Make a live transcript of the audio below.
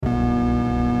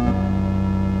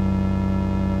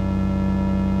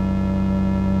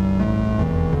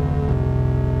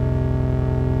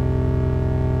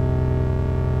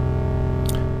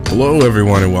Hello,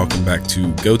 everyone, and welcome back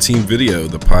to Go Team Video,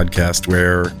 the podcast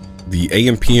where the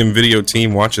AMPM video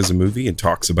team watches a movie and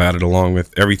talks about it along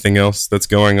with everything else that's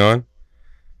going on.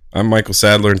 I'm Michael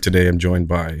Sadler, and today I'm joined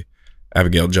by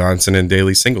Abigail Johnson and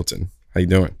Daly Singleton. How you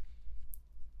doing?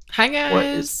 Hi, guys. What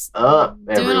is up,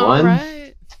 everyone? Doing all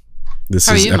right. This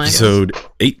How are is you, episode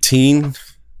 18,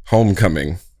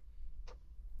 Homecoming.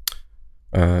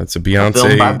 It's a Beyonce,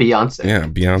 Filmed by Beyonce. yeah,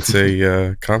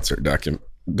 Beyonce concert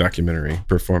documentary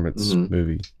performance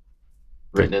movie.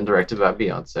 Written and directed by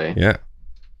Beyonce. Yeah.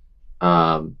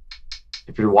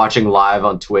 If you're watching live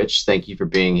on Twitch, thank you for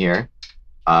being here.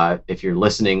 If you're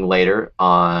listening later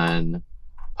on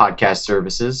podcast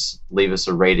services, leave us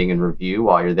a rating and review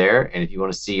while you're there. And if you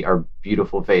want to see our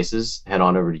beautiful faces, head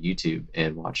on over to YouTube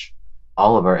and watch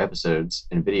all of our episodes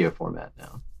in video format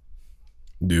now.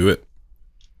 Do it.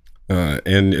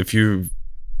 And if you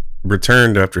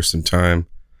returned after some time,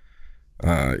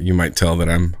 you might tell that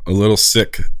I'm a little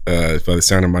sick by the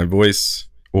sound of my voice.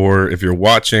 Or if you're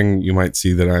watching, you might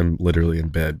see that I'm literally in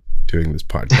bed doing this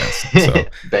podcast. So,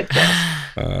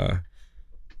 Bedcast.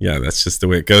 Yeah, that's just the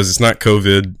way it goes. It's not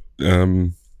COVID.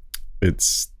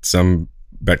 It's some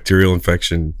bacterial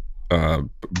infection,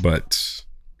 but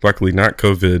luckily not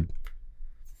COVID.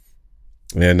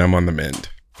 And I'm on the mend.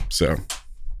 So,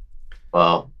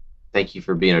 well, thank you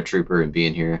for being a trooper and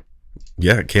being here.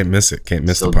 Yeah, can't miss it. Can't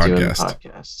miss Still the doing podcast.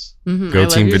 podcasts. Go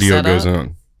Team Video goes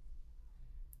on.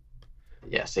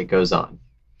 Yes, it goes on.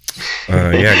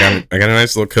 Yeah, I got a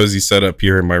nice little cozy setup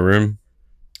here in my room.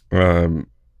 I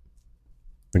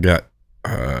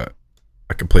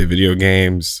can play video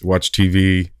games, watch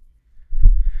TV.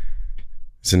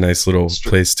 It's a nice little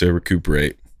place to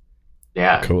recuperate.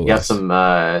 Yeah, you got some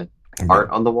art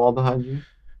on the wall behind you.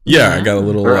 Yeah, I got a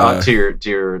little. To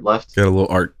your left. Got a little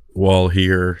art wall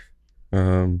here.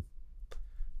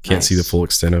 Can't see the full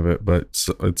extent of it, but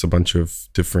it's a bunch of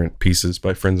different pieces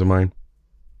by friends of mine.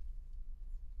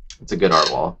 It's a good art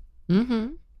wall. Mm-hmm.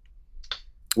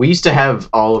 We used to have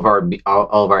all of our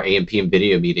AMPM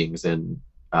video meetings in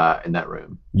that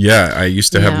room. Yeah, I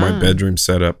used to have my bedroom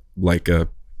set up like a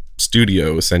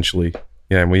studio, essentially.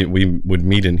 Yeah, and we would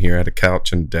meet in here. I had a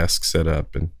couch and desk set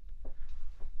up, and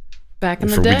back in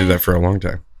the day, we did that for a long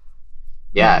time.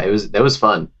 Yeah, that was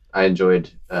fun. I enjoyed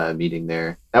meeting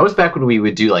there. That was back when we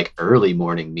would do like early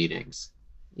morning meetings.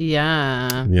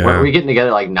 Yeah. Weren't we getting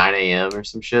together like 9 a.m. or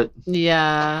some shit?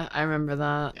 Yeah, I remember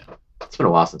that. Yeah. It's been a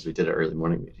while since we did an early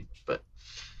morning meeting. But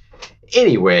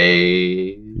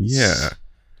anyway. Yeah.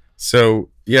 So,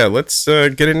 yeah, let's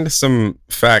get into some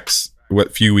facts,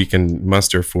 what few we can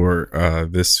muster for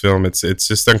this film. It's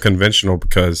just unconventional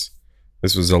because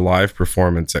this was a live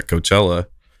performance at Coachella.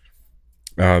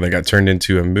 They got turned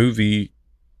into a movie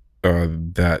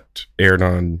that aired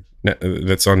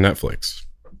that's on Netflix.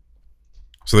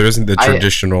 So there isn't the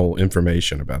traditional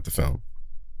information about the film.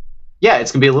 Yeah,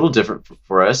 it's gonna be a little different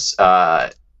for us.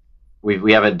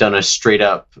 We haven't done a straight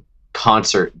up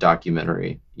concert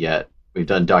documentary yet. We've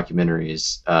done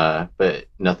documentaries, but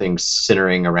nothing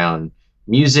centering around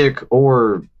music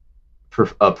or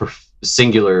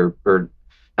singular or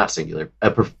not singular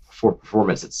for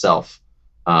performance itself.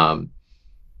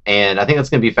 And I think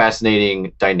that's going to be a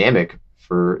fascinating dynamic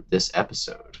for this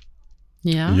episode.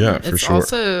 Yeah, for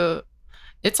sure.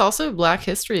 It's also Black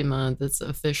History Month. It's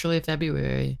officially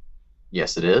February.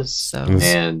 Yes, it is. So,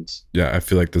 and yeah, I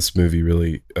feel like this movie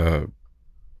really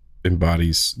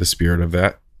embodies the spirit of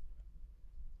that.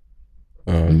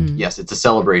 Yes, it's a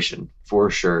celebration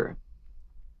for sure.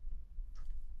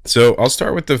 So I'll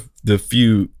start with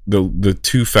the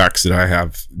two facts that I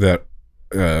have that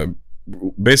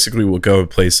basically will go a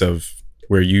place of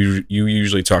where you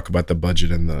usually talk about the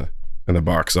budget in the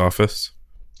box office.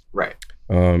 Right.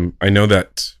 I know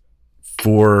that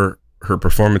for her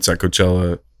performance at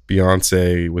Coachella,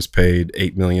 Beyonce was paid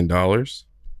 $8 million.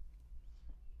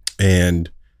 And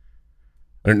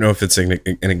I don't know if it's an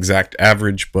exact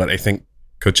average, but I think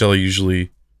Coachella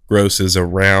usually grosses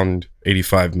around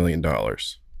 $85 million.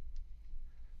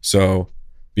 So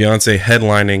Beyonce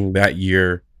headlining that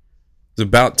year is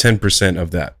about 10%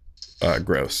 of that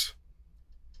gross.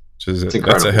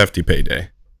 That's a hefty payday.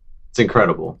 It's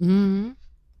incredible. Mm-hmm.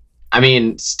 I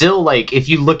mean, still, like, if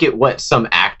you look at what some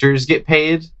actors get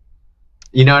paid,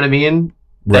 you know what I mean?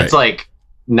 That's like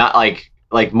not like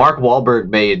Mark Wahlberg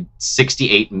made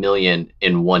 $68 million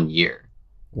in 1 year.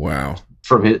 Wow.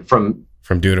 From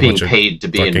doing being paid to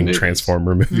be in movies.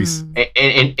 Transformer movies.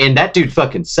 And that dude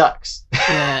fucking sucks.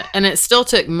 Yeah, and it still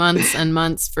took months and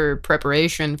months for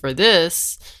preparation for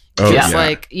this. Oh, just yeah.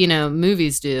 like,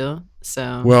 movies do.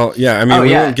 So well, yeah, I mean, we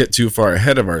won't get too far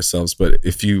ahead of ourselves, but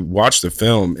if you watch the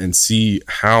film and see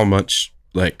how much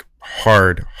like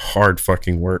hard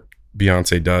fucking work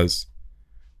Beyonce does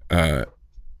to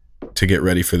get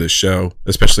ready for this show,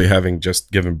 especially having just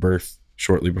given birth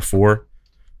shortly before.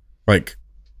 Like,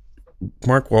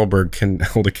 Mark Wahlberg can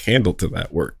hold a candle to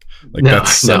that work. Like,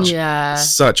 that's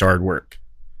such hard work.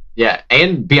 Yeah,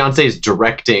 and Beyonce's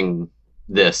directing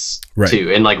this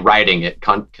too, and like writing it,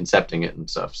 concepting it and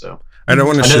stuff. So I don't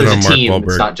want to shit on Mark Wahlberg.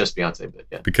 It's not just Beyonce, but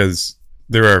yeah, because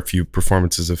there are a few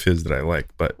performances of his that I like,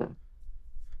 but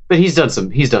he's done some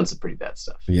pretty bad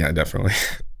stuff. Yeah, definitely.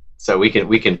 So we can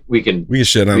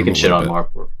shit on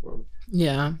Mark.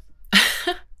 Yeah.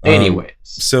 Anyways,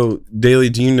 so Daly,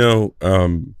 do you know?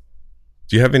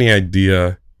 Do you have any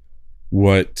idea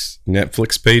what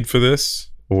Netflix paid for this,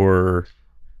 or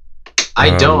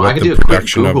I don't. What I can the do a quick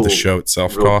production Google of the show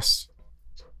itself costs?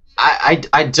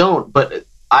 I don't. But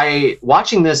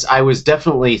watching this, I was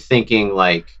definitely thinking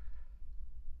like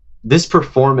this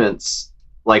performance.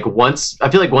 Like once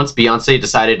Beyonce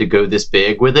decided to go this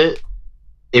big with it,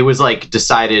 it was like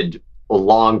decided a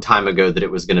long time ago that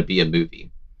it was going to be a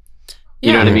movie.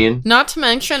 You know what I mean? Not to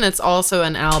mention, it's also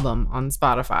an album on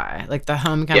Spotify, like the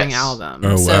Homecoming album.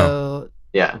 Oh, so,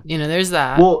 yeah, there's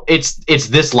that. Well, it's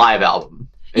this live album.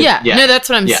 No, that's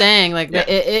what I'm saying. Like,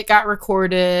 it got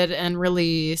recorded and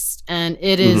released, and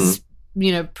it is,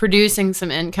 producing some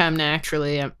income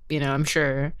naturally. I'm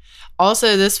sure.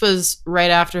 Also, this was right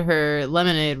after her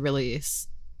Lemonade release.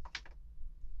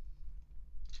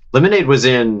 Lemonade was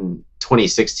in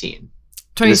 2016.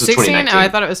 2016? Oh, I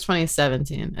thought it was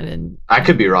 2017. I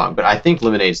could be wrong, but I think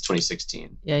Lemonade's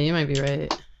 2016. Yeah, you might be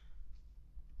right.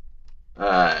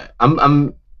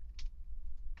 I'm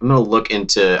gonna look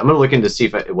into see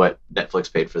what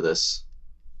Netflix paid for this.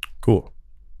 Cool.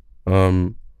 Yeah,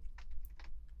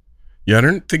 I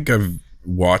don't think I've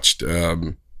watched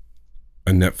a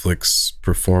Netflix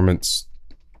performance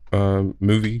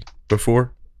movie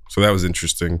before, so that was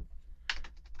interesting.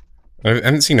 I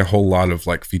haven't seen a whole lot of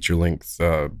like feature length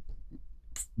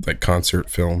like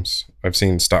concert films. I've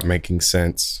seen Stop Making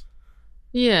Sense.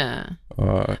 Yeah.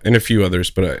 And a few others,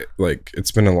 but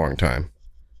it's been a long time.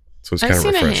 So it's kind of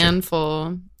refreshing. I've seen a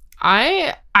handful.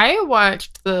 I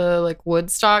watched the like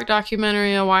Woodstock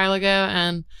documentary a while ago,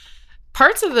 and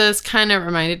parts of this kind of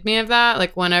reminded me of that.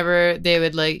 Like whenever they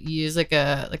would like use like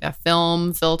a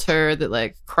film filter that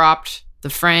like cropped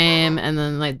the frame and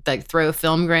then like throw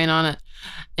film grain on it.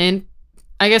 And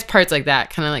I guess parts like that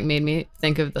kind of like made me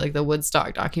think of the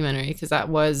Woodstock documentary, because that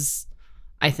was,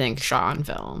 I think, shot on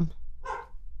film.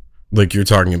 Like you're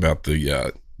talking about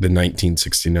the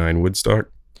 1969 Woodstock?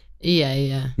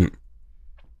 Yeah.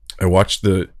 I watched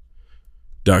the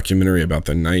documentary about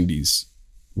the 90s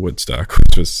Woodstock,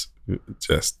 which was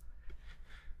just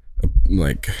a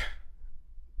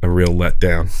real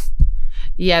letdown.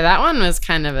 Yeah, that one was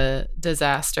kind of a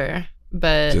disaster,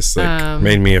 but just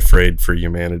made me afraid for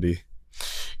humanity.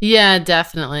 Yeah,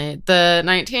 definitely. The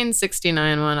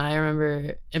 1969 one, I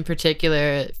remember in particular,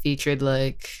 it featured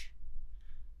I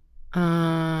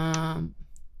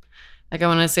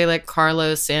want to say like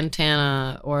Carlos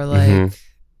Santana or like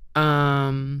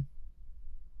It's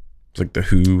like the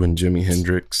Who and Jimi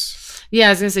Hendrix. Yeah, I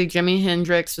was gonna say Jimi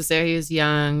Hendrix was there. He was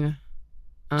young.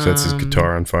 So that's his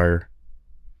Guitar on Fire.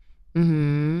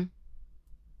 Mm-hmm.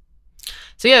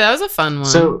 So yeah, that was a fun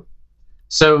one.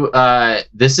 So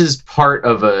this is part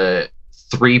of a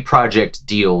 3-project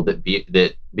deal that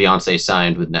Beyonce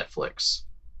signed with Netflix,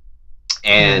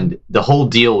 and the whole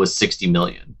deal was $60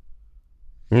 million.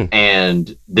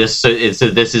 And this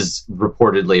is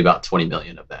reportedly about $20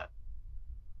 million of that.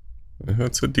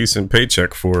 That's a decent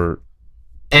paycheck for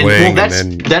playing.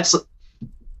 That's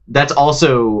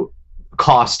also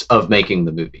cost of making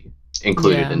the movie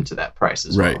included into that price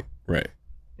as well. Right.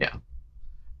 Yeah.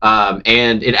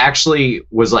 And it actually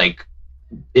was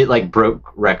it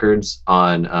broke records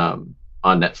on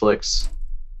Netflix.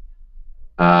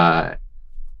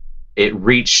 It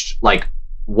reached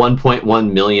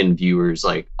 1.1 million viewers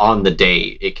on the day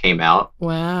it came out.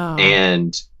 Wow.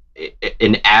 And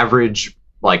an average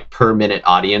per minute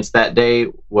audience that day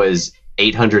was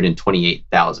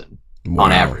 828,000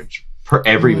 on average per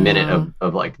every minute of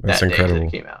that That's day incredible. that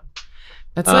it came out.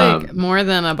 That's more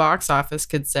than a box office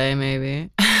could say, maybe.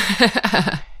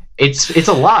 It's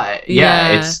a lot.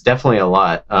 Yeah, it's definitely a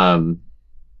lot. And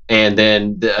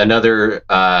then another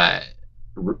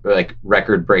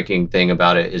record breaking thing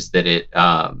about it is that it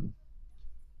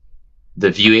the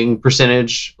viewing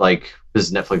percentage,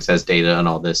 because Netflix has data on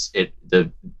all this,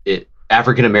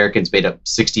 African Americans made up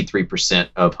 63%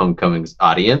 of Homecoming's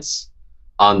audience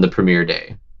on the premiere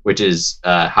day, which is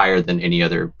higher than any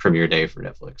other premiere day for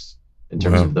Netflix in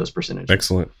terms of those percentages.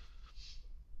 Excellent.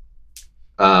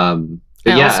 And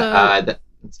But I yeah, also-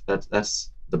 that's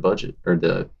the budget or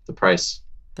the price.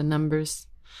 The numbers.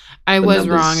 I The was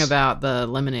numbers. wrong about the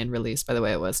Lemonade release, by the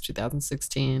way. It was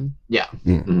 2016. Yeah.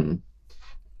 Mm. Mhm.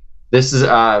 This is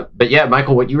but yeah,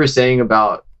 Michael, what you were saying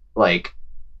about like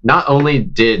not only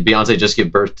did Beyonce just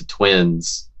give birth to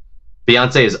twins,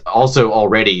 Beyonce is also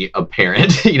already a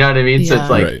parent. You know what I mean? So Yeah. it's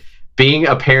like Right. being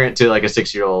a parent to like a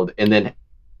 6-year-old and then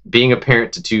being a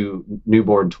parent to 2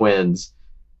 newborn twins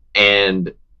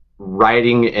and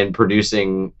writing and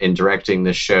producing and directing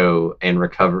the show and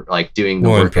recover like doing the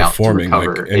Well, and workout to performing,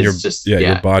 recover like, and your is just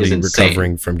your body is insane.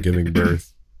 recovering from giving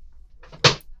birth.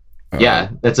 Yeah,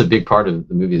 that's a big part of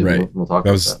the movie that Right. we'll talk That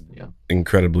about. was- That. Yeah.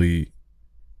 Incredibly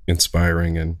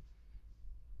inspiring, and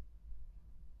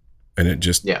it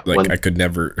just Yeah, like when- I could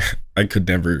never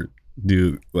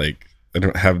do, like, I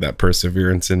don't have that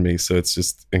perseverance in me, so it's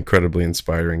just incredibly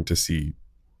inspiring to see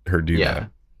her do Yeah. that.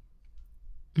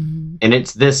 Mhm. And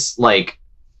it's this like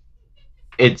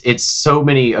it's so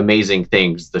many amazing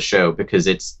things, the show, because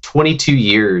it's 22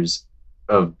 years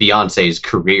of Beyonce's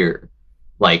career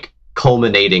like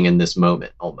culminating in this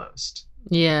moment almost,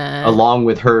 Yeah. along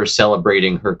with her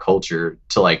celebrating her culture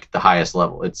to like the highest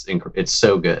level. It's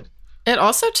so good. It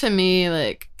also, to me,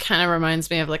 like, kind of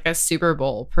reminds me of like a Super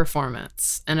Bowl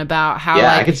performance and about how,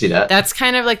 Yeah, I like, can see that. that's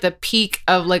kind of like the peak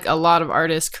of like a lot of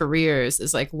artists' careers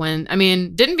is like when, I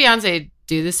mean, didn't Beyonce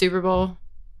do the Super Bowl?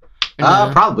 Or no?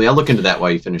 Probably. I'll look into that while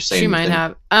you finish saying She the might thing.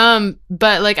 have.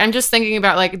 But like, I'm just thinking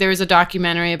about like, there was a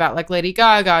documentary about like Lady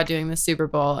Gaga doing the Super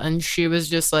Bowl, and she was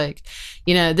just like,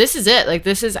 you know, this is it. Like,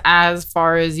 this is as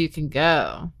far as you can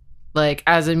go. Like,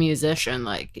 as a musician,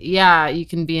 like, yeah, you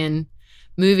can be in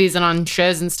movies and on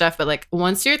shows and stuff, but like,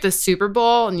 once you're at the Super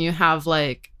Bowl and you have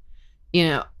like, you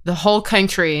know, the whole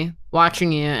country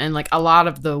watching you and like a lot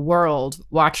of the world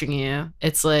watching you,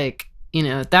 it's like, you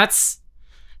know, that's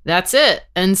it.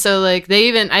 And so like they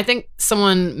even, I think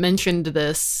someone mentioned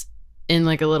this in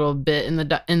like a little bit in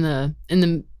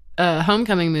the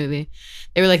Homecoming movie.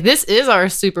 They were like, this is our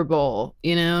Super Bowl,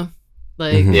 you know,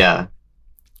 like Mhm. Yeah.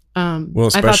 Well,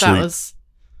 I thought especially- that was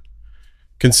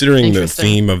Considering the Interesting.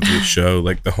 theme of the show,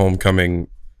 like the homecoming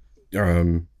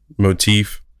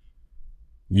motif,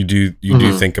 you do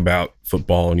Mhm. think about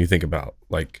football, and you think about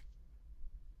like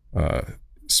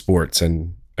sports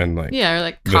and like yeah, or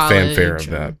like the college fanfare of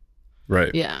or- that,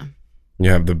 right? Yeah. You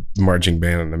have the marching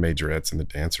band and the majorettes and the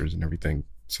dancers and everything,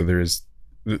 so there is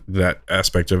that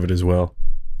aspect of it as well.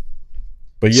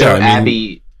 But yeah, So I mean,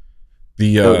 Abby.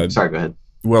 the Sorry, go ahead.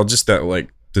 well, just that,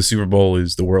 like, the Super Bowl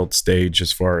is the world stage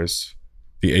as far as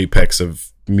the apex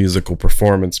of musical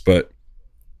performance, but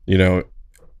you know,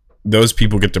 those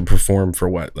people get to perform for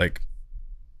what, like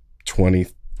 20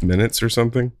 minutes or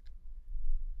something.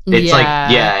 It's like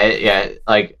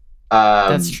like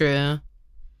That's true.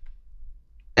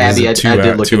 Abby, I It's did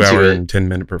a look 2 into hour it. and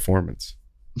 10-minute performance.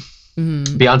 Mhm.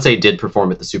 Beyonce did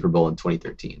perform at the Super Bowl in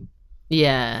 2013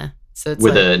 Yeah. So it's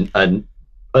with like,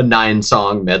 a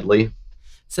 9-song medley,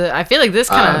 so I feel like this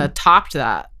kind of topped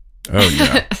that. Oh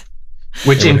yeah.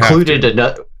 which It would have included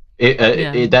to.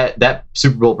 that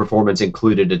Super Bowl performance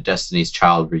included a Destiny's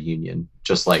Child reunion,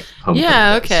 just like Homecoming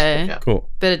Yeah, does. okay. Yeah. Cool.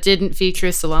 But it didn't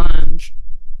feature Solange.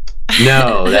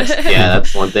 No,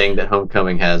 that's one thing that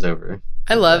Homecoming has over.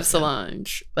 I love Yeah.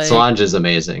 Solange. Like, Solange is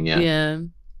amazing. Yeah. Yeah.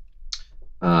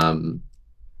 Um.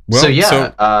 Well, so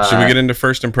yeah. should we get into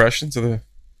first impressions of the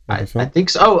I film? think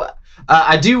so. Oh,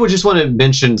 I do just want to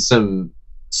mention some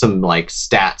like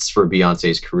stats for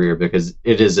Beyonce's career, because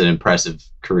it is an impressive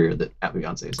career that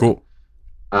Beyonce has. Cool.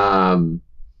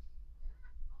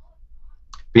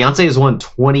 Beyonce has won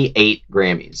 28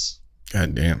 Grammys.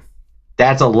 God damn.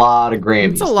 That's a lot of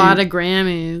Grammys. It's a lot of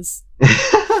Grammys.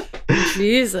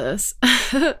 Jesus.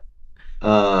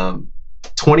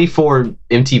 24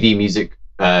 MTV Music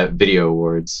Video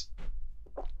Awards.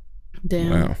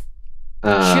 Damn.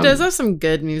 Wow. She does have some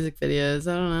good music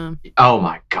videos. I don't know. Oh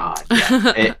my god!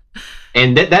 Yeah.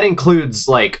 and that includes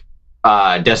like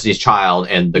Destiny's Child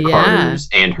and the Yeah. Carters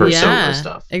and her solo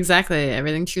stuff. Exactly.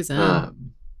 Everything she's in.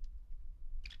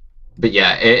 But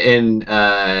yeah,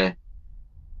 and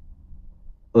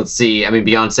let's see. I mean,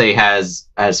 Beyonce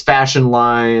has fashion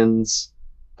lines.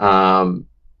 Well,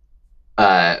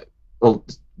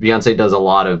 Beyonce does a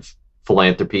lot of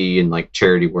philanthropy and like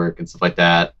charity work and stuff like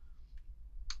that.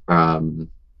 But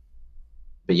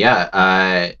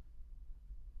yeah,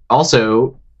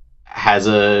 also has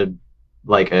a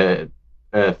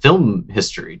film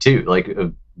history too, like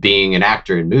of being an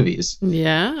actor in movies.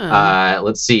 Yeah.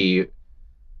 Let's see.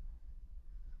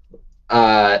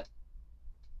 I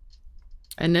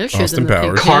know she was Austin in the Powers.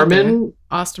 Pink Panther. Carmen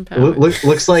Austin Powers.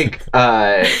 looks like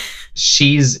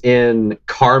she's in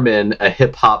Carmen, a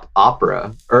hip hop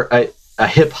opera, or a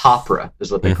hip hopera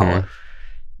is what they call it.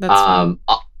 That's fun.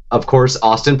 Of course,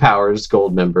 Austin Powers,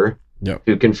 Gold member. Yep.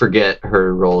 Who can forget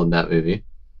her role in that movie?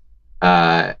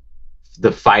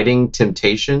 The Fighting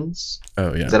Temptations.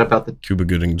 Oh yeah. Is that about the Cuba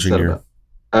Gooding what's that Jr.? about?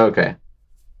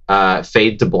 Okay.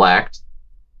 Fade to Black,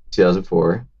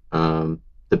 2004.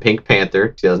 The Pink Panther,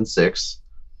 2006.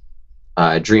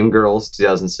 Dreamgirls,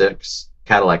 2006.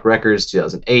 Cadillac Records,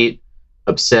 2008.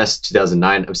 Obsessed,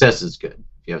 2009. Obsessed is good.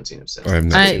 If you haven't seen Obsessed, I have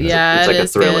not seen it. Yeah, It's like it a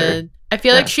is thriller. good. I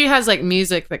feel Yeah. like she has like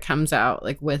music that comes out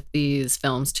like with these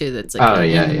films too. That's like Oh,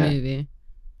 in yeah, the yeah. movie.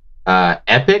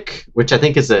 Epic, which I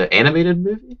think is an animated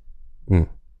movie, Hmm.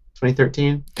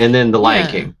 2013, and then The Lion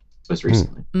Yeah. King most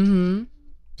recently. Mm-hmm.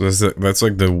 That's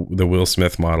like the Will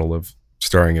Smith model of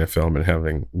starring in a film and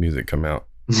having music come out,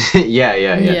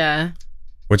 Yeah.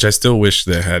 which I still wish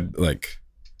they had, like,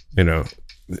 you know,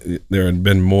 there had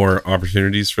been more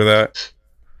opportunities for that.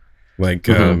 Like,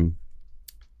 Mhm.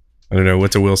 I don't know,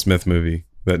 what's a Will Smith movie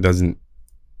that doesn't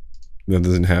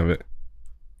have it?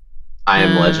 I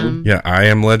Am Legend. Yeah, I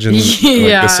Am Legend. Like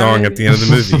Yeah. the song at the end of the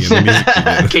movie and the music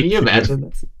video. Can you imagine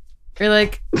that? Or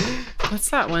like, what's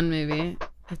that one movie?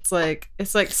 It's like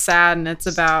sad and it's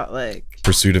about like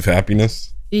Pursuit of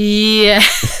Happiness. yeah.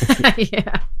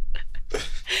 Yeah.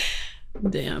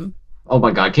 Damn. Oh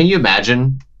my god, can you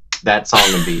imagine that song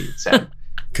would be sad?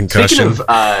 Concussion. Speaking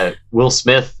of Will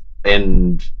Smith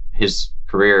and his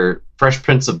career, Fresh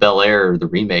Prince of Bel-Air, the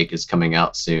remake, is coming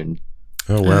out soon.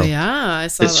 Oh wow. Oh yeah, I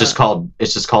saw It's just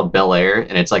called Bel-Air,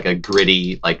 and it's like a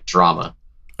gritty like drama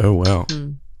Oh wow.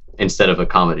 instead of a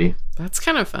comedy. That's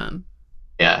kind of fun.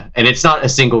 Yeah, and it's not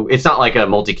like a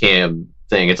multicam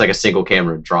thing. It's like a single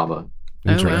camera drama,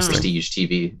 wow. Interesting. prestige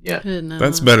TV. Yeah. I didn't know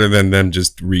That's that. better than them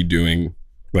just redoing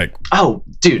like Oh,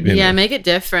 dude. Yeah. Yeah, make it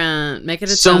different. Make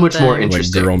it its So own much more thing.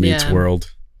 interesting. Girl Meets Yeah.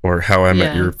 World or How I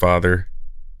Met Yeah. Your Father.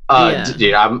 Yeah.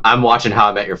 Dude, I'm watching How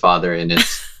I Met Your Father, and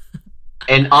it's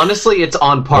and honestly, it's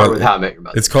on par Well, with How I Met Your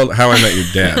Mother. It's called How I Met Your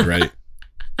Dad, right?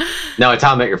 No, it's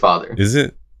How I Met Your Father. Is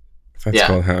it? That's Yeah.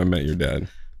 called How I Met Your Dad.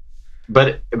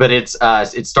 But it's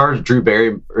it stars Drew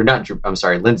Barry or not Drew. I'm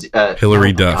sorry, Lindsay. Hilary oh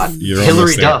my Duff. God. You're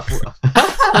Hilary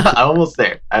almost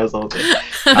there. Duff. I was almost there.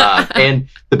 And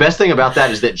the best thing about that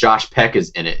is that Josh Peck is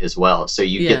in it as well. So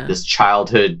you Yeah. get this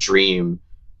childhood dream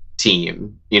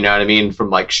team. You know what I mean? From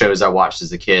like shows I watched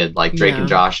as a kid, like Drake Yeah. and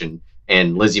Josh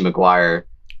and Lizzie McGuire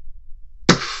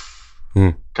Hmm.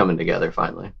 coming together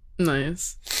finally.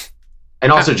 Nice.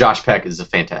 And also Josh Peck is a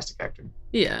fantastic actor.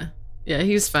 Yeah. Yeah,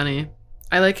 he's funny.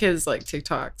 I like his like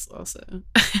TikToks also.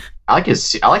 I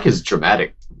like his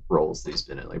dramatic roles that he's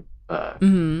been in. Like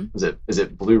Mm-hmm. is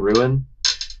it Blue Ruin?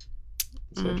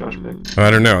 Is that Josh Peck?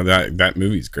 I don't know. That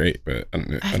movie's great, but I don't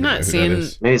know. I've I don't not know who that seen-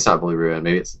 is. Maybe it's not Blue Ruin.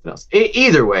 Maybe it's something else.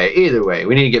 Either way,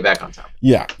 we need to get back on topic.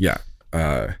 Yeah.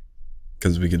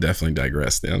 Because we could definitely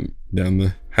digress down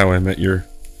the How I Met Your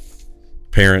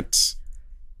Parents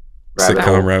Rabbit sitcom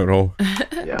hole. rabbit hole.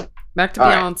 Yeah. Back to All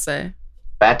right. Beyonce.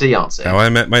 Back to Beyonce. How I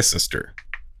Met My Sister.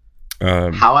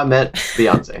 How I Met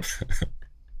Beyonce.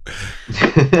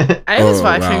 I was Oh,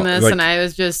 watching wow. this Like- and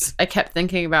I kept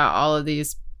thinking about all of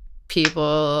these people,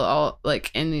 all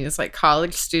like in these like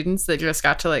college students that just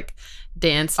got to like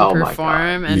dance and Oh my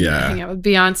perform God. and Yeah. hang out with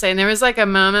Beyonce. And there was like a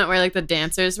moment where like the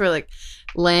dancers were like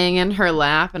laying in her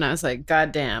lap, and I was like,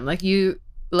 God damn, like you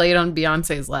laid on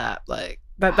Beyonce's lap, like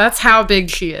that's how big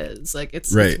she is. Like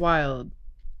it's Right. wild.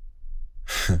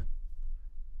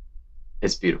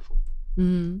 It's beautiful.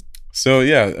 Mm-hmm. So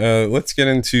yeah, let's get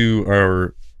into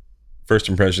our first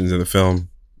impressions of the film.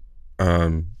 Why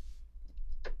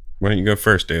don't you go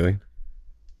first, Daly?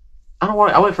 I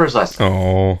went first last time.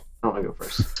 Oh, I don't want to go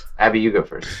first. Abby, you go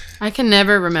first. I can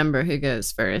never remember who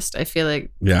goes first. I feel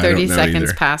like yeah. I 30 don't know seconds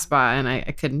either. passed by and I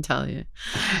couldn't tell you.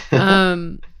 I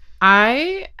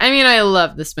mean, I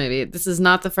love this movie. This is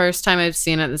not the first time I've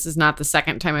seen it. This is not the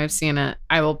second time I've seen it.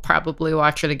 I will probably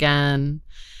watch it again.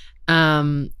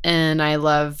 And I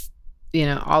love,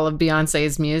 all of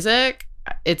Beyonce's music.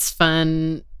 It's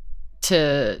fun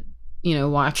to,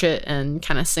 watch it and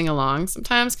kind of sing along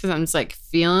sometimes because I'm just like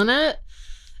feeling it.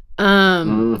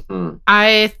 Mhm.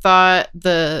 I thought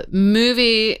the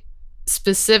movie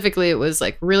specifically, it was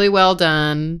like really well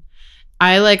done.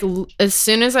 I like as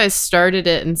soon as I started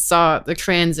it and saw the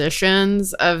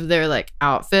transitions of their like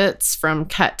outfits from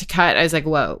cut to cut, I was like,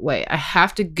 whoa, wait, I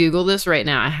have to Google this right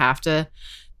now. I have to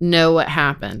know what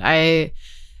happened. I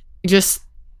just,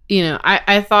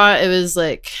 I thought it was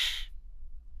like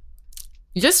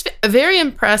just a very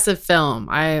impressive film.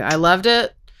 I loved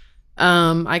it.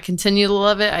 I continue to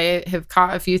love it. I have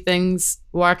caught a few things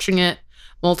watching it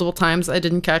multiple times I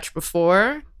didn't catch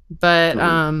before, But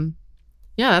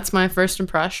yeah, that's my first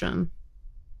impression.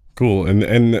 Cool.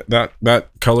 And that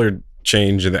color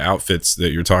change in the outfits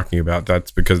that you're talking about,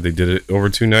 that's because they did it over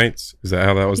 2 nights? Is that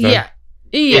how that was done? Yeah.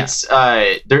 It's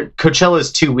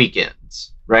Coachella's 2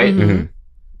 weekends, right? Mhm.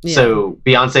 Yeah. So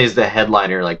Beyonce is the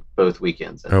headliner like both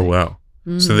weekends. I Oh think. wow.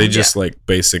 Mhm. So they just like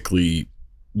basically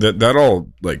that all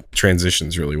like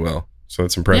transitions really well. So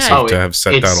it's impressive Yeah. Oh, to have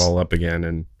set that it's- all up again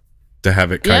and to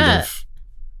have it kind Yeah. of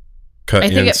cut I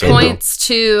in. think it so well. points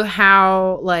to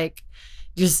how like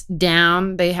just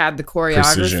down they had the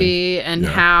choreography and Yeah.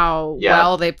 how Yeah.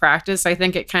 well they practice. I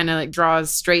think it kind of like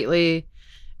draws straightly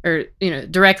or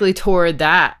directly toward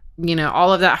that.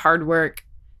 All of that hard work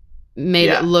made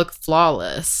Yeah. it look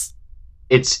flawless.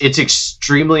 It's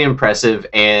extremely impressive,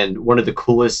 and one of the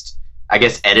coolest, I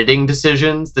guess, editing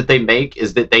decisions that they make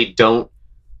is that they don't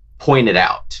point it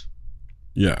out.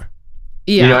 Yeah.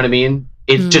 Yeah. You know what I mean?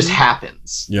 It just Mhm.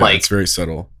 happens. Yeah. Like It's very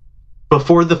subtle.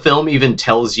 before the film even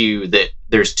tells you that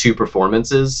there's 2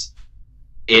 performances,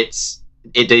 they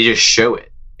just show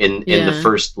it in the Yeah.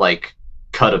 first like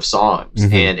cut of songs,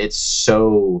 Mhm. and it's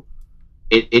so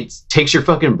it takes your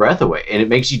fucking breath away, and it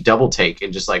makes you double take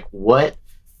and just like, what,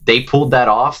 they pulled that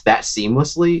off that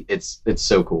seamlessly. It's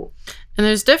so cool. And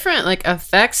there's different like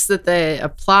effects that they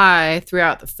apply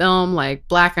throughout the film, like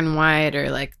black and white or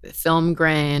like the film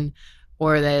grain,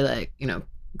 or they like,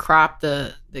 crop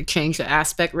they change the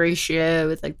aspect ratio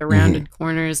with like the rounded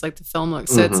corners, like the film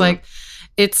looks. So it's Mhm. like,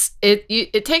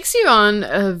 it takes you on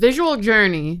a visual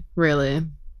journey, really.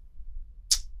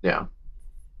 Yeah.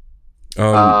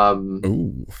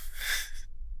 Ooh.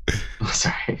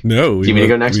 Sorry. No. Do you mean to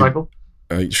go next, Michael?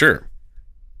 Sure.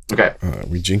 Okay.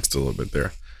 We jinxed a little bit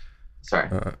there. Sorry.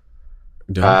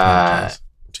 Don't apologize.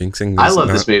 Jinxing. I is love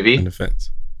not this movie. an offense.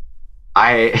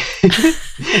 I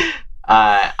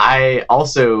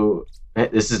also,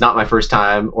 this is not my first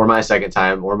time or my second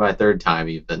time or my third time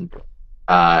even.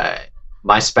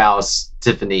 My spouse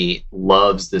Tiffany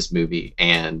loves this movie,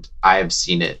 and I have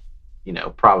seen it,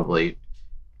 probably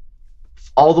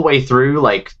all the way through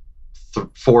like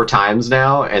 4 times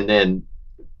now, and then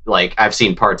like I've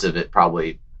seen parts of it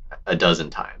probably a dozen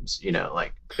times,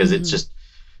 because it's just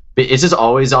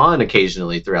always on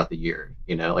occasionally throughout the year,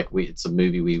 like it's a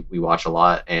movie we watch a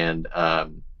lot. And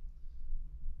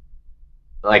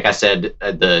like I said,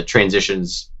 the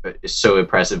transitions is so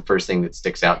impressive. First thing that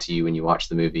sticks out to you when you watch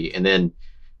the movie, and then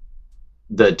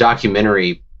the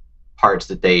documentary parts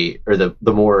that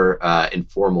the more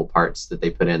informal parts that they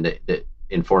put in that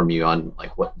inform you on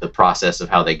like what the process of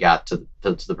how they got to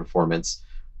the performance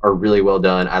are really well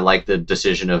done. I like the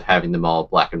decision of having them all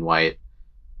black and white.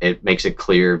 It makes a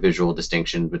clear visual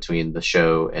distinction between the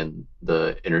show and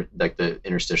the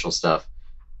interstitial stuff.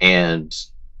 And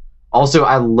also,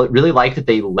 I really like that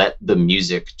they let the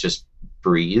music just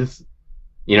breathe.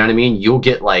 You know what I mean? You'll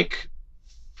get like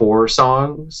 4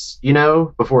 songs,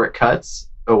 before it cuts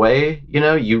away.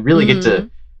 You really get to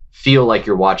feel like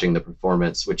you're watching the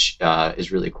performance, which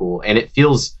is really cool. And it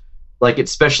feels like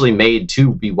it's specially made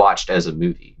to be watched as a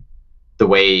movie.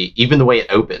 Even the way it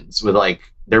opens with like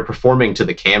they're performing to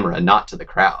the camera, not to the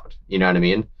crowd. You know what I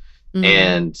mean? Mhm.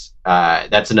 And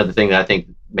that's another thing that I think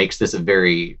makes this a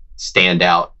very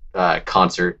standout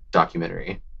concert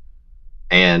documentary.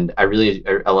 And I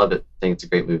love it. I think it's a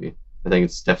great movie. I think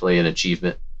it's definitely an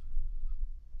achievement.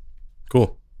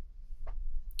 Cool.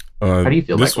 How do you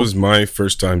feel, This Michael? was my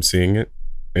first time seeing it,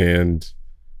 and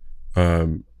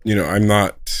I'm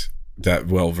not that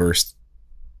well versed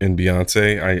in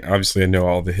Beyonce. I know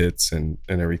all the hits and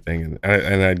everything,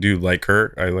 and I do like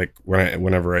her. I like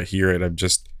whenever I hear it,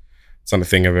 it's not a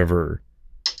thing I've ever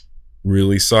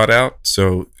really sought out.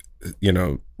 So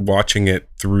watching it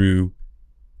through,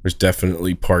 there's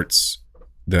definitely parts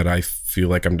that I feel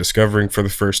like I'm discovering for the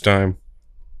first time.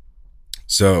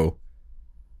 So,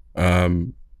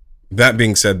 that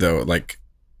being said, though, like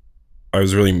I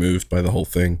was really moved by the whole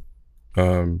thing.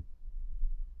 I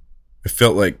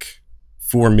felt like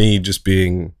for me, just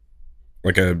being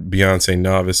like a Beyonce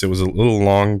novice, it was a little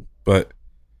long, but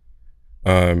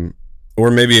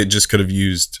or maybe it just could have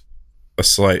used a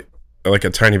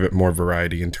tiny bit more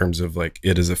variety in terms of like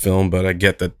it as a film. But I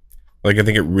get that, like I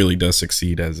think it really does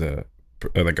succeed as a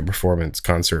performance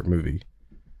concert movie.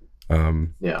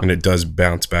 Yeah. And it does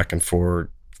bounce back and forth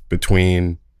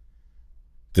between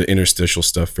the interstitial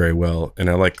stuff very well, and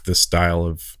I like the style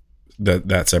of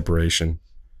that separation.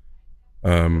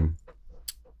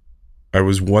 I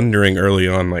was wondering early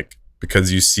on, like,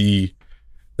 because you see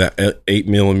that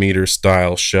 8mm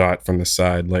style shot from the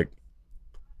side, like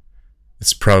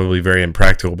it's probably very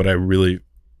impractical, but I really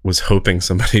was hoping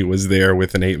somebody was there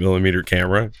with an 8mm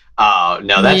camera. Oh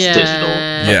no, that's digital.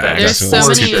 Yeah, there's definitely.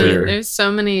 so It's too many. clear. There's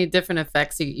so many different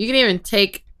effects. You can even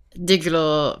take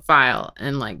digital file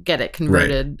and like get it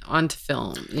converted onto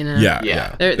film. You know.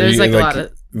 Yeah. There's like a lot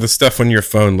of the stuff on your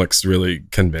phone looks really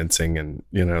convincing, and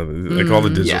you know, like all the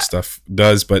digital stuff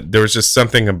does. But there was just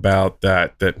something about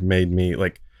that made me,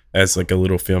 like, as like a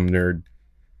little film nerd,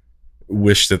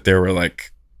 wish that there were,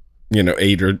 like, you know,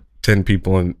 8 or 10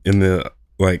 people in the,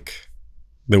 like,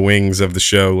 the wings of the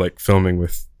show, like filming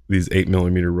with these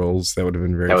 8mm rolls. That would have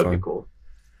been very fun. That would be cool.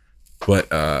 But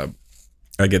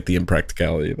I get the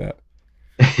impracticality of that.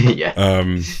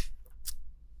 Yeah.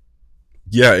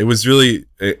 Yeah, it was really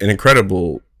an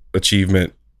incredible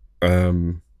achievement.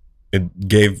 It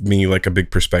gave me like a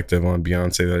big perspective on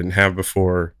Beyonce that I didn't have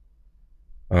before.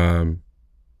 I'm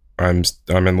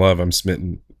in love. I'm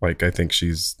smitten. Like, I think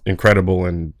she's incredible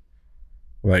and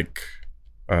like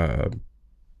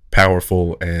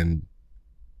powerful and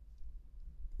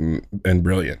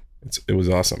brilliant. It was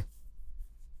awesome.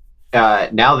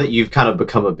 Now that you've kind of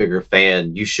become a bigger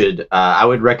fan, you should. I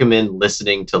would recommend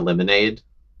listening to Lemonade.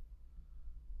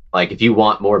 Like, if you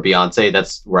want more Beyonce,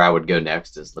 that's where I would go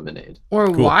next, is Lemonade. or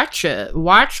Cool. watch it.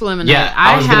 Watch Lemonade. Yeah,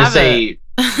 I was gonna have say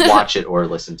watch it or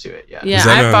listen to it. Yeah. Yeah, Is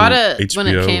that I bought on it when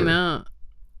it HBO came or- out.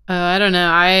 I don't know.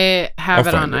 I have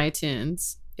I'll it on find it.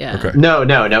 iTunes. Yeah. Okay. No.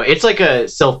 It's like a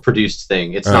self-produced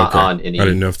thing. It's Oh, not okay. on any. I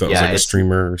didn't know if that was like a it's-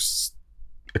 streamer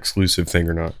exclusive thing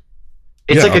or not.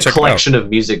 It's Yeah, I'll like check a it out. collection of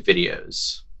music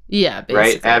videos, Yeah. Basically.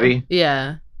 right, Abby?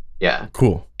 Yeah. Yeah,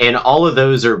 Cool. and all of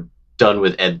those are done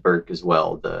with Ed Burke as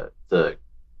well. The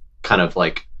kind of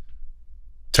like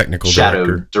Technical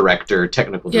shadow director.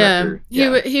 technical Yeah.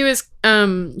 director. He was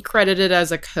credited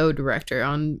as a co-director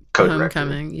on Co-director,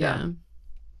 Homecoming. Yeah.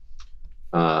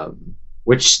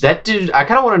 Which that dude, I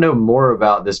kind of want to know more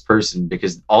about this person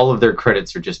because all of their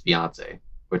credits are just Beyonce,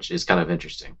 which is kind of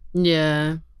interesting.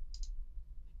 Yeah.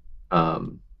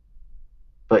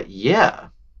 But yeah,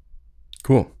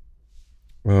 Cool.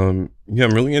 Yeah,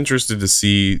 I'm really interested to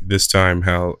see this time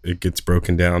how it gets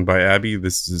broken down by Abby.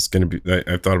 This is going to be,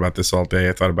 I've thought about this all day.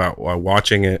 I thought about while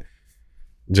watching it,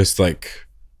 just like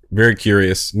very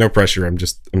curious, no pressure. I am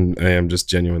just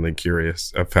genuinely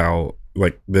curious of how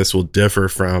like this will differ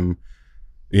from,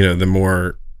 you know, the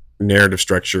more narrative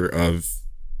structure of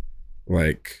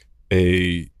like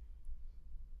a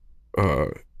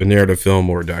narrative film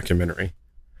or documentary.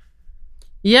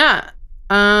 Yeah.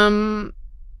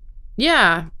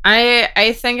 Yeah.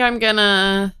 I think I'm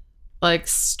gonna like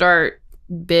start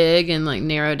big and like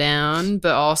narrow down,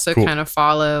 but also Cool. kind of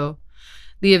follow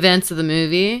the events of the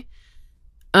movie.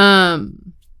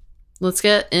 Let's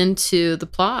get into the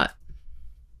plot.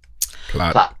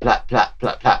 Plot. plot, plot, plot,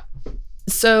 plot, plot.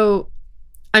 So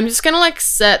I'm just gonna like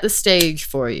set the stage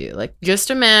for you. Like, just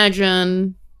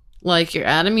imagine like you're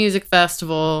at a music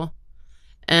festival,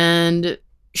 and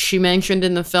she mentioned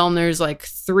in the film there's like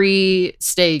 3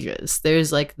 stages.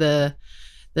 There's like the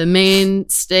main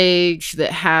stage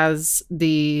that has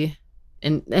and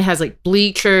it has like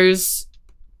bleachers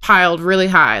piled really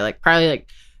high, like probably like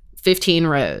 15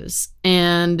 rows,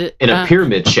 and In a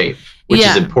pyramid shape, which is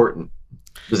yeah. important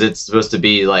because it's supposed to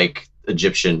be like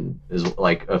Egyptian, is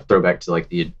like a throwback to like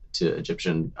to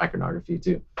Egyptian iconography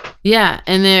too. Yeah,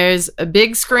 and there's a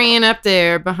big screen up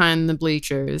there behind the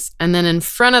bleachers, and then in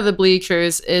front of the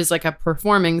bleachers is like a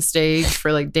performing stage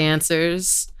for like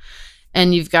dancers,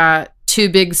 and you've got 2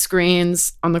 big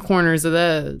screens on the corners of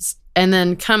those. And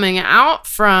then coming out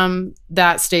from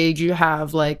that stage, you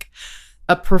have like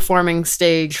a performing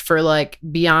stage for like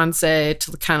Beyonce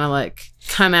to kind of like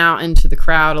come out into the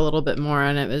crowd a little bit more.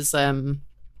 And it was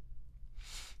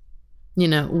you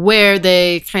know, where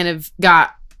they kind of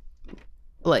got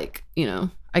like, you know,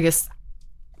 I guess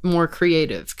more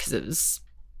creative because it was,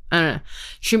 I don't know.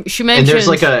 She mentioned, And there's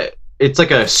like it's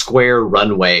like a square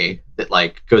runway that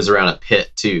like goes around a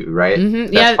pit too, right? Mhm,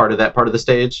 That's yeah. part of that part of the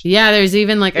stage. Yeah, there's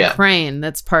even like a Yeah. crane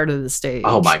that's part of the stage.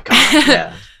 Oh my god,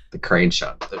 yeah, the crane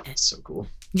shot. That was so cool.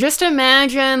 Just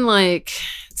imagine like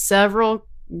several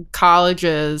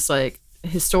colleges, like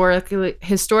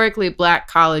historically black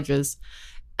colleges,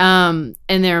 and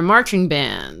their marching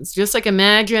bands. Just like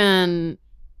imagine,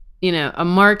 you know, a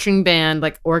marching band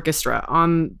like orchestra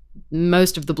on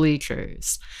most of the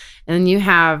bleachers, and then you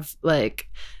have like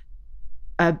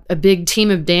a big team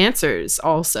of dancers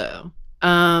also,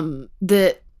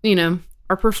 that, you know,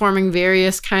 are performing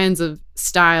various kinds of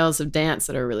styles of dance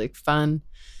that are really fun.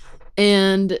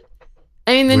 And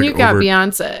I mean, then Like you've got over-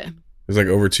 Beyonce. There's like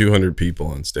over 200 people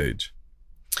on stage.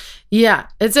 Yeah,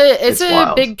 it's a It's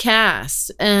wild. big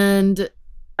cast, and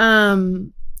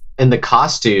And and the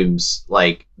costumes,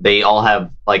 like they all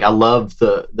have like I love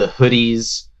the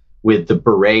hoodies with the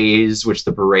berets, which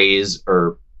the berets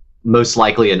are most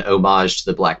likely an homage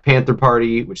to the Black Panther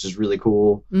Party, which is really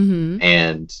cool. Mm-hmm.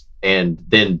 And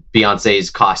then Beyonce's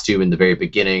costume in the very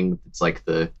beginning, it's like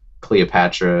the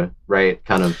Cleopatra, right?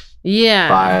 Kind of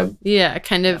vibe. Yeah,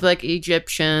 kind of like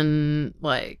Egyptian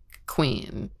like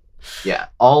queen. Yeah.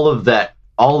 All of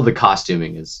the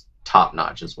costuming is top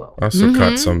notch as well. Also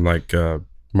caught some like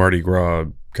Mardi Gras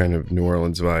kind of New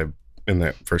Orleans vibe in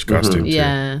that first costume too.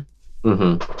 Yeah.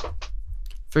 Mm-hmm.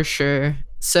 For sure.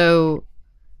 So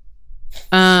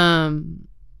at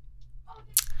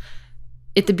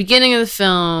the beginning of the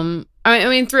film, I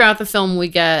mean throughout the film we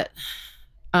get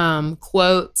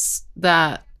quotes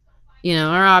that, you know,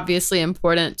 are obviously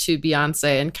important to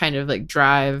Beyonce and kind of like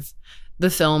drive the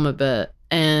film a bit.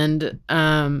 And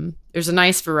there's a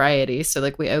nice variety. So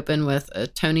like we open with a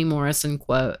Toni Morrison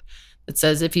quote that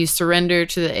says, "If you surrender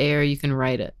to the air, you can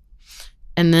write it."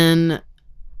 And then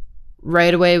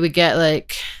right away we get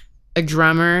like a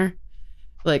drummer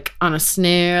like on a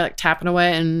snare, like tapping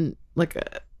away, and like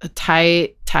a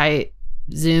tight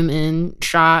zoom in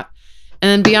shot. And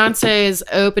then Beyonce's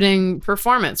opening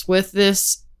performance with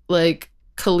this like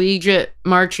collegiate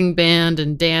marching band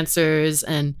and dancers,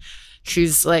 and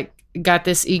she's like got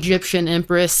this Egyptian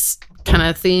empress kind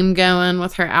of theme going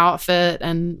with her outfit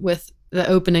and with the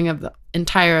opening of the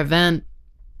entire event.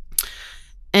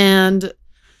 And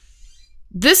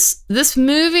this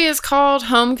movie is called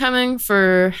Homecoming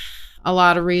for a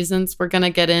lot of reasons we're gonna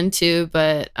get into,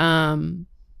 but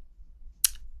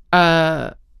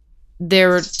there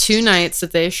were 2 nights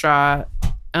that they shot.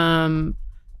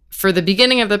 For the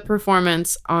beginning of the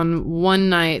performance, on one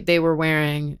night they were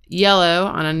wearing yellow,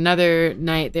 on another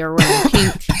night they were wearing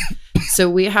pink. So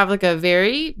we have like a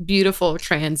very beautiful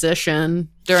transition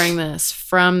during this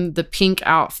from the pink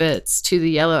outfits to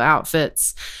the yellow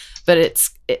outfits, but it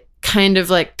kind of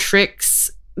like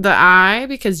tricks the eye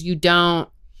because you don't.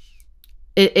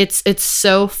 It's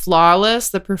so flawless.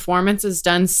 The performance is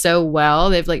done so well.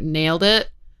 They've like nailed it.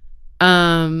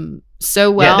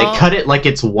 So well. Yeah, they cut it like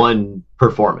it's one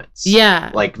performance. Yeah.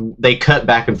 Like they cut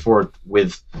back and forth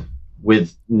with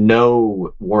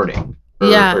no warning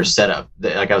or setup,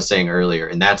 like I was saying earlier.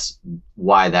 And that's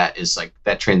why that is like,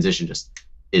 that transition just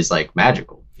is like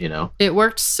magical, you know? It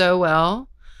worked so well.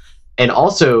 And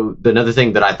also another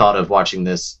thing that I thought of watching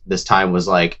this time was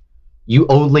like, you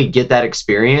only get that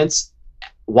experience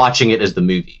watching it as the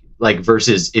movie, like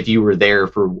versus if you were there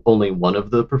for only one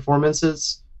of the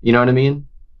performances, you know what I mean?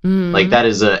 Mm. Like that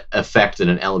is a effect and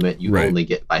an element you only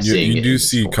get by seeing it. You do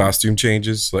see costume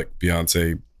changes, like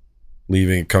Beyonce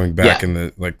leaving and coming back in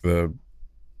the like the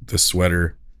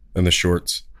sweater and the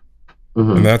shorts.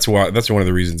 Mm-hmm. And that's one of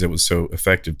the reasons it was so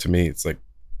effective to me. It's like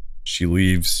she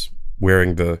leaves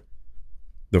wearing the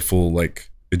full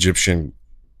like Egyptian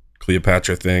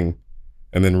Cleopatra thing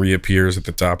and then reappears at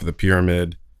the top of the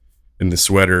pyramid in the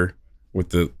sweater with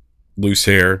the loose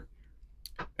hair,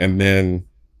 and then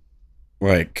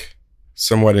like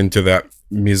somewhat into that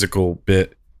musical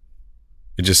bit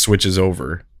it just switches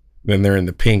over. Then they're in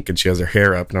the pink and she has her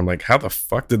hair up and I'm like, how the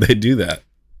fuck did they do that?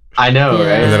 I know,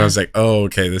 right? And then I was like, oh,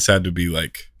 okay, this had to be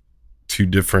like 2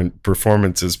 different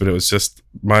performances, but it was just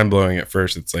mind-blowing at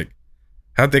first. It's like,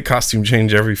 how'd they costume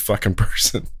change every fucking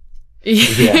person?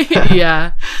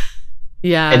 Yeah.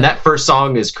 And that first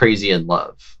song is Crazy in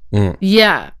Love. Mm.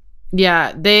 Yeah.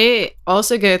 They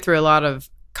also go through a lot of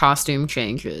costume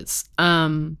changes.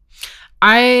 I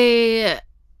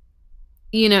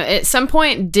at some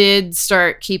point did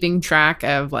start keeping track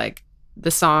of like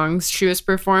the songs she was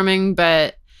performing,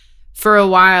 but for a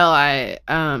while I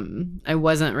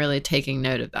wasn't really taking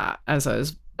note of that as I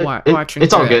was watching.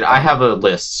 It's all good. I have a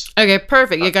list. Okay,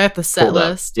 perfect. You got the set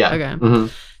list. Yeah. Okay. Mm-hmm.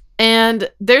 And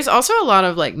there's also a lot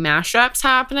of like mashups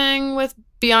happening with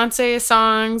Beyonce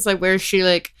songs, like where she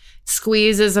like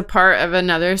squeezes a part of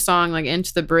another song like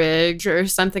into the bridge or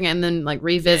something and then like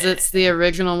revisits the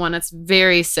original one. It's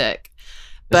very sick.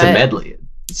 It's a medley.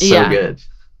 It's so good.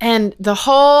 And the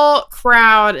whole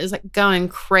crowd is like going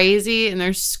crazy and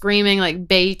they're screaming like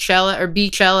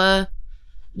Beachella.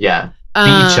 Yeah.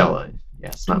 Beachella.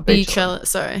 Yes, not Beachella.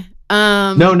 Sorry.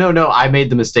 No. I made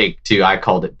the mistake too. I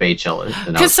called it Baychella.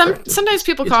 Because sometimes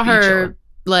people call her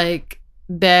like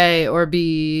Bay or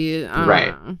B.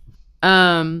 Right.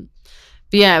 But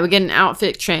yeah, we get an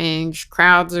outfit change.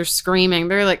 Crowds are screaming.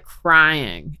 They're like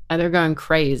crying. They're going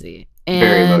crazy. And,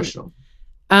 very emotional.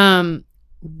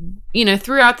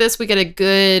 Throughout this, we get a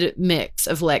good mix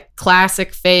of like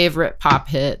classic favorite pop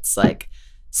hits, like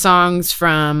songs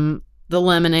from the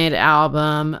Lemonade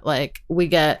album. Like we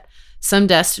get some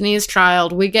Destiny's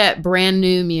Child. We get brand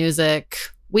new music.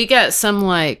 We get some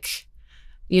like,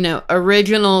 you know,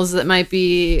 originals that might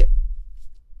be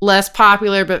less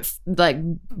popular, but like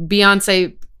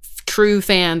Beyonce true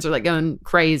fans are like going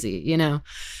crazy, you know.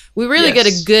 We really get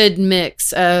a good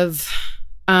mix of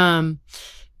Beyonce's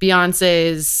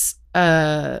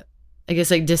I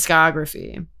guess like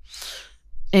discography.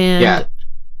 And yeah,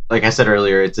 like I said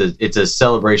earlier, it's a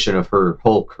celebration of her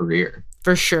whole career.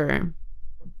 For sure.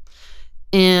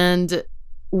 And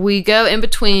we go in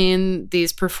between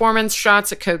these performance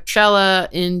shots at Coachella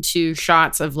into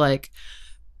shots of like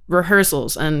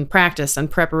rehearsals and practice and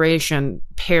preparation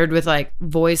paired with like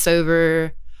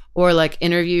voiceover or like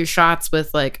interview shots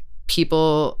with like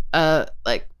people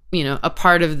like, you know, a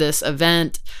part of this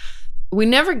event. We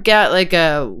never get like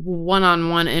a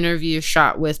one-on-one interview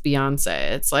shot with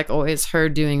Beyonce. It's like always her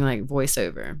doing like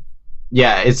voiceover.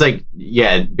 Yeah, it's like,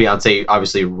 yeah, Beyonce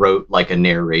obviously wrote like a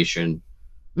narration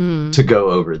to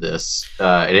go over this.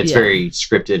 And it's very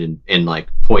scripted and like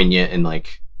poignant and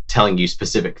like telling you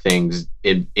specific things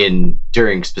in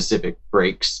during specific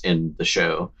breaks in the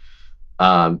show.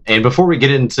 And before we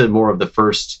get into more of the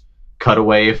first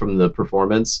cutaway from the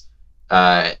performance,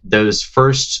 those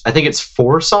first, I think it's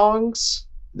 4 songs.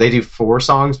 They do 4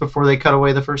 songs before they cut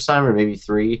away the first time, or maybe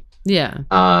 3. Yeah.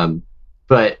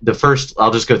 But the first,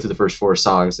 I'll just go through the first 4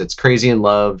 songs. It's Crazy in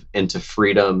Love, into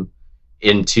Freedom,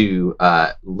 into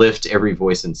Lift Every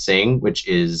Voice and Sing, which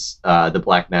is the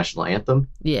Black National Anthem.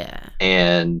 Yeah.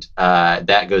 And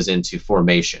that goes into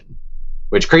Formation,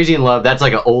 which Crazy in Love, that's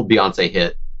like an old Beyonce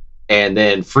hit. And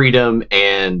then Freedom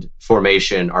and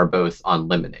Formation are both on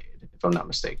Lemonade, if I'm not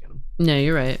mistaken. No,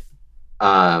 you're right.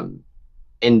 And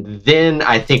then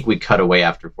I think we cut away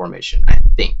after Formation. I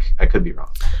think. I could be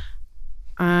wrong.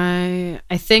 I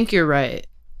think you're right.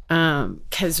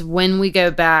 Because when we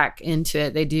go back into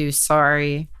it, they do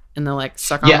Sorry and they're like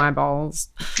Suck on My Balls.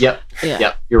 Yep. Yeah.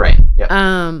 Yep. You're right. Yep.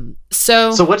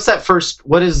 So what's that first?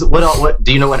 What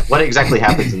do you know? What exactly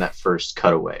happens in that first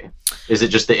cutaway? Is it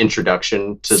just the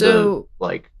introduction to the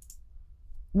like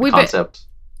concept?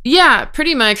 Yeah,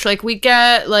 pretty much. Like we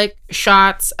get like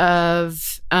shots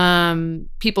of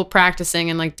people practicing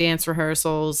and like dance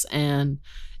rehearsals and,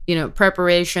 you know,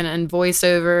 preparation and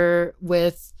voiceover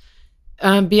with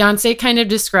Beyonce kind of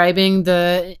describing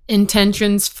the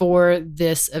intentions for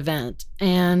this event.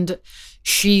 And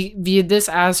she viewed this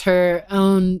as her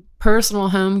own personal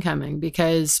homecoming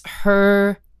because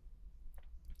her,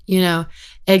 you know,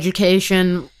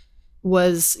 education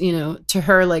was, you know, to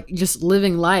her like just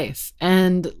living life,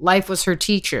 and life was her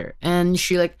teacher, and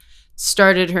she like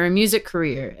started her music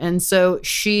career. And so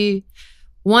she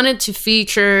wanted to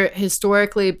feature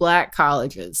historically Black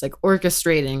colleges like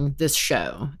orchestrating this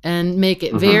show and make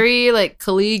it very like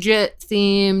collegiate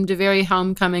themed, very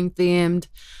homecoming themed.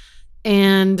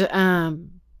 And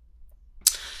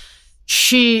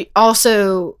she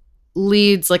also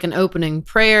leads like an opening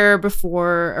prayer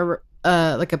before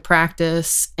like a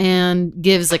practice and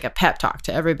gives like a pep talk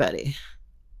to everybody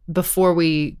before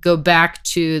we go back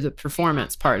to the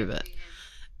performance part of it.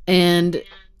 And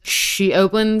she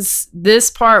opens this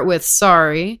part with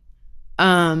Sorry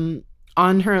from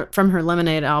her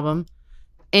Lemonade album.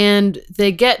 And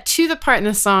they get to the part in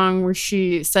the song where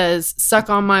she says,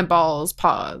 "Suck on my balls,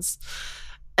 pause."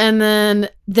 And then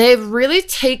they really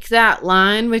take that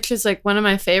line, which is like one of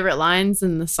my favorite lines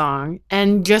in the song,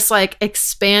 and just like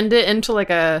expand it into like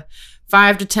a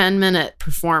 5 to 10 minute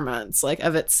performance like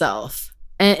of itself,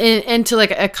 and into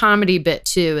like a comedy bit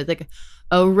too, with like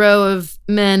a row of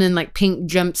men in like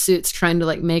pink jumpsuits trying to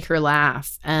like make her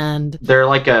laugh. And they're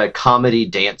like a comedy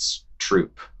dance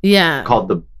troupe. Yeah. Called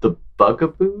the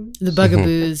Bugaboos? The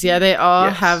Bugaboos. Yeah, they all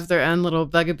have their own little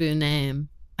bugaboo name.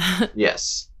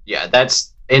 Yes. Yeah,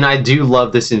 and I do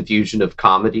love this infusion of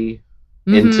comedy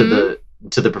into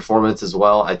the performance as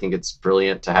well. I think it's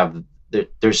brilliant to have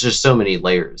there's just so many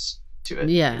layers to it.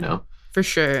 Yeah. You know? For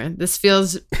sure. This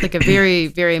feels like a very,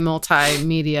 very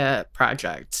multimedia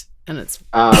project. And it's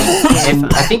and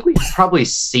I think we've probably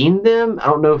seen them. I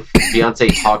don't know if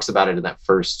Beyonce talks about it in that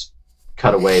first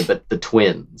cutaway, but the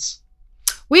twins.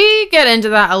 We get into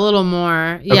that a little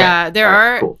more. Okay. Yeah, there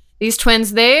are cool. These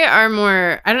twins. They are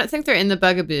more. I don't think they're in the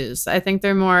Bugaboos. I think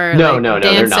they're more no,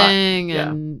 dancing they're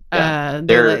and yeah.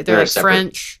 They're like separate.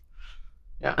 French.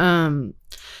 Yeah.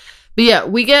 But yeah,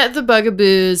 we get the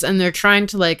Bugaboos, and they're trying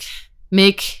to like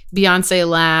make Beyonce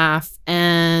laugh,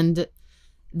 and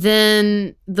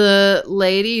then the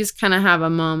ladies kind of have a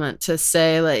moment to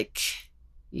say like,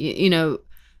 you know,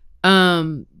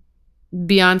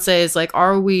 Beyonce is like,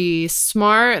 "Are we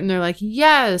smart?" And they're like,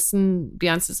 "Yes." And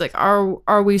Beyonce's like,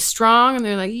 "Are we strong?" And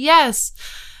they're like, "Yes."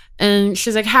 And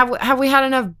she's like, have we had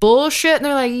enough bullshit? And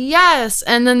they're like, yes.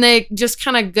 And then they just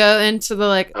kind of go into the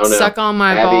like, suck on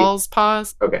my Abby. balls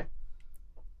pause. Okay.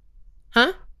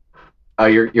 Huh? Oh,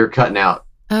 you're cutting out.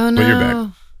 Oh no. Well, you're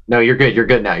back. No, you're good. You're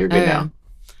good now. You're good Okay. now.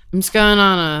 I'm just going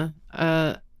on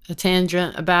a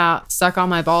tangent about suck on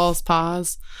my balls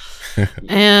pause.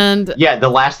 And Yeah, the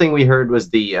last thing we heard was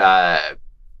the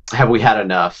have we had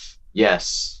enough?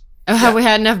 Yes. have we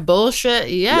had enough bullshit?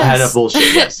 Yes. Had enough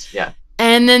bullshit. Yes. Yeah.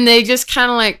 And then they just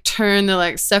kind of like turn the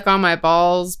like suck on my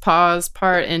balls pause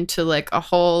part into like a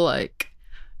whole like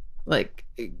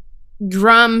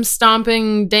drum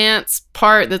stomping dance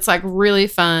part that's like really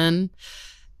fun.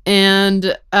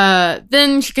 And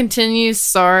then she continues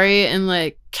sorry and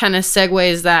like kind of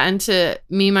segues that into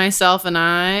me, myself, and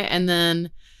I, and then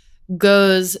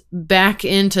goes back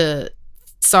into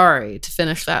sorry to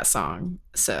finish that song.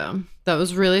 So that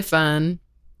was really fun.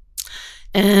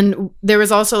 And there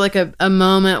was also like a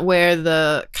moment where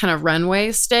the kind of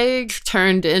runway stage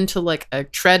turned into like a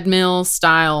treadmill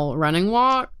style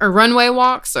runway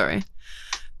walk. Sorry.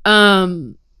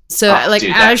 So like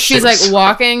dude, as she's like was-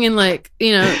 walking and like,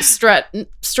 you know,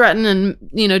 strutting and,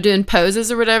 you know, doing poses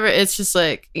or whatever, it's just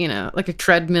like, you know, like a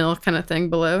treadmill kind of thing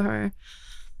below her.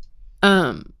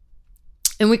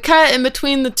 And we cut in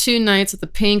between the two nights with the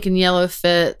pink and yellow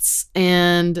fits,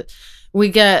 and we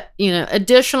get, you know,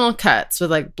 additional cuts with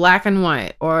like black and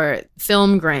white or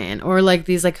film grain or like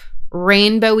these like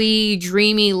rainbowy,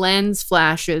 dreamy lens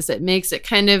flashes that makes it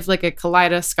kind of like a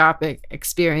kaleidoscopic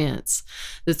experience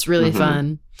that's really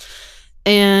fun.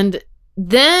 And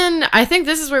then I think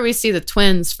this is where we see the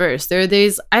twins first. There are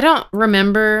these, I don't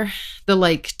remember the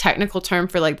like technical term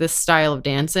for like this style of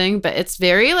dancing, but it's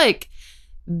very like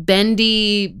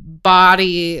bendy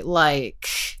body, like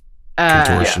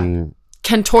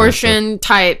contortion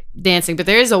type dancing, but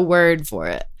there is a word for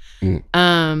it.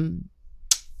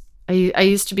 I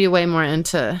used to be way more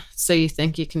into So You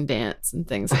Think You Can Dance and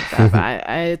things like that, but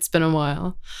it's been a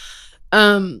while.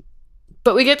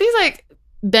 But we get these like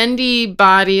bendy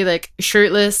body, like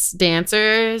shirtless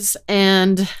dancers,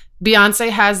 and Beyonce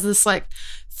has this like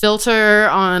filter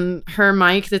on her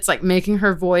mic that's like making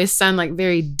her voice sound like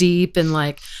very deep and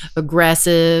like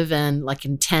aggressive and like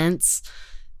intense.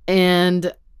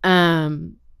 And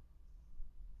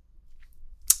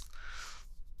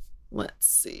let's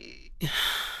see.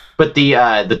 But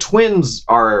the twins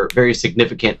are very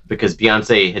significant because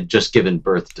Beyonce had just given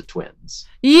birth to twins.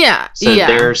 Yeah. So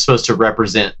they're supposed to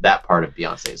represent that part of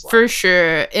Beyonce's life. For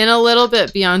sure. In a little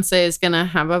bit, Beyonce is going to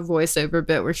have a voiceover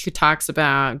bit where she talks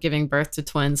about giving birth to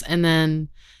twins. And then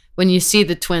when you see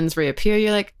the twins reappear,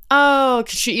 you're like, oh,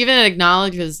 because she even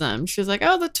acknowledges them. She's like,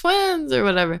 oh, the twins or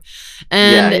whatever.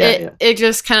 And it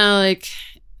just kind of like,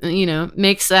 you know,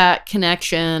 makes that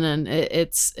connection, and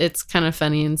it's kind of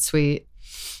funny and sweet.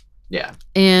 Yeah.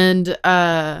 And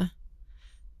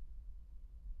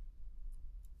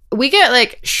we get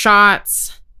like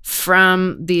shots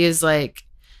from these like,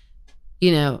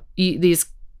 you know, these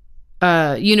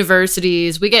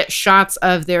universities. We get shots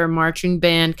of their marching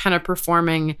band kind of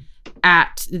performing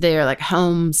at their like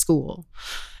home school,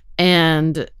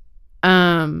 and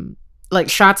like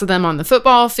shots of them on the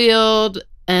football field.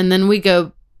 And then we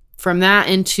go from that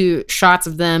into shots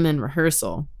of them in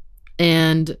rehearsal.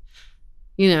 And,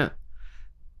 you know,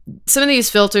 some of these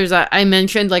filters I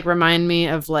mentioned like remind me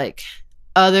of like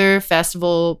other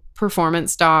festival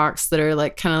performance docs that are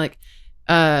like kind of like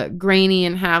grainy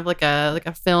and have like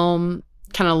a film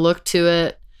kind of look to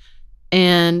it.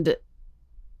 And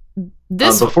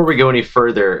this before we go any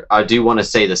further, I do want to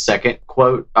say the second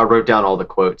quote. I wrote down all the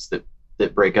quotes that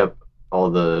break up all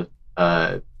the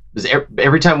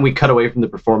every time we cut away from the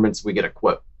performance, we get a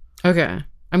quote. Okay.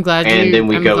 I'm glad and then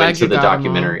we I'm go glad into you the got 'em all.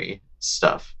 documentary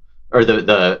stuff, or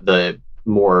the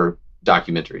more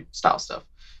documentary style stuff.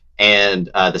 And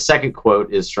the second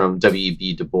quote is from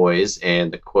W.E.B. Du Bois,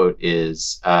 and the quote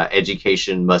is,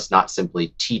 education must not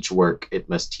simply teach work, it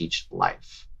must teach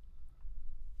life.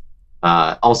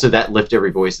 Also, that Lift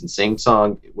Every Voice and Sing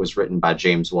song was written by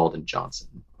James Weldon Johnson.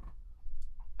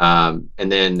 And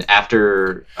then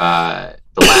after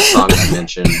the last song I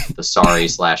mentioned, the Sorry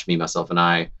 / Me, Myself, and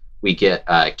I, we get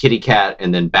Kitty Cat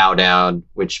and then Bow Down,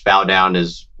 which Bow Down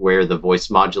is where the voice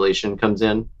modulation comes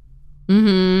in.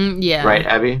 Mm-hmm. Yeah. Right,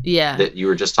 Abby? Yeah. That you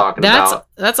were just talking about.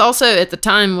 That's also at the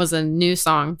time was a new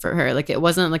song for her. Like it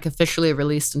wasn't like officially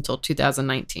released until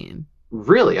 2019.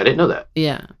 Really? I didn't know that.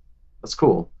 Yeah. That's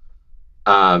cool.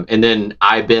 And then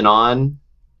I've Been On.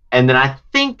 And then I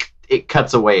think it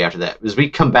cuts away after that because we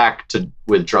come back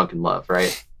with Drunken Love,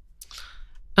 right?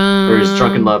 Or is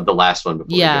Drunken Love the last one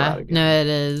before we go out again? No, it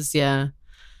is. Yeah.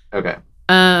 Okay.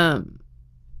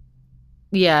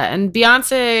 Yeah, and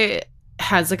Beyonce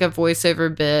has like a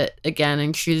voiceover bit again,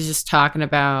 and she's just talking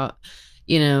about,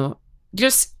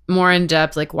 just more in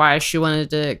depth, like why she wanted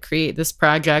to create this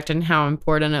project and how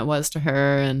important it was to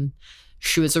her. And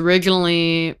she was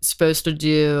originally supposed to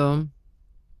do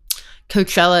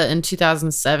Coachella in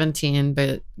 2017,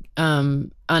 but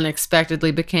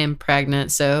unexpectedly became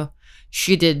pregnant. So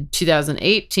she did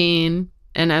 2018.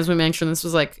 And as we mentioned, this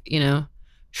was like,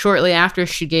 shortly after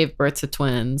she gave birth to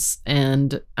twins,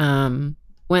 and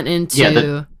went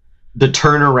into the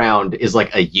turnaround is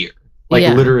like a year,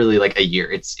 literally like a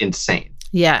year. It's insane.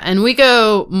 Yeah, and we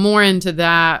go more into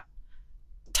that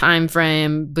time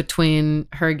frame between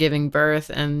her giving birth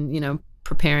and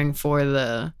preparing for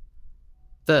the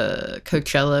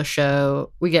Coachella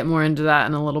show. We get more into that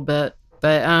in a little bit,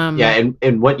 but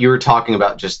and what you were talking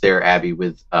about just there, Abby,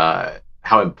 with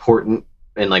how important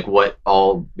and like what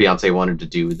all Beyonce wanted to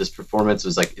do with this performance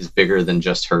is bigger than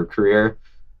just her career.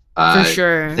 For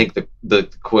sure. I think the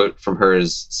quote from her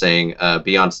is saying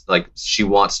Beyonce, she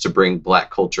wants to bring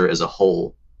Black culture as a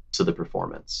whole to the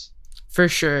performance. For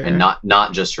sure. And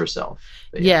not just herself.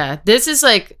 Yeah, this is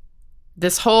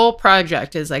this whole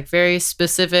project is very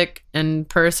specific and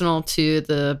personal to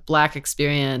the Black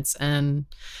experience, and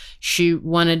she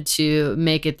wanted to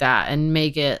make it that and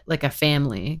make it like a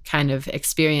family kind of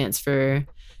experience for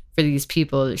these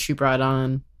people that she brought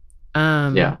on.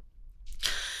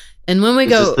 And when we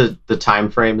go, this the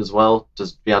time frame as well?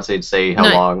 Does Beyonce say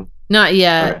how long? Not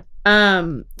yet.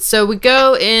 Okay. So we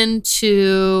go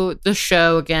into the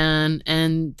show again,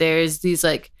 and there's these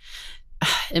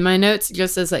in my notes it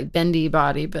just says bendy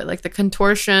body, but the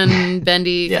contortion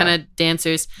bendy kind of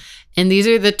dancers, and these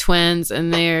are the twins,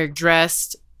 and they're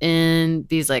dressed in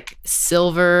these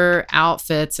silver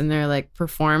outfits, and they're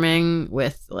performing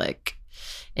with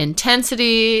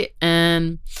intensity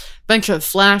and a bunch of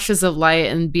flashes of light.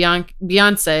 And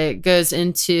Beyonce goes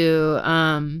into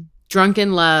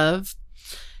Drunken Love,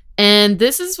 and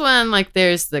this is when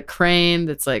there's the crane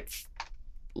that's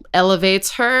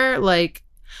elevates her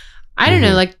I don't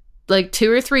know, like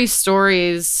 2 or 3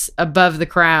 stories above the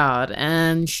crowd,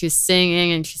 and she's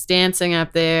singing and she's dancing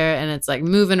up there, and it's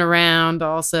moving around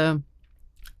also.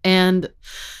 And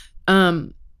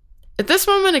at this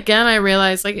moment again, I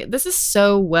realized this is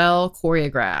so well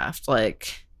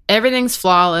choreographed. Everything's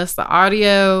flawless. The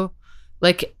audio,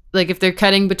 if they're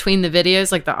cutting between the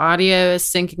videos, the audio is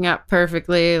syncing up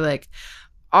perfectly.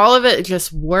 All of it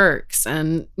just works.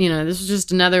 And this was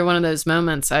just another one of those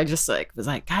moments I just was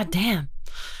God damn.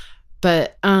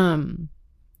 But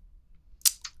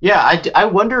yeah, I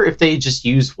wonder if they just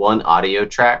use one audio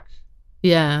track.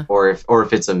 Yeah. Or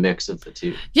if it's a mix of the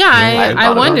two. Yeah,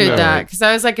 I wondered that, because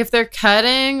I was if they're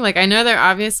cutting, I know they're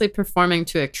obviously performing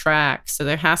to a track, so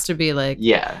there has to be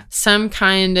some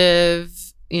kind of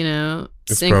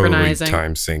it's synchronizing, probably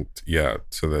time synced,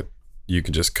 so that you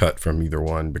can just cut from either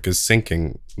one, because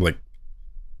syncing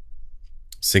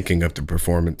up the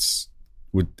performance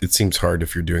it seems hard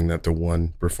if you're doing that to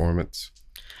one performance.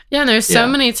 Yeah, and there's so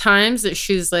many times that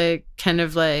she's kind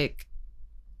of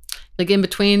in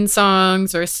between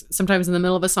songs, or sometimes in the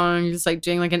middle of a song, just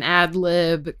doing an ad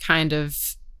lib kind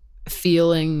of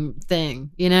feeling thing,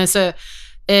 so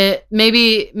it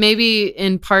maybe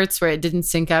in parts where it didn't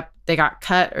sync up, they got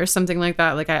cut or something like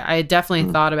that. I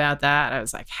definitely thought about that. I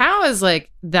was how is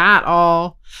that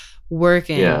all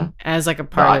working as a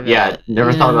part of it? Yeah,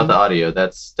 never thought about the audio.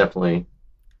 That's definitely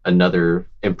another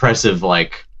impressive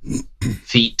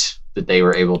feat that they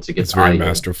were able to get. It's very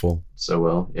masterful so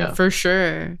well. Yeah, for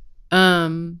sure.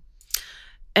 And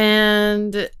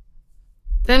then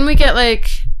we get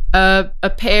a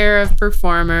pair of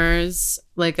performers,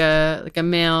 a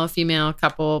male female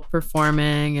couple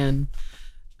performing, and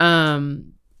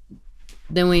then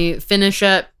we finish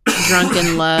up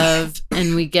Drunken Love,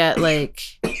 and we get a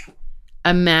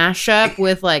mashup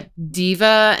with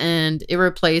Diva and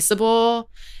Irreplaceable,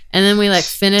 and then we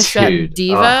finish up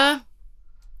Diva.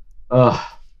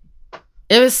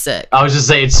 It was sick. I was just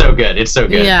saying, it's so good. It's so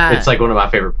good. Yeah. It's one of my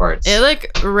favorite parts. It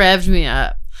revved me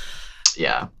up.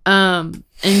 Yeah. And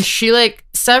she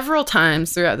several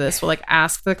times throughout this will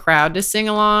ask the crowd to sing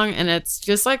along, and it's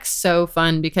just so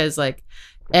fun, because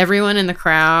everyone in the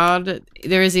crowd,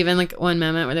 there was even one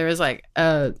moment where there was a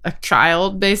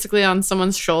child basically on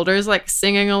someone's shoulders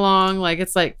singing along.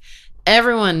 It's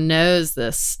everyone knows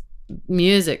this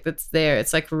music that's there.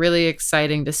 It's really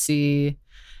exciting to see,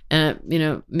 and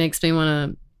it makes me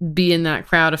want to be in that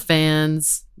crowd of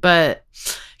fans. But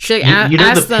she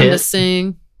asked them to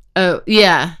sing. Oh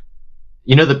yeah,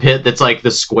 the pit that's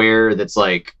the square that's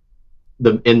in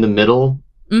the middle.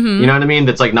 Mm-hmm. You know what I mean?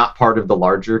 That's not part of the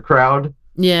larger crowd.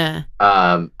 Yeah.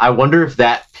 I wonder if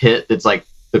that pit that's like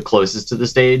the closest to the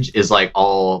stage is like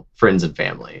all friends and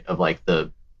family of like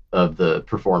the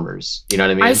performers. You know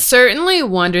what I mean? I certainly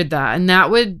wondered that, and that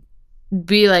would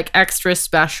be like extra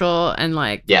special and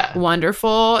like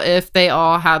wonderful if they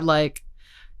all had like,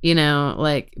 you know,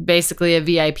 like basically a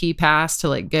VIP pass to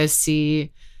like go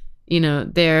see, you know,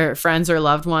 their friends or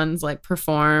loved ones like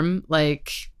perform.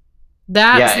 Like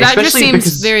that just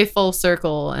seems very full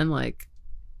circle and like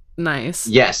nice.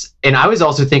 Yes. And I was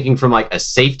also thinking from like a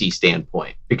safety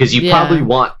standpoint, because you probably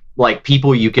want like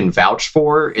people you can vouch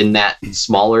for in that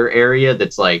smaller area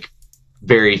that's like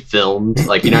very filmed,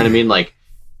 like, you know what I mean? Like,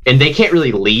 and they can't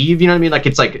really leave, you know what I mean? Like,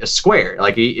 it's like a square,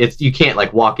 like you can't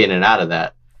like walk in and out of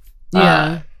that.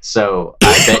 So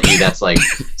I bet you that's like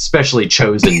specially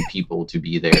chosen people to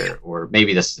be there, or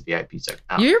maybe this is the VIP section.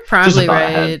 You're probably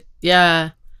right. Yeah.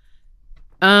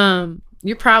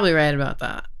 You're probably right about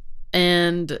that.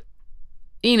 And,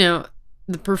 you know,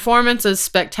 the performance is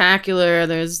spectacular.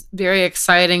 There's very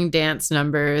exciting dance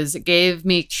numbers. It gave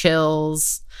me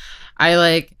chills. I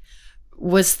like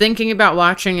was thinking about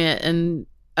watching it and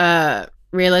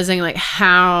realizing like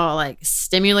how like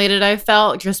stimulated I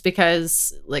felt, just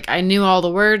because like I knew all the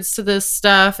words to this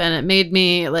stuff, and it made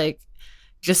me like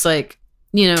just like,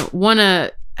 you know, want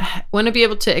to be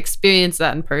able to experience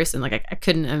that in person. Like I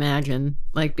couldn't imagine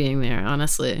like being there,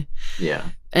 honestly. Yeah.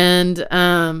 And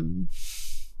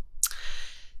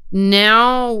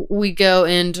now we go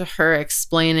into her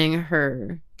explaining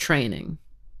her training.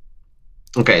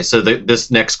 Okay, so this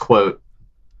next quote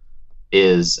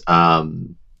is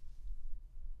hang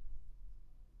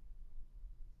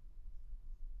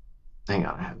on,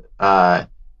 I have it.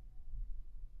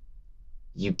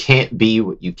 You can't be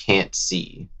what you can't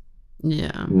see.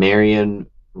 Yeah. Marion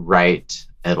Wright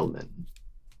Edelman.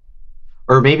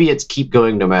 Or maybe it's Keep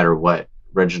Going No Matter What,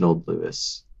 Reginald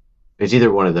Lewis. It's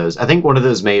either one of those. I think one of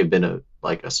those may have been a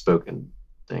spoken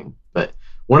thing, but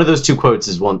one of those two quotes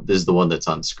is the one that's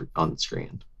on the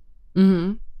screen.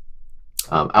 Mm-hmm.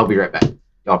 I'll be right back.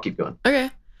 Y'all keep going. Okay.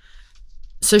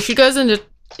 So she goes into,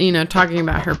 you know, talking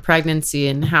about her pregnancy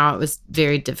and how it was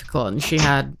very difficult, and she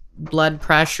had high blood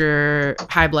pressure,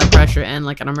 and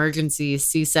like an emergency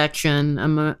C-section,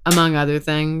 among other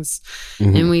things.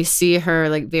 Mm-hmm. And we see her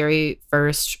like very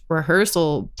first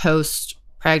rehearsal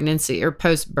post-pregnancy or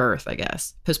post-birth, I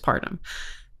guess, postpartum.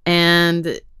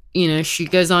 And, you know, she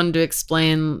goes on to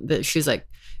explain that she's like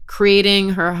creating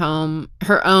her own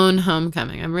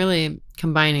homecoming. I'm really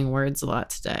combining words a lot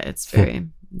today. It's very,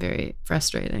 very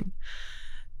frustrating.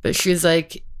 But she's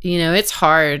like, you know, it's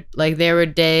hard. Like there were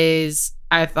days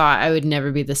I thought I would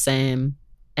never be the same.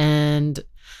 And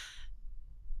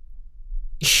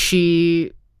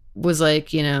she was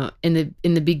like, you know, in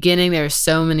the beginning, there were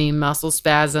so many muscle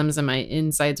spasms and my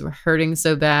insides were hurting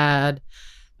so bad.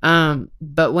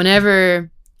 But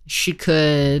whenever she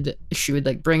would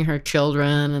like bring her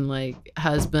children and like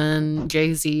husband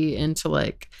Jay-Z in to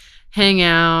like hang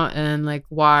out and like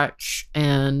watch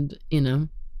and, you know,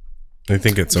 I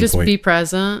think at some just point be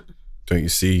present. Don't you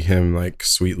see him like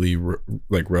sweetly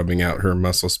like rubbing out her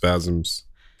muscle spasms?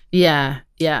 Yeah.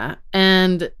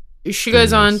 And she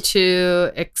goes on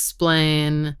to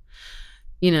explain,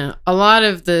 you know, a lot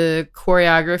of the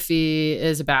choreography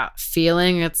is about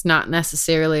feeling. It's not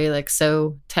necessarily like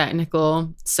so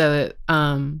technical. So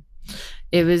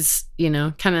it was, you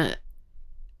know, kind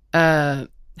of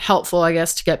helpful, I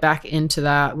guess, to get back into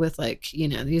that with like, you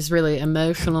know, these really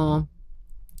emotional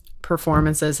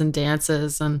performances and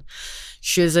dances. And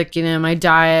she was like, you know, my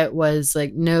diet was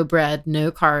like no bread,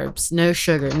 no carbs, no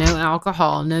sugar, no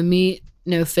alcohol, no meat,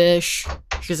 no fish.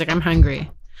 She's like, I'm hungry.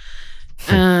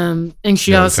 And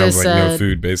she also said, like no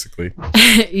food, basically.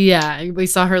 Yeah, we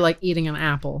saw her like eating an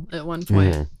apple at one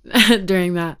point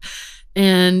during that.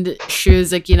 And she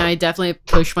was like, you know, I definitely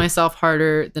pushed myself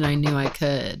harder than I knew I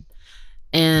could.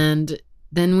 And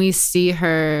then we see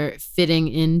her fitting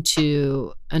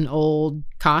into an old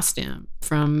costume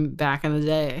from back in the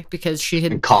day because she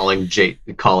had calling Jay.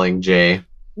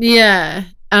 Yeah.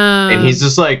 And he's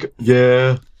just like,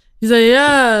 yeah. He's like,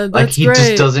 yeah, that's like he great.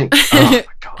 Just doesn't. Oh my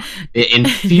god, it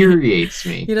infuriates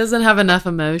me. He doesn't have enough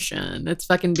emotion. It's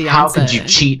fucking Beyonce. How could you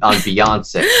cheat on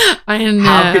Beyonce? I know.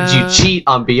 How could you cheat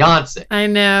on Beyonce? I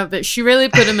know, but she really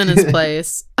put him in his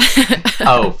place.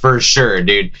 Oh, for sure,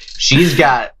 dude. She's in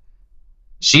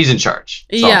charge.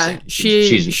 Yeah,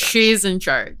 she's in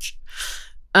charge.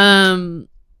 And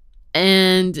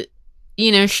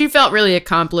you know, she felt really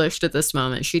accomplished at this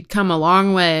moment. She'd come a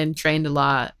long way and trained a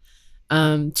lot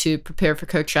to prepare for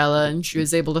Coachella, and she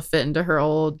was able to fit into her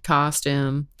old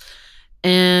costume.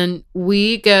 And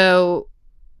we go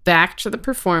back to the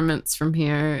performance from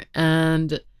here,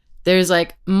 and there's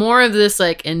like more of this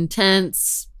like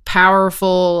intense,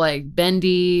 powerful, like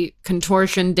bendy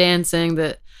contortion dancing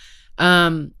that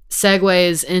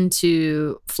segues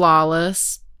into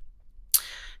Flawless.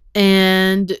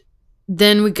 And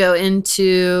then we go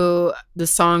into the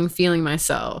song Feeling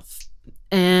Myself.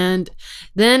 And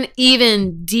then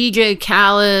even DJ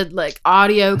Khaled, like,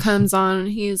 audio comes on, and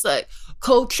he's like,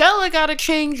 Coachella gotta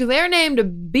change their name to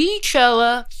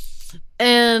Beachella.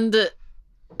 And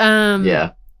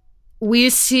we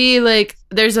see, like,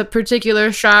 there's a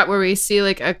particular shot where we see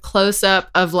like a close-up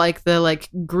of like the like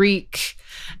Greek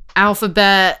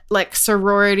alphabet like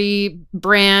sorority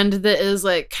brand that is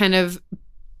like kind of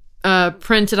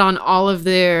printed on all of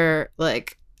their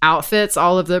like outfits,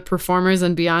 all of the performers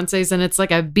and Beyonce's, and it's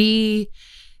like a B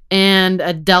and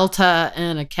a delta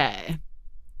and a K.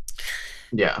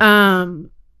 Yeah.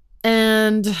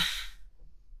 And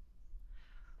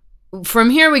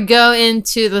from here we go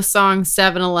into the song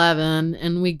 7-Eleven,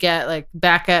 and we get like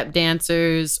backup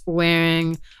dancers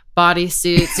wearing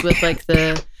bodysuits with like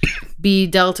the B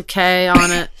delta K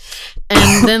on it,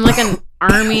 and then like an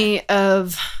army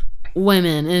of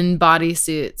women in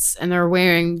bodysuits, and they're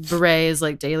wearing berets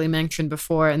like Daly mentioned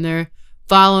before, and they're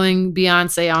following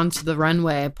Beyonce onto the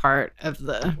runway part of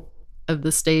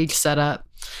the stage setup.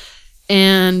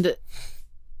 And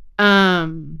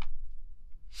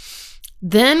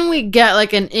then we get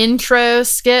like an intro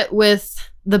skit with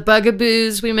the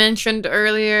Bugaboos we mentioned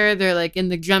earlier. They're like in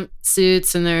the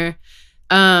jumpsuits, and they're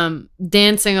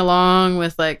dancing along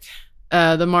with like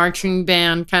the marching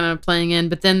band kind of playing in,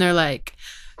 but then they're like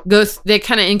they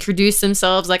kind of introduce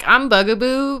themselves like, I'm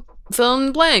Bugaboo fill in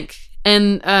the blank,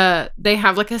 and they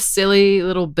have like a silly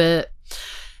little bit,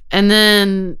 and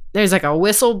then there's like a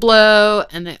whistle blow,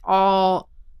 and they all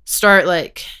start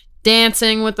like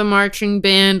dancing with the marching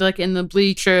band like in the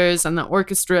bleachers, and the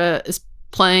orchestra is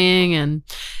playing. And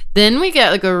then we get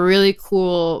like a really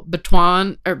cool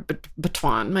baton,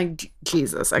 my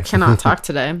Jesus, I cannot talk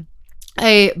today,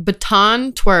 a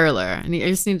baton twirler, and I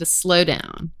just need to slow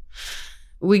down.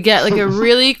 We get like a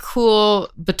really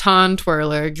cool baton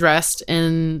twirler dressed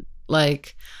in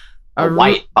like a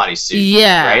white bodysuit.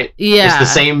 Yeah, right. Yeah, it's the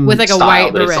same with like style, a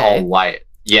white but beret. It's all white.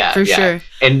 Yeah, for sure.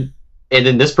 And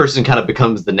then this person kind of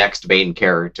becomes the next main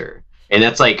character, and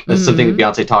that's something that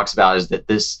Beyonce talks about, is that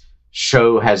this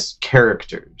show has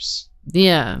characters.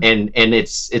 Yeah, and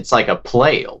it's like a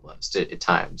play almost at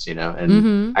times, you know.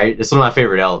 And it's one of my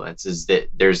favorite elements, is that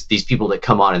there's these people that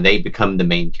come on and they become the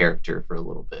main character for a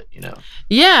little bit, you know.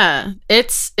 Yeah,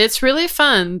 it's really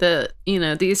fun that, you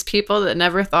know, these people that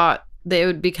never thought they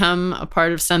would become a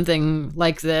part of something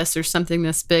like this or something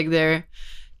this big, they're,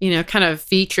 you know, kind of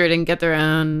featured and get their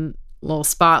own little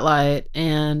spotlight.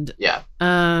 And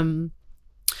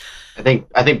I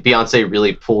think Beyonce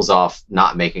really pulls off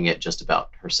not making it just about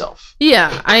herself.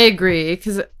 Yeah, I agree,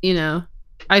 because, you know,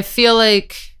 I feel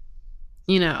like,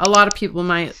 you know, a lot of people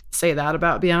might say that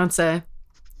about Beyonce.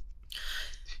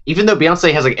 Even though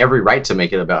Beyonce has like every right to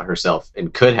make it about herself,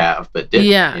 and could have, but didn't.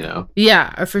 Yeah, you know.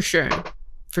 Yeah, for sure.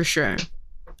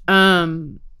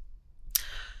 And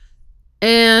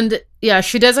yeah,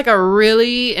 she does like a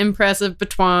really impressive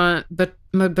baton.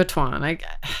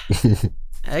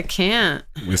 I can't.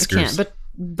 Whiskers. But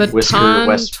baton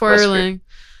Whisker. twirling.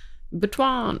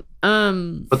 Baton.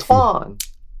 Baton.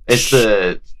 It's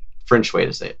the French way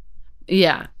to say it.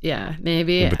 Yeah,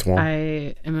 maybe. Baton.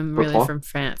 I am really Baton. from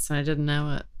France, and I didn't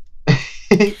know it.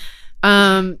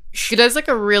 She does like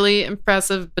a really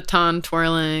impressive baton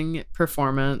twirling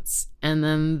performance, and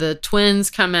then the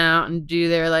twins come out and do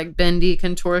their like bendy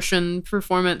contortion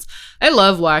performance. I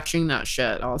love watching that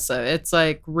shit. Also, it's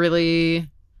like really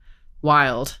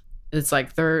wild. It's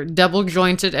like they're double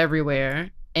jointed everywhere,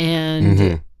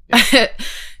 and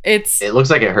it looks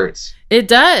like it hurts. It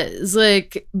does,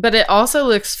 like, but it also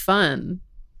looks fun.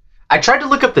 I tried to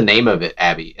look up the name of it,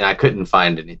 Abby, and I couldn't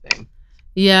find anything.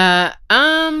 Yeah.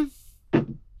 I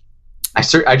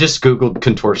just googled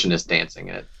contortionist dancing,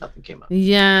 and nothing came up.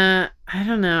 Yeah, I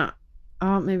don't know.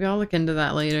 Maybe I'll look into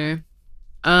that later.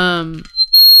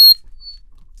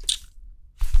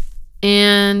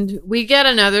 And we get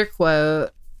another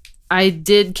quote. I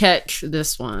did catch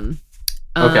this one.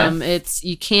 Okay. It's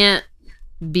you can't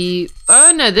be.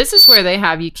 Oh no, this is where they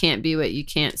have you can't be what you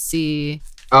can't see.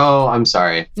 Oh, I'm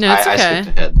sorry. No, it's okay. I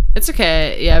skipped ahead. It's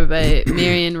okay. Yeah, by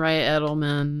Marion Wright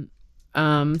Edelman,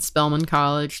 Spelman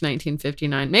College,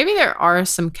 1959. Maybe there are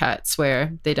some cuts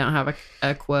where they don't have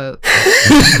a quote.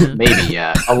 Maybe,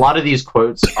 yeah. A lot of these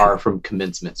quotes are from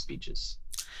commencement speeches.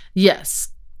 Yes.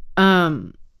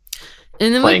 And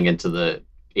then playing into the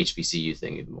HBCU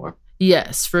thing even more.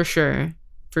 Yes, for sure.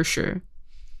 for sure.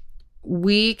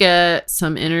 We get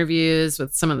some interviews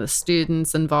with some of the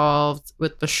students involved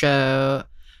with the show,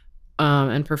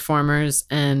 and performers,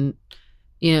 and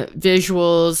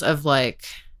visuals of like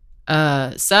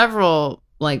several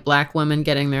like Black women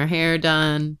getting their hair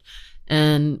done,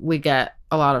 and we get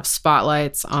a lot of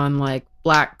spotlights on like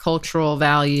Black cultural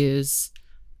values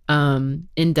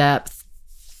in depth.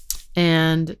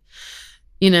 And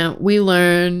we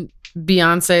learn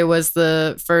Beyonce was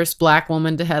the first Black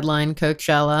woman to headline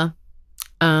Coachella.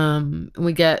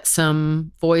 We get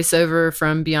some voiceover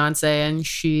from Beyonce, and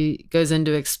she goes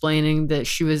into explaining that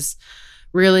she was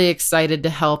really excited to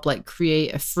help like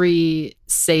create a free,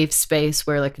 safe space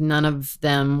where like none of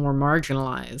them were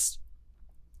marginalized.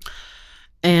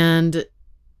 And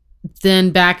then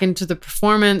back into the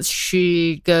performance,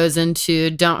 she goes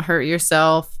into "Don't Hurt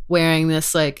Yourself," wearing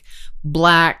this like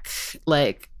black,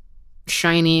 like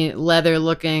shiny leather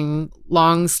looking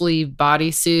long sleeve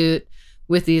bodysuit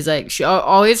with these like, she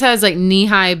always has like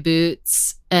knee-high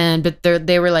boots, but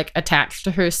they were like attached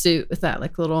to her suit with that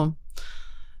like little, I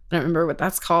don't remember what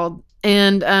that's called,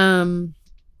 and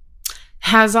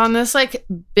has on this like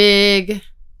big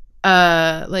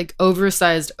like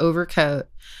oversized overcoat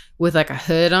with like a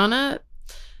hood on it.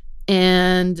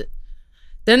 And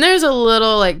then there's a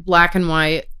little like black and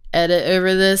white edit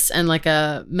over this and like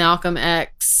a Malcolm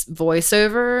X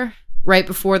voiceover right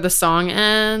before the song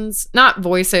ends. Not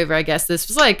voiceover, I guess. This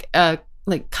was like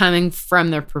coming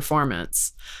from their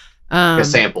performance. A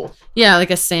sample. Yeah, like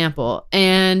a sample.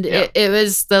 And it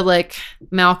was the like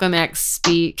Malcolm X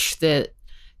speech that,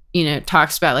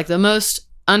 talks about like the most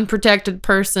unprotected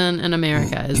person in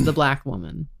America is the Black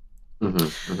woman.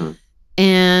 Mm-hmm, mm-hmm.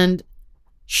 And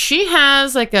she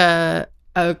has like a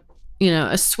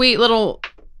sweet little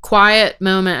quiet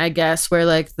moment, I guess, where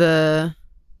like the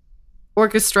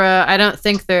orchestra, I don't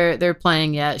think they're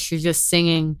playing yet. She's just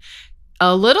singing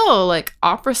a little like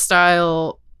opera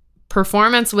style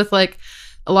performance with like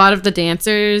a lot of the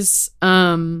dancers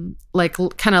like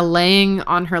kind of laying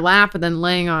on her lap and then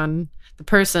laying on the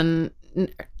person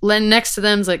next to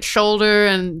them's like shoulder,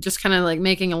 and just kind of like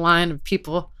making a line of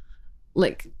people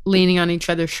like leaning on each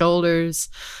other's shoulders.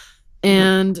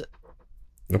 And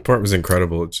that part was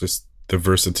incredible. It's just the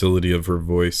versatility of her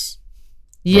voice.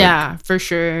 Yeah, for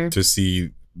sure. To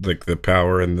see like the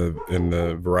power and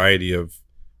the variety of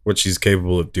what she's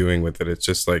capable of doing with it. It's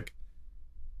just like,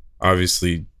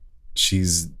 obviously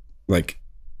she's like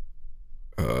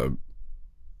an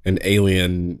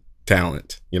alien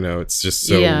talent, it's just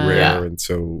so rare and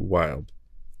so wild.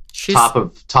 She's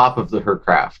top of her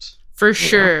craft. For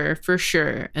sure.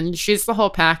 And she's the whole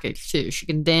package too. She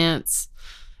can dance.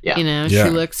 Yeah. She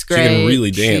looks great. She can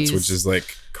really dance, which is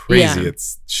like crazy. Yeah.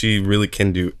 She really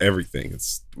can do everything.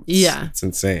 It's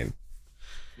insane.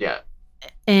 Yeah.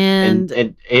 And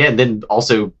then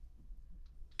also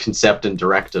concept and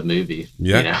direct a movie.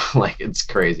 Yeah. Like it's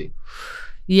crazy.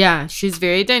 Yeah, she's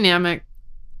very dynamic.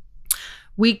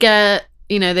 We get,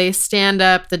 they stand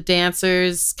up, the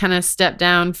dancers kind of step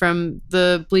down from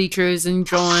the bleachers and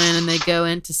join, and they go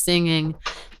into singing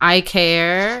 "I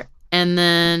Care," and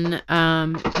then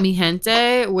Mi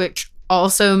Gente, which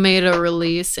also made a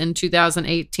release in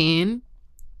 2018.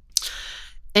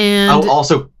 And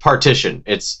also Partition.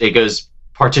 It goes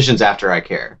Partition's after I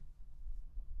Care.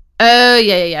 Oh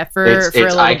yeah. For it's a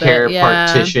little I Care, bit, yeah.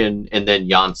 Partition, and then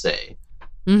Yonsei.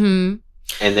 Mm-hmm.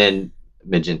 And then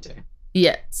Magente.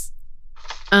 Yes.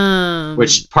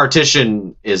 Which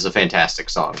Partition is a fantastic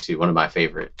song too. One of my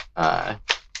favorite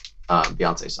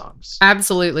Beyonce songs.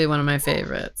 Absolutely one of my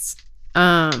favorites.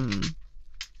 And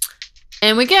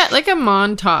we get like a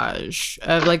montage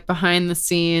of like behind the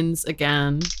scenes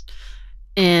again.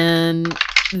 And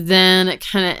then it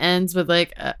kind of ends with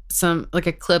like a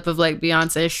clip of like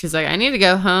Beyonce. She's like, "I need to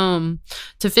go home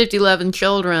to 5011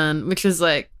 Children," which is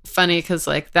like funny because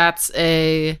like that's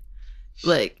a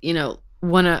like,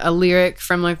 a lyric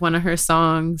from like one of her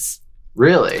songs.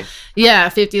 Really? Yeah,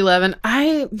 5011.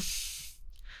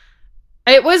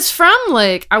 It was from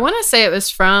like, I want to say it was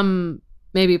from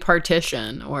maybe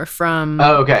Partition or from.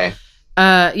 Oh, okay.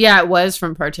 Yeah, it was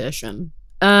from Partition.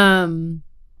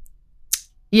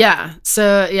 Yeah.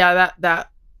 So yeah, that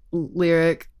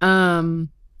lyric.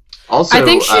 Also, I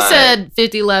think she said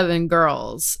 5011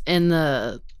 girls in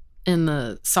the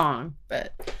song,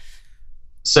 but.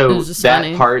 So that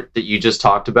funny part that you just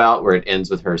talked about, where it ends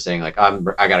with her saying like,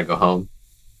 I gotta go home.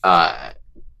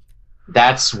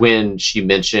 That's when she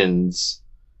mentions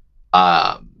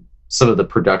some of the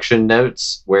production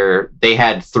notes where they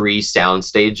had 3 sound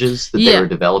stages that they were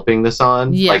developing this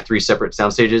on, like 3 separate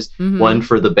sound stages, one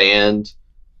for the band,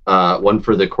 one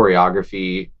for the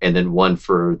choreography, and then one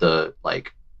for the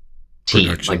like team,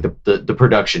 Production. like the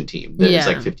production team that is Yeah.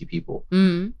 like 50 people.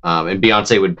 Mm-hmm. And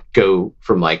Beyonce would go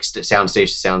from like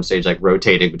soundstage to soundstage, like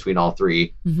rotating between all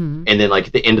three. Mm-hmm. And then like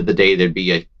at the end of the day, there'd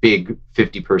be a big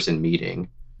 50-person meeting.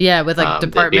 Yeah, with like that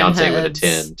department Beyonce heads. would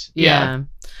attend. Yeah.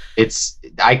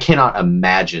 I cannot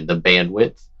imagine the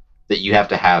bandwidth that you have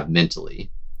to have mentally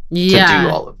to Yeah. do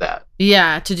all of that.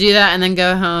 Yeah, to do that and then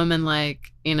go home and like,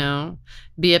 you know,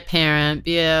 be a parent,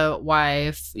 be a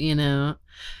wife, you know,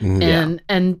 Mhm.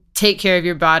 and take care of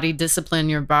your body, discipline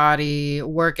your body,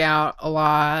 work out a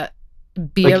lot,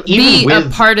 be Like, be even a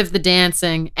with- part of the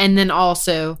dancing, and then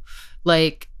also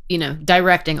like, you know,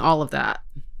 directing all of that.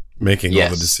 Making all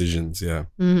Yes. the decisions. Yeah.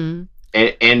 Mm-hmm.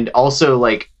 And also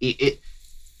like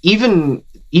even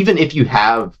if you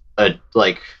have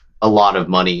a lot of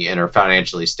money and are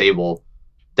financially stable,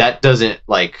 that doesn't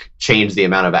like change the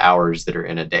amount of hours that are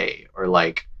in a day, or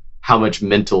like how much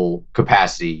mental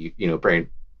capacity, you know, brain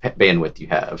bandwidth you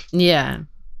have. Yeah.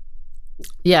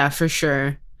 Yeah, for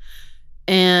sure.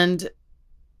 And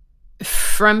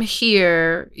from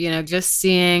here, you know, just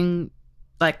seeing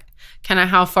like kind of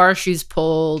how far she's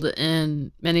pulled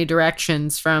in many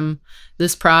directions from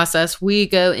this process, we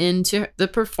go into the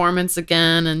performance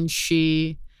again, and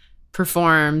she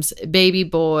performs Baby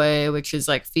Boy, which is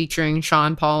like featuring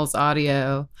Sean Paul's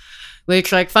audio,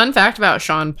 which, like, fun fact about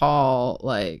Sean Paul,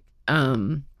 like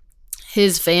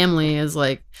his family is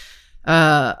like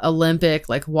Olympic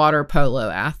like water polo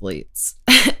athletes.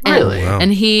 Really? Wow.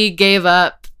 And he gave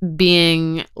up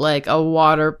being like a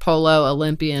water polo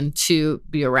Olympian to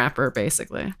be a rapper,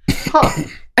 basically. Huh.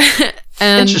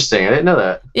 And Interesting. I didn't know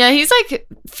that. yeah, he's like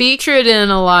featured in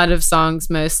a lot of songs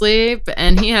mostly,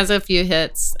 and he has a few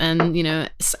hits. And you know,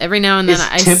 every now and then Is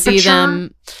I see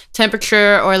them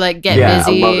Temperature or like Get Yeah,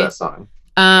 Busy. I love that song.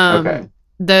 Okay.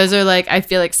 Those are like, I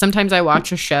feel like sometimes I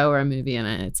watch a show or a movie and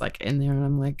it's like in there and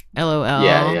I'm like, LOL.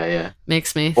 Yeah.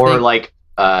 Makes me Or think. like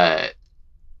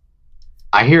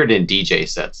I hear it in DJ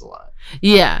sets a lot.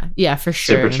 Yeah, for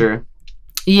sure. Temperature.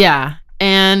 Yeah.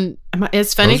 And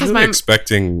it's I funny was because really my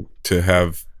expecting to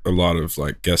have a lot of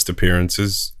like guest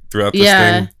appearances throughout this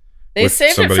Yeah. thing. they with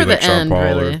saved it somebody for the like Sean end, Paul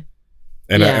or- really.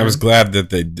 And Yeah. I was glad that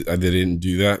they didn't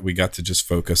do that. We got to just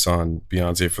focus on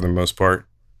Beyonce for the most part.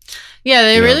 Yeah,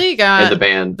 they Yeah. really got And the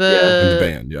band. the And the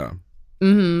band, yeah.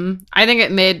 I think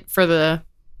it made for the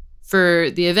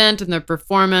event and the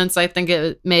performance. I think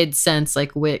it made sense,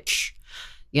 like which,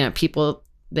 you know, people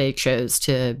they chose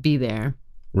to be there.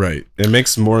 Right. It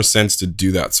makes more sense to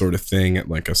do that sort of thing at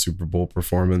like a Super Bowl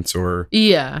performance or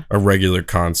Yeah, a regular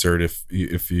concert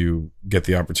if you get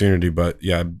the opportunity. But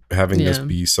yeah, having this Yeah.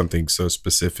 be something so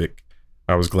specific,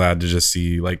 I was glad to just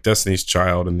see like Destiny's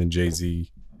Child and then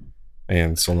Jay-Z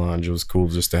and Solange. It was cool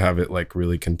just to have it like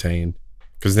really contained,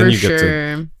 because then for you get to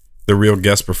sure. the real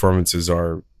guest performances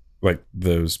are like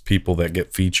those people that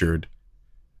get featured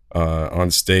on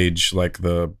stage, like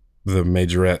the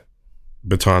majorette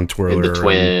baton twirler And the and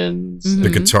twins. Mhm. the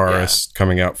Mhm. guitarist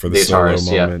coming out for the The solo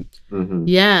guitarist, yeah. moment. Mhm.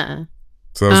 Yeah,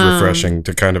 So that was Um, refreshing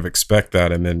to kind of expect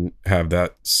that and then have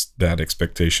that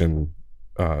expectation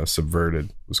subverted.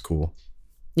 It was cool.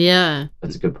 yeah.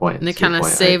 That's a good point. And they That's a good kind of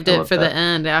point. saved I it love for that. the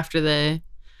end after they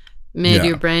made Yeah.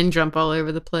 your brain jump all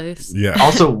over the place. Yeah.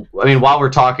 Also, I mean, while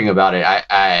we're talking about it,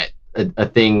 a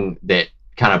thing that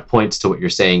kind of points to what you're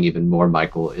saying even more,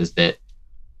 Michael, is that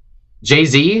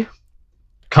Jay-Z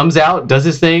comes out, does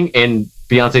his thing, and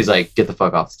Beyonce's like, "Get the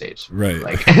fuck off the stage!" Right.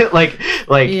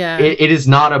 Like, Yeah. it is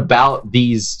not about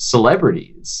these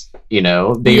celebrities. You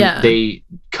know, they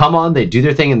come on, they do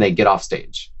their thing, and they get off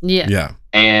stage, Yeah. Yeah.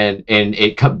 and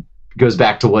it goes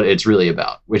back to what it's really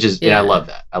about, which is, and Yeah. I love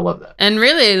that. I love that. And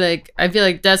really, like, I feel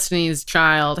like Destiny's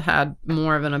Child had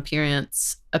more of an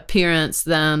appearance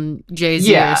than Jay-Z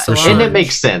Yeah, or for Solange. sure. and it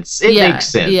makes sense. It Yeah, makes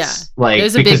sense. yeah. Like, It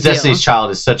was a big because Destiny's deal.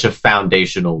 Child is such a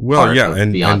foundational Well, part yeah, of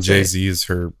and Beyonce. Jay-Z is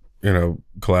her,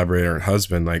 collaborator and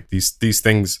husband. Like these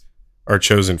things are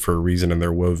chosen for a reason and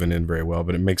they're woven in very well.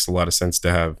 But it makes a lot of sense to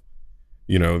have,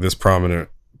 this prominent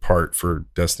part for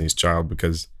Destiny's Child,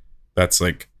 because that's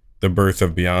like the birth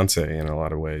of Beyonce in a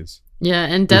lot of ways. Yeah,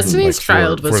 and Destiny's Like,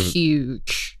 Child for was the-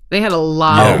 huge. They had a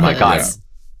lot Yeah, of Oh my God. hits.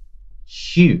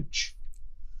 Huge.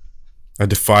 I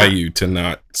defy you to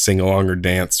not sing along or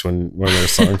dance when their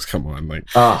songs come on. Like,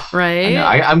 Oh, Right?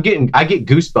 I get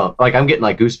goosebumps. Like, I'm getting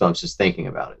like goosebumps just thinking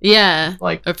about it. Yeah,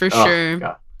 Like, for oh, sure.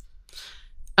 God.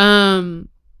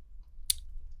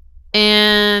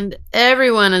 And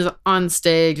everyone is on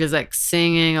stage is like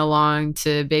singing along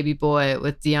to Baby Boy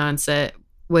with Beyonce,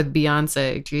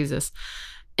 Jesus.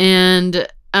 And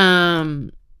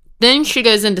then she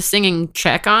goes into singing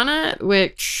Check on It,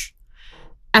 which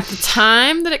at the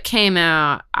time that it came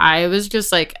out, I was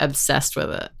just like obsessed with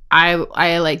it.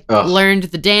 I like Ugh. learned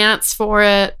the dance for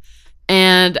it.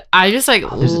 And I just like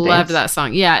there's a loved dance? that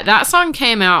song. Yeah, that song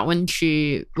came out when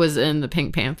she was in the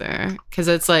Pink Panther because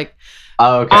it's like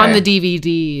Oh, okay. on the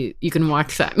DVD you can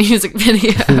watch that music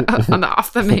video on the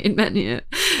off the main menu.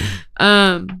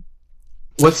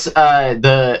 What's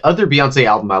the other Beyonce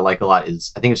album I like a lot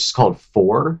is I think it's just called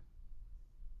 4.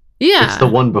 Yeah, It's the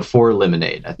one before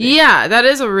Lemonade, I think. yeah, that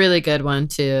is a really good one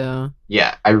too.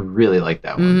 Yeah, I really like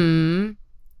that one.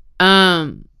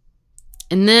 And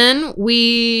then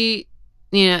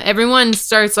everyone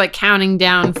starts like counting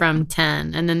down from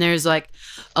 10, and then there's like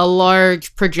a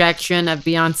large projection of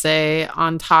Beyonce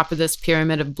on top of this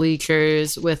pyramid of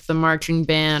bleachers with the marching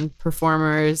band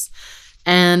performers.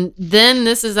 And then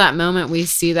this is that moment we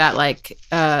see that like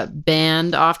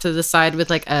band off to the side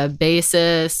with like a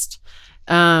bassist,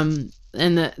 and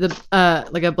the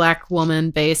like a black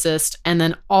woman bassist, and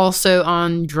then also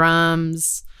on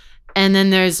drums. And then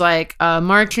there's like a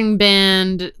marching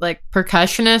band, like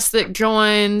percussionist that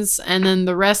joins, and then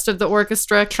the rest of the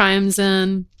orchestra chimes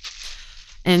in.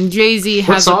 And Jay-Z has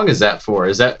What song is that for?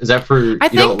 Is that for You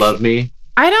Don't Love Me?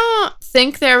 I don't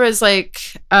think there was like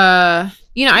I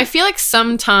feel like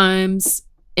sometimes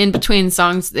in between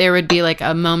songs there would be like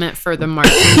a moment for the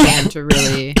marching band to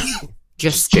really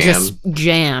just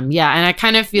jam. Yeah, and I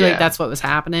kind of feel like that's what was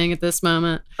happening at this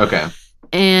moment. Okay.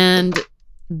 And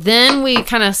then we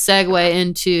kind of segue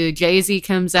into Jay-Z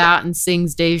comes out and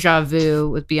sings Deja Vu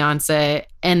with Beyonce,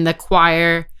 and the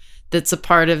choir that's a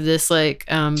part of this like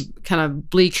kind of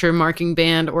bleacher marching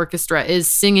band orchestra is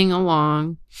singing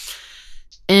along.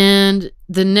 And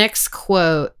the next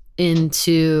quote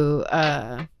into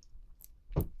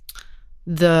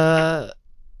the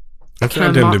I kind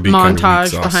found of him to be kind of montage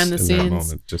weak sauce behind the in that scenes.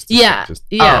 moment, Yeah.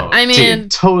 Oh, I mean,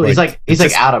 dude, totally. like, He's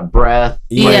just- like out of breath.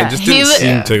 Yeah, it just didn't he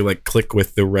seem to like click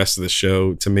with the rest of the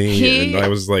show to me, and I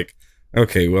was like,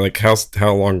 okay, well, like how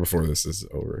long before this is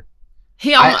over?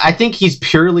 I think he's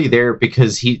purely there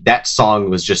because that song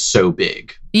was just so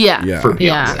big. Yeah, For Beyonce.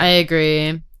 yeah, I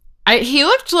agree. He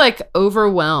looked like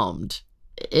overwhelmed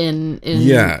in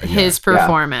his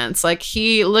performance. Like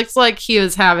he looked like he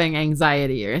was having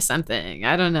anxiety or something.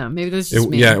 I don't know. Maybe that's just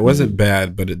me. Yeah, it wasn't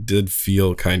bad, but it did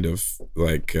feel kind of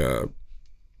like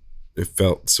it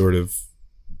felt sort of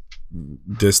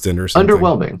distant or something.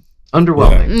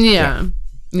 Underwhelming.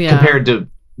 Yeah. Compared to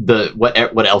what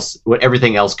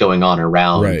everything else going on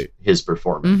around his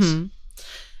performance. Mm-hmm.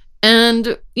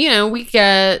 And we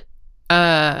get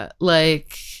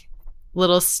like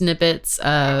little snippets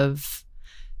of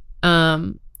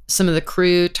some of the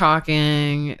crew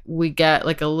talking. We get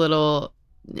like a little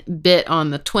bit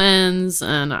on the twins,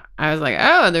 and I was like,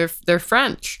 oh, they're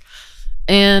French.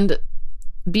 And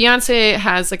Beyonce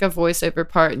has like a voiceover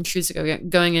part, and she's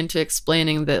going into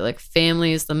explaining that like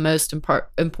family is the most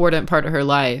important part of her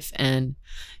life, and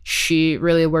she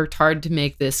really worked hard to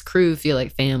make this crew feel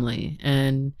like family.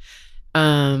 And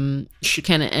she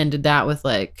kind of ended that with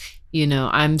like,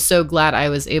 I'm so glad I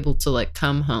was able to like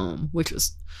come home, which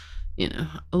was a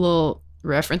little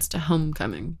reference to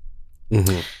Homecoming.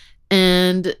 Mm-hmm.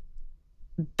 And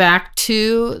back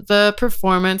to the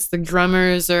performance. The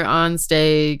drummers are on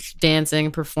stage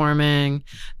dancing, performing.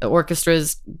 The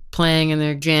orchestra's playing and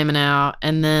they're jamming out.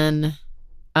 And then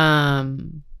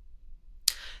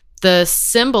the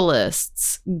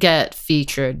cymbalists get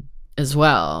featured as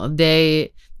well.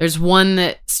 There's one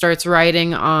that starts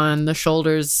riding on the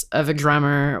shoulders of a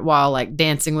drummer while like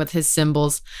dancing with his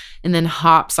cymbals, and then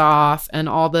hops off, and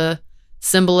all the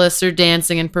cymbalists are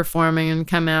dancing and performing and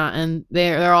come out, and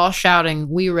they're all shouting,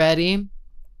 "We ready?"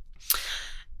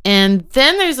 And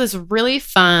then there's this really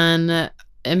fun,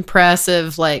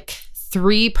 impressive, like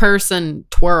 3-person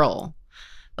twirl.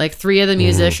 Like 3 of the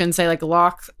musicians say like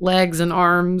lock legs and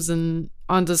arms and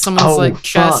onto someone's like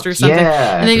chest or something.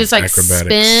 Yeah. And they just like Acrobatic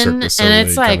spin, and Cirque du Soleil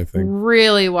it's like kind of thing.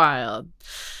 really wild.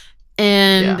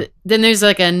 And then there's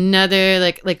like another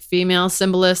like female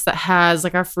symbolist that has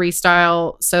like a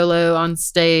freestyle solo on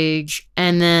stage.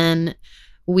 And then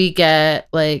we get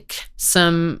like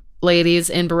some ladies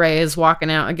in berets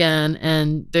walking out again,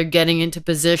 and they're getting into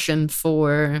position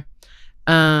for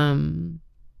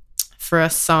a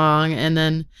song. And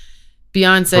then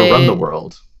Beyonce For Run the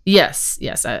World. Yes,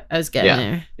 I was getting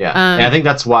there. Yeah. And I think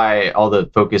that's why all the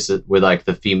focus with like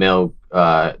the female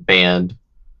band,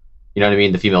 you know what I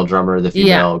mean? The female drummer, the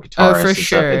female guitarist. For and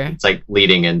sure. Stuff. It's like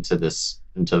leading into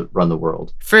Run the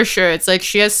World. For sure. It's like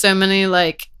she has so many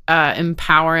like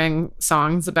empowering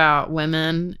songs about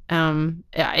women.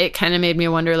 It kind of made me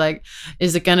wonder, like,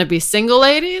 is it gonna be Single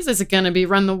Ladies? Is it gonna be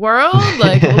Run the World?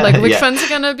 Like which one's it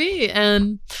gonna be?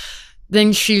 And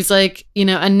then she's like,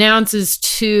 announces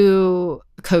to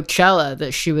Coachella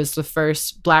that she was the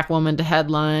first Black woman to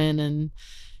headline, and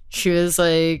she was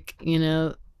like,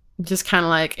 just kind of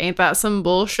like, ain't that some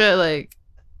bullshit? Like,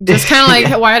 just kind of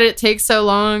like, why did it take so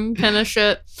long kind of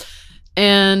shit.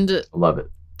 And love it.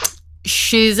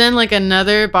 She's in like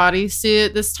another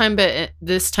bodysuit this time, but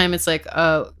this time it's like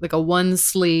a one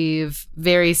sleeve,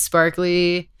 very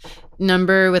sparkly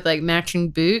number with like matching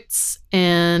boots.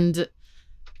 And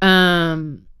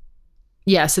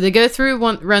so they go through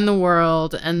Run the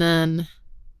World, and then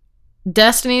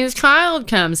Destiny's Child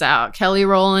comes out, Kelly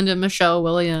Rowland and Michelle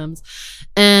Williams,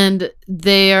 and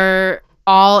they are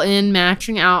all in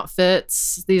matching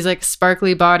outfits, these like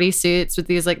sparkly bodysuits with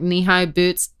these like knee-high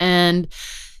boots, and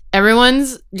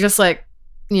everyone's just like,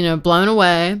 blown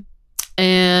away.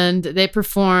 And they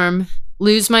perform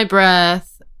Lose My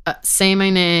Breath, Say My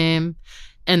Name,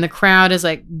 and the crowd is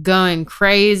like going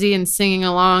crazy and singing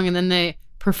along. And then they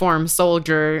perform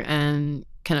Soldier and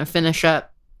kind of finish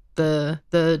up the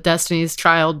Destiny's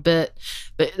Child bit.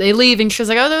 But they leave, and she's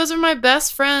like, oh, those are my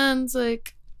best friends.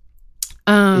 Like,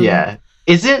 yeah.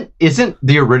 Isn't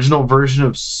the original version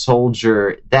of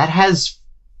Soldier that has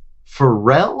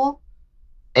Pharrell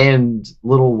and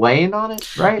Lil Wayne on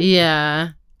it, right? Yeah.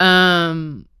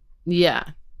 Yeah.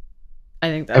 I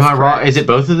think that's Am I wrong? correct. Is it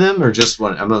both of them or just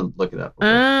one? I'm gonna look it up.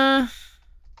 I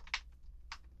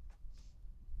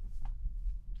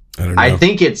don't know. I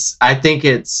think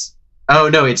it's oh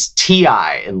no, it's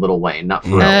T.I. and Lil Wayne, not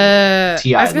Pharrell.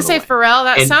 T.I. I was gonna say Lil Wayne. Pharrell.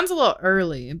 That And- sounds a little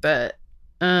early, but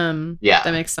Yeah.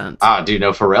 that makes sense. Dude,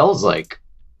 no, Pharrell's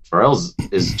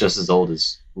is just as old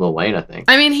as Lil Wayne, I think.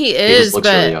 I mean, he just is, looks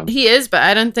really but young.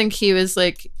 I don't think he was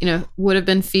like, would have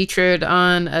been featured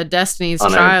on a Destiny's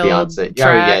On a Child Beyonce.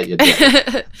 track.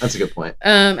 Yeah. That's a good point.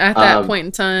 At that point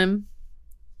in time.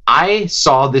 I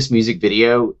saw this music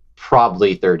video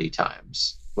probably 30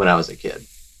 times when I was a kid,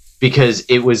 because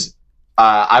it was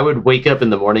I would wake up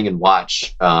in the morning and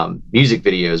watch music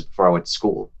videos before I went to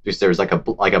school, because there was like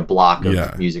a block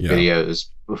of music videos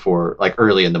before, like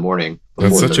early in the morning.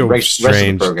 That's such a rest of the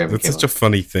strange. program That's came such a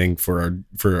funny thing for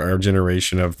our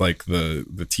generation of like the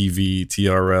TV,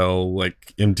 TRL,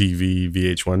 like MTV,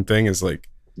 VH1 thing is like.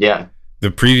 Yeah.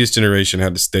 The previous generation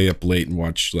had to stay up late and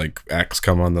watch like acts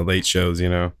come on the late shows,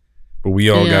 but we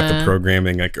all got the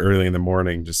programming like early in the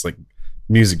morning, just like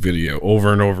music video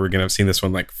over and over again. I've seen this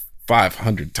one like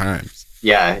 500 times.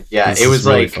 Yeah. This it was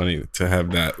really like funny to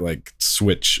have that like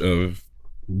switch of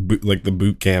like the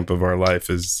boot camp of our life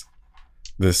is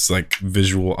this like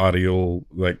visual audio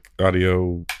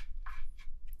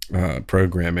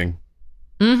programming.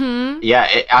 Mm-hmm. Yeah,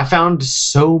 I found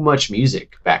so much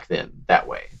music back then that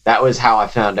way. That was how I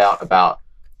found out about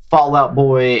Fall Out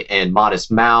Boy and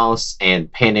Modest Mouse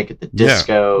and Panic at the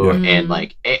Disco, Yeah. and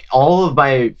like all of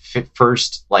my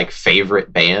first like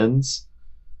favorite bands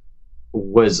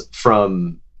was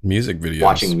from Music videos.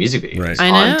 watching music videos Right.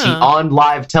 I know. on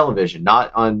live television,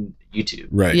 not on YouTube.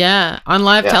 Right. Yeah, on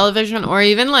live Yeah. television, or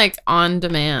even like on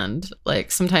demand.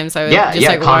 Like sometimes I would Yeah, just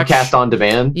like Comcast watch. on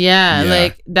demand. Yeah, Yeah,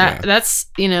 like that. yeah. That's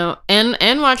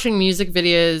and watching music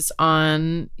videos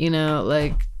on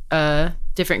like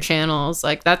different channels.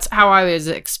 Like that's how I was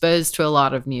exposed to a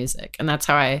lot of music, and that's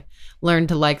how I learned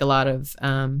to like a lot of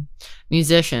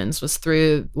musicians, was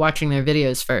through watching their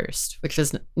videos first, which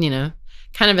is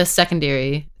kind of a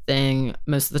secondary thing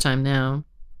most of the time now.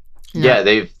 Yeah,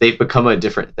 they've become a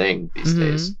different thing these Mhm.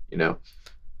 days,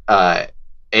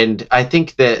 and I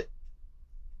think that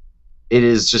it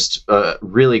is just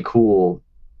really cool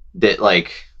that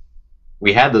like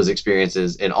we had those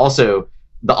experiences, and also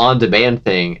the on-demand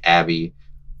thing, Abby.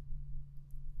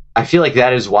 I feel like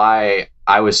that is why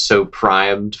I was so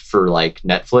primed for like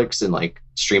Netflix and like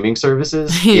streaming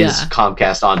services is Yeah.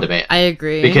 Comcast on demand. I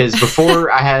agree. Because before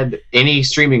I had any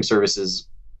streaming services,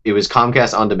 it was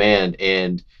Comcast on demand,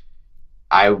 and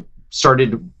I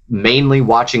started mainly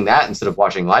watching that instead of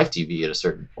watching live TV at a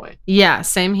certain point. Yeah,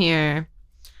 same here.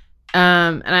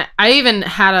 And I even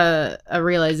had a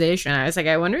realization. I was like,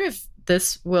 I wonder if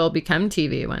this will become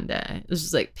TV one day. It was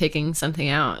just like picking something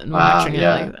out and watching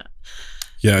yeah. it like that.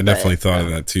 Yeah, I definitely But, thought of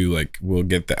that too. Like we'll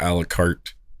get the a la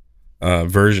carte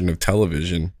version of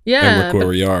television. Yeah. And look where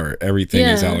we are. Everything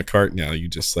is a Yeah. la carte now. You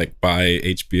just like buy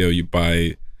HBO, you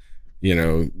buy,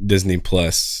 Disney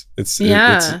Plus. It's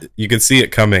you could see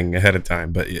it coming ahead of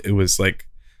time, but it was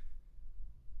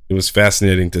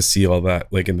fascinating to see all that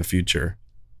like in the future.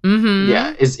 Mm-hmm.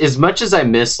 Yeah, as much as I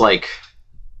miss like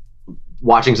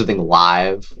watching something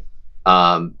live,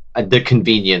 the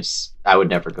convenience, I would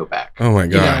never go back. Oh my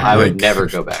god. Yeah. I would Like, never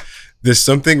go back. There's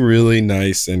something really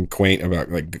nice and quaint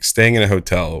about like staying in a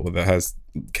hotel that has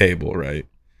cable, right?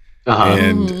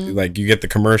 and Mhm. like you get the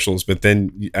commercials, but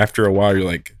then after a while you're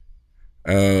like,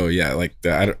 oh yeah, like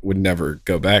would never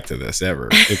go back to this ever.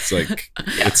 It's like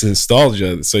Yeah. it's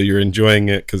nostalgia, so you're enjoying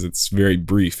it because it's very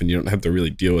brief and you don't have to really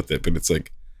deal with it. But it's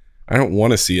like I don't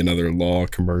want to see another law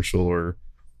commercial or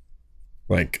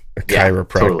like a Yeah,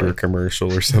 chiropractor totally.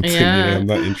 commercial or something. Yeah. I'm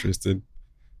not interested.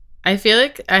 I feel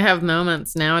like I have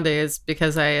moments nowadays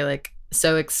because I like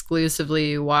so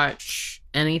exclusively watch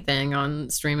anything on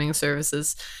streaming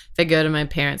services. If I go to my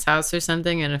parents' house or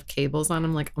something and if cable's on,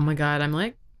 I'm like, oh my God, I'm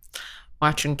like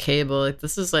watching cable. Like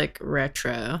this is like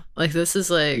retro. Like this is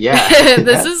like Yeah.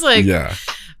 this is like Yeah,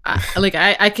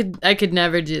 I could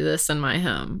never do this in my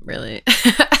home, really.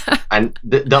 And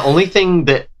the only thing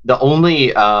that the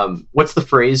only what's the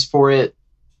phrase for it?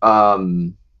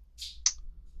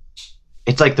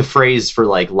 It's like the phrase for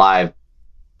like live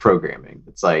programming.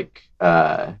 It's like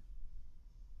I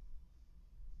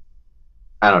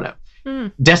don't know. Hmm.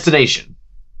 Destination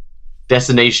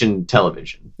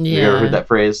television. Have you ever Yeah. heard that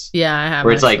phrase? Yeah, I have.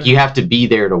 Where it's like actually. you have to be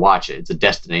there to watch it. It's a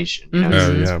destination. You know, Mhm.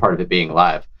 Oh, it's yeah. part of it being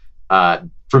live.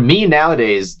 For me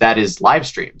nowadays, that is live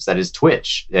streams. That is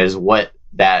Twitch. That is what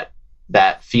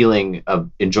that feeling of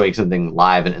enjoying something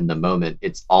live and in the moment.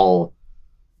 It's all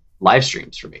live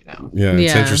streams for me now. yeah.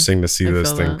 It's Yeah, interesting to see I this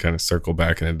feel thing that. kind of circle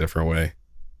back in a different way.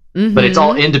 But it's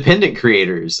all Mhm. independent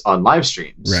creators on live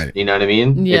streams. Right. You know what I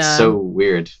mean? Yeah. It's so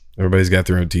weird. Everybody's got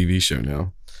their own TV show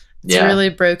now. It's Yeah. really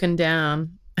broken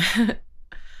down. The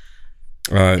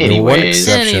one Anyways.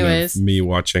 exception Anyways. of me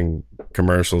watching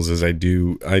commercials is I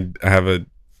have a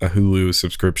Hulu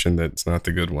subscription that's not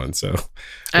the good one, so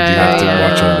I do have to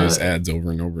watch all those ads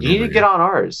over and over and You need over to get again. on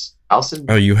ours. Alson,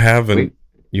 Oh, you have a We-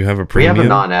 you have a we premium? have a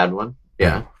non-ad one.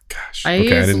 Yeah. Oh, gosh. I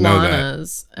Okay, I use didn't know that.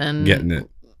 Lana's, and Getting it.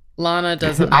 Lana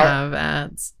doesn't I- have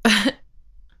ads.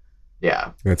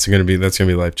 Yeah. That's gonna be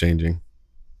life changing.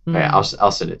 Yeah,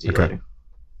 I'll send it to you Okay. later.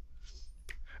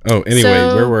 Oh, anyway,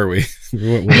 So- where were we?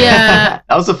 Yeah.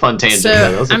 That was a fun tangent. though.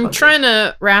 That So was a I'm fun trying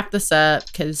to wrap this up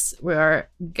because we are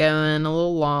going a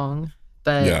little long.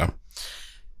 But Yeah.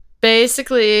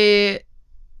 basically,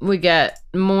 we get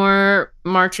more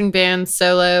marching band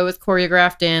solo with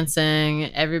choreographed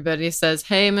dancing. Everybody says,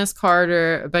 "Hey, Miss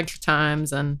Carter," a bunch of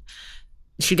times, and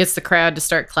she gets the crowd to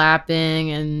start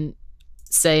clapping and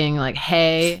saying like,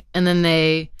 "Hey," and then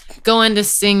they go into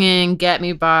singing "Get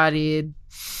Me Bodied,"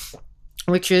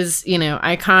 which is, you know,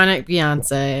 iconic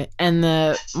Beyonce. And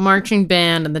the marching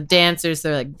band and the dancers,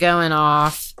 they're like going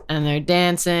off and they're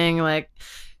dancing like,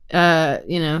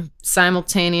 you know,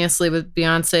 simultaneously with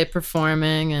Beyonce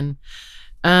performing.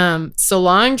 And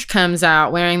Solange comes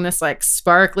out wearing this like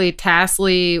sparkly,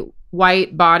 tassely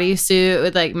white bodysuit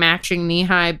with like matching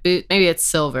knee-high boot. Maybe it's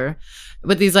silver.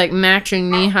 With these like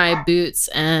matching knee-high boots,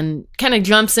 and kind of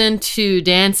jumps into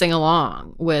dancing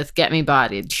along with Get Me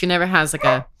Bodied. She never has like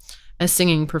a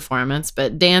singing performance,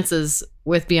 but dances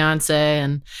with Beyonce,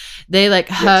 and they like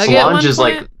hug at one Solange is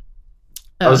point. like-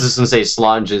 I was just gonna say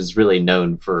Solange is really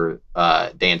known for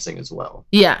dancing as well,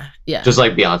 yeah, just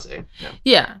like Beyonce. Yeah.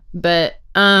 yeah, but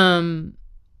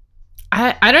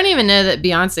I don't even know that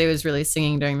Beyonce was really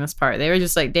singing during this part. They were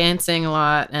just like dancing a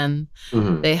lot, and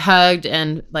Mhm. they hugged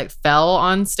and like fell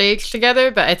on stage together.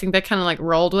 But I think they kind of like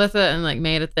rolled with it and like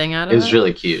made a thing out of It it. was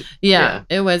really cute. Yeah,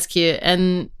 it was cute.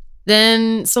 And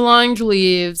then Solange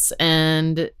leaves,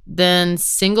 and then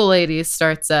Single Ladies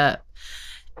starts up.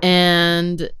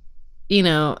 And, you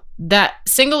know, that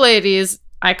Single Ladies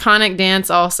iconic dance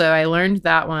also. I learned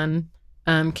that one.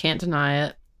 Can't deny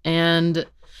it. And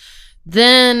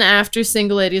then after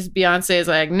Single Ladies, Beyonce is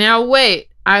like, now wait,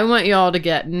 I want y'all to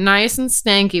get nice and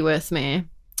stanky with me.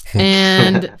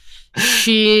 And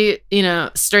she, you know,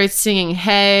 starts singing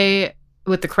Hey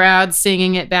with the crowd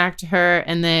singing it back to her,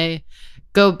 and they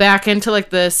go back into like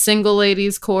the Single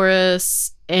Ladies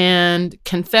chorus, and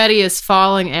confetti is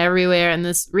falling everywhere, and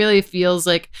this really feels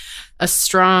like a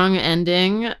strong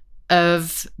ending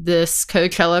of this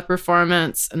Coachella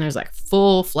performance. And there's like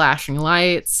full flashing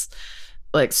lights,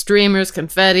 like streamers,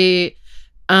 confetti.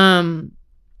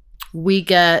 We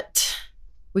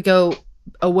go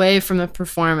away from the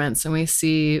performance, and we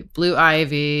see Blue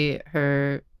Ivy,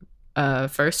 her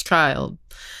first child,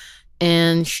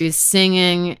 and she's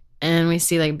singing, and we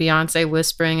see like Beyonce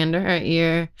whispering into her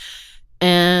ear.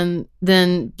 And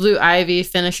then Blue Ivy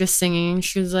finishes singing, and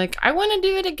she was like, I want to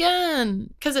do it again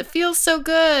because it feels so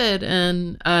good.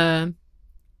 And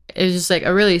it was just like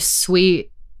a really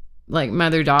sweet, like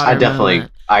mother-daughter I definitely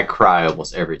moment. I cry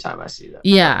almost every time I see that.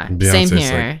 Yeah, same Beyonce's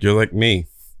here. like, you're like me.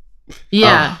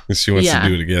 Yeah, And she wants Yeah. to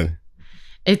do it again.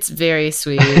 it's very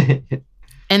sweet.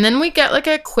 And then we get like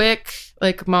a quick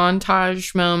like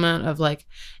montage moment of like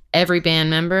every band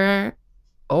member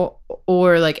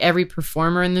or like every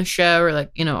performer in the show, or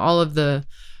like, you know, all of the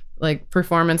like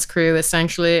performance crew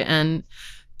essentially, and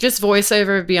just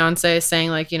voiceover of Beyonce saying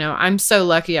like, you know, I'm so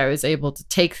lucky I was able to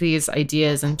take these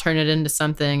ideas and turn it into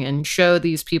something and show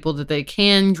these people that they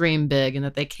can dream big and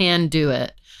that they can do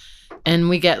it. And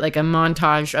we get like a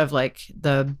montage of like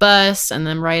the bus and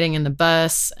them riding in the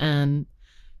bus and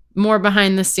more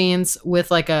behind the scenes with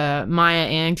like a Maya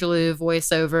Angelou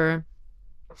voiceover.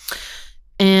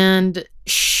 And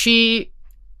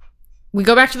we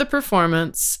go back to the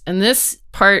performance, and this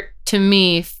part to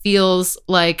me feels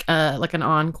like an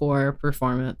encore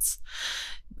performance,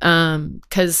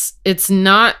 because it's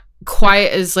not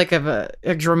quite as like of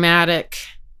a dramatic,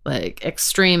 like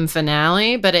extreme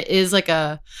finale, but it is like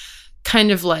a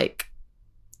kind of like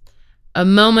a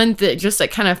moment that just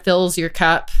like kind of fills your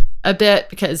cup a bit,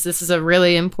 because this is a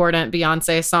really important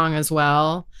Beyonce song as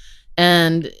well.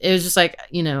 And it was just like,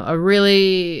 you know, a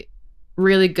really,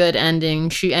 really good ending.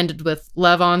 She ended with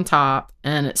Love on Top,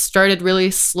 and it started really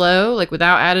slow, like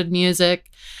without added music.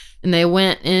 And they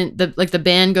went in, the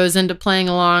band goes into playing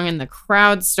along, and the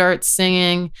crowd starts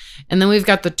singing. And then we've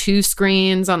got the 2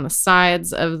 screens on the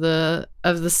sides of the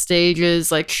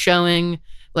stages, like showing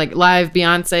like live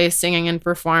Beyonce singing and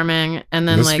performing. And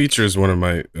then this features one of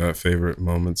my favorite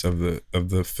moments of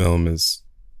the film is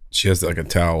she has like a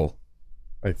towel,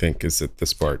 I think, is at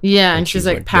this part. Yeah, and she's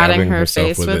like patting her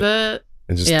face with it.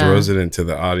 And just throws it into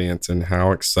the audience, and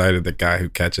how excited the guy who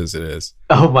catches it is.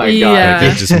 Oh my God. Yeah.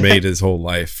 Like, it just made his whole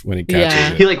life when he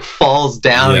catches it. He like falls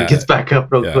down and gets back up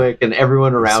real quick, and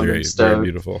everyone around him stoked. Very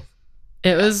beautiful.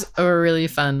 It was a really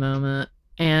fun moment.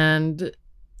 And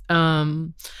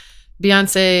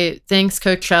Beyonce thanks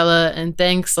Coachella and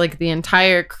thanks like the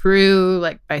entire crew,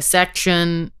 like by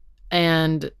section,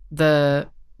 and the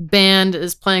band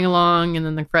is playing along, and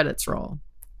then the credits roll.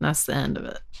 And that's the end of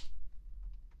it.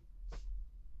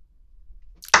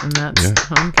 And that's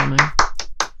Homecoming.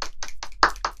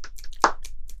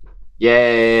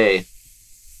 Yay.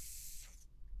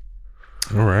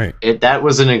 All right. That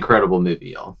was an incredible movie,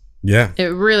 y'all. Yeah. It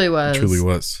really was. It truly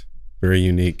was. Very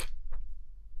unique.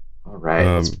 All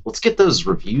right. Let's get those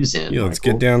reviews in. Yeah, let's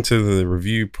get down to the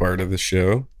review part of the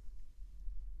show.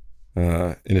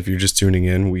 And if you're just tuning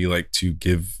in, we like to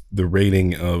give the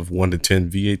rating of 1 to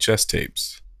 10 VHS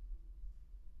tapes.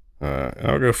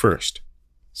 I'll go first,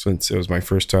 since it was my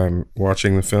first time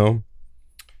watching the film.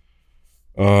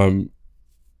 You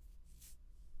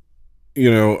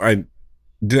know, I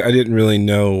didn't really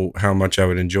know how much I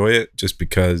would enjoy it, just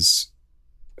because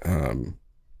I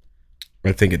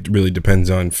think it really depends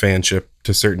on fanship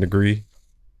to a certain degree.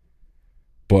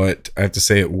 But I have to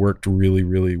say it worked really,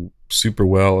 really super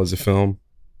well as a film.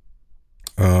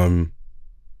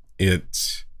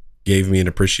 It gave me an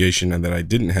appreciation that I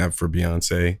didn't have for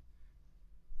Beyonce.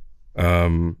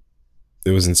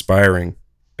 It was inspiring.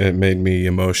 It made me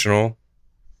emotional.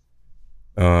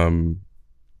 And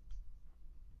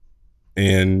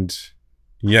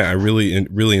yeah, I really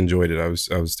enjoyed it. I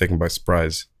was taken by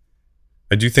surprise.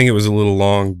 I do think it was a little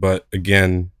long, but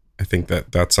again, I think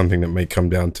that's something that may come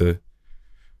down to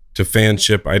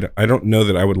fanship. I don't know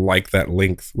that I would like that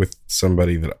length with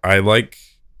somebody that I like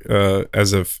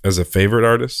as a favorite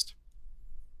artist.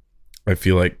 I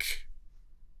feel like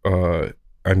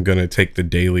I'm gonna take the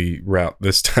daily route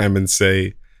this time and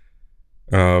say,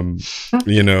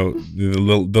 you know,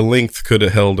 the length could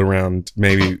have held around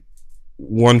maybe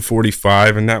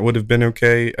 145, and that would have been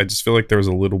okay. I just feel like there was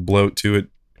a little bloat to it.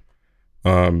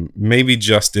 Maybe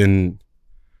just in.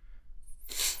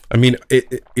 I mean,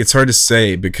 it's hard to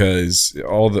say, because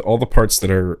all the parts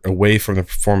that are away from the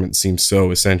performance seem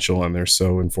so essential, and they're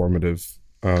so informative.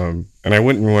 And I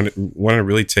wouldn't want to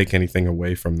really take anything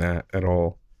away from that at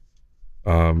all.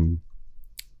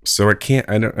 So I can't.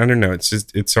 I don't know.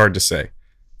 It's hard to say.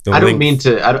 I don't want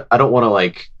to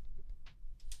like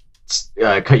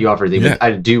cut you off or anything. Yeah. But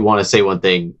I do want to say one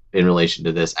thing in relation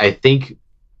to this. I think,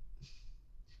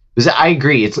 because I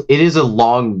agree, it is a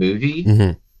long movie.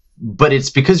 Mm-hmm. But it's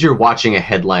because you're watching a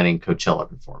headlining Coachella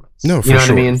performance. No, for you know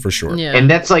sure, what I mean? For sure. Yeah. And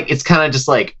that's like, it's kind of just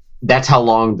like, that's how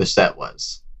long the set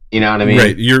was. You know what I mean?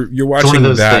 Right. You're watching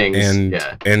that things,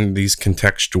 and these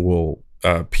contextual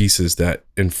pieces that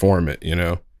inform it, you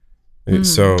know?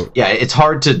 So yeah, it's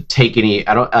hard to take any.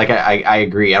 I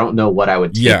agree. I don't know what I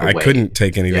would take away. I couldn't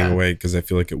take anything away, because I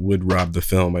feel like it would rob the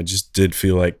film. I just did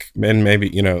feel like, and maybe,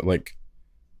 you know, like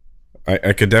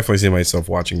I could definitely see myself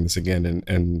watching this again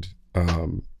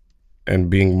and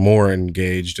being more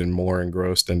engaged and more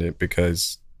engrossed in it,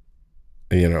 because,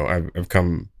 you know, I've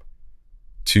come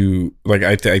to like,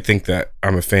 I think that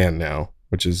I'm a fan now,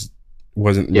 which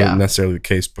wasn't necessarily the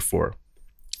case before.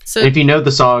 So if you know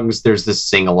the songs, there's this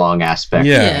sing-along aspect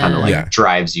Yeah, that kind of like yeah.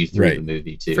 drives you through Right. the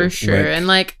movie too. for sure. Right. And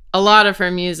like a lot of her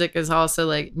music is also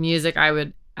like music I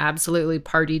would absolutely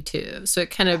party to. So it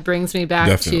kind of brings me back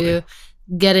Definitely. to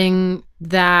getting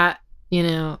that, you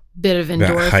know, bit of That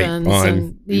hype endorphins on,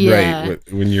 and yeah.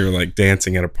 right, when you're like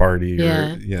dancing at a party.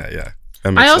 Yeah. Or, yeah. That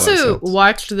I makes a lot also of sense.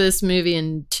 watched this movie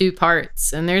in 2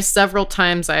 parts, and there's several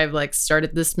times I've like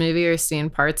started this movie or seen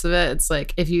parts of it. It's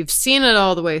like if you've seen it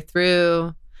all the way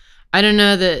through, I don't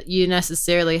know that you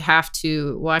necessarily have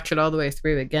to watch it all the way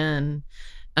through again.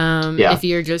 Yeah. If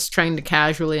you're just trying to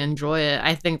casually enjoy it,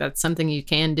 I think that's something you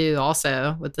can do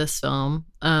also with this film.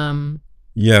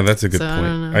 Yeah, that's a good So, I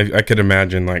don't point. know. I could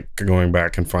imagine like going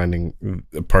back and finding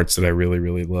the parts that I really,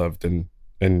 really loved and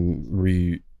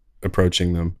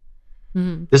reapproaching them.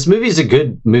 Mhm. This movie is a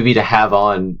good movie to have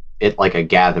on it like a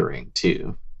gathering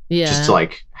too. Yeah. Just to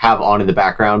like have on in the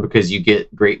background because you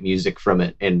get great music from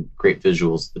it and great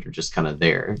visuals that are just kind of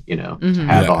there, you know, to Mhm.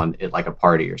 have Yeah. on it like a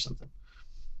party or something.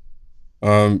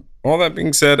 All that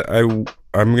being said, I'm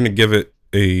going to give it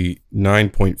a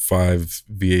 9.5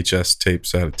 VHS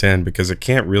tapes out of 10 because it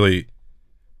can't really,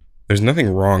 there's nothing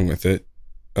wrong with it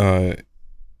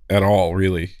at all,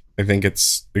 really. I think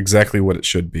it's exactly what it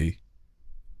should be.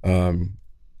 And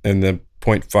the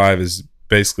 0.5 is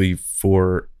basically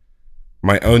for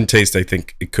my own taste. I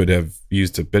think it could have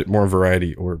used a bit more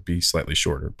variety or be slightly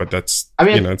shorter, but that's, I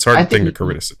mean, it's a hard I thing to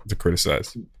think-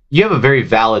 criticize. You have a very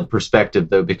valid perspective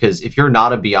though, because if you're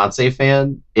not a Beyonce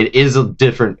fan, it is a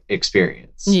different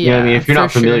experience. You know what I mean? Yeah, If you're not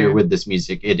for familiar sure. with this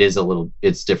music,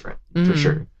 it's different for Mhm.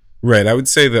 sure. Right. I would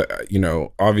say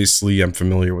that, obviously I'm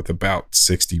familiar with about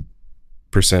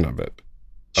 60% of it.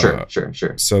 Sure.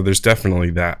 So there's definitely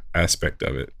that aspect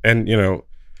of it. And,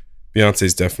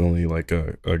 Beyonce's definitely like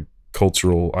a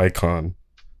cultural icon.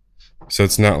 So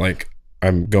it's not like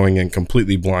I'm going in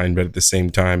completely blind, but at the same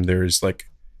time, there's like,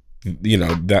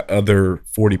 that other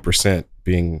 40%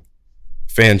 being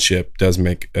fanship does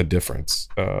make a difference.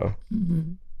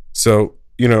 Mhm. So,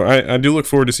 I do look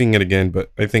forward to seeing it again,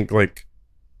 but I think like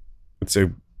it's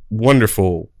a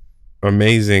wonderful,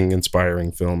 amazing,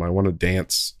 inspiring film. I want to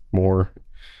dance more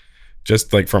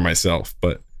just like for myself,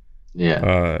 but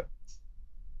Yeah.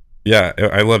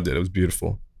 I loved it. It was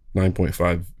beautiful.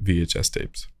 9.5 VHS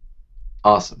tapes.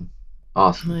 Awesome.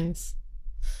 Nice.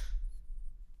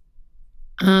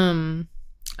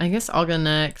 I guess I'll go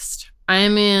next. I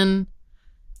mean,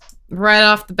 right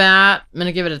off the bat, I'm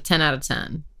gonna give it a 10 out of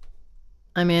 10.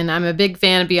 I mean, I'm a big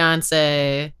fan of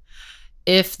Beyonce.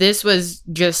 If this was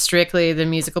just strictly the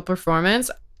musical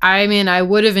performance, I mean, I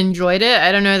would have enjoyed it.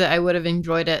 I don't know that I would have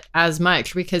enjoyed it as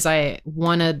much because I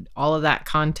wanted all of that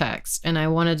context and I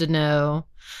wanted to know,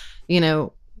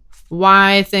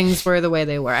 why things were the way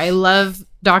they were. I love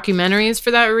documentaries for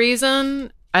that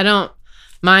reason. I don't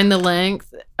mind the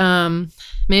length.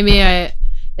 Maybe it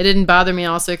didn't bother me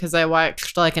also because I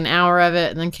watched like an hour of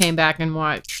it and then came back and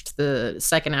watched the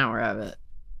second hour of it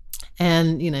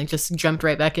and just jumped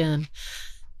right back in.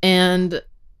 And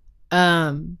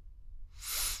I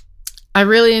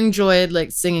really enjoyed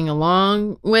like singing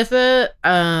along with it.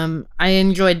 I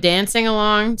enjoyed dancing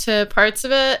along to parts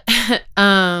of it.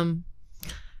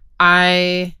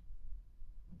 I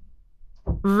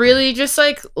really just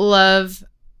like love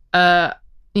a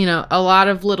lot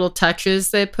of little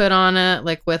touches they put on it,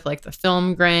 like with like the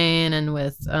film grain and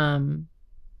with the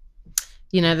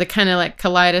kind of like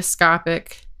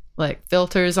kaleidoscopic like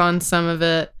filters on some of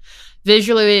it.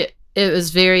 Visually it was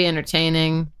very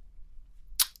entertaining.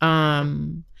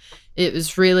 It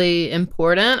was really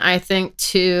important, I think,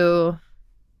 to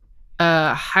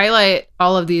highlight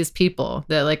all of these people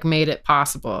that like made it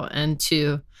possible and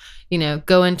to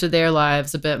go into their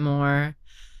lives a bit more.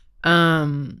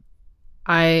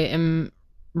 I am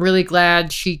really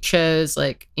glad she chose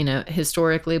like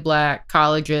historically Black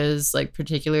colleges, like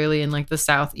particularly in like the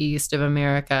Southeast of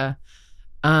America.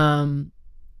 And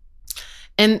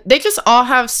they just all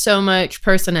have so much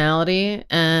personality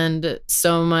and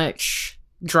so much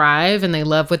drive and they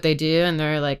love what they do and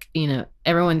they're like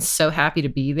everyone's so happy to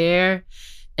be there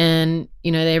and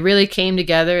they really came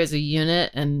together as a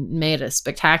unit and made a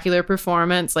spectacular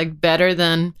performance, like better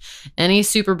than any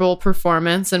Super Bowl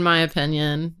performance in my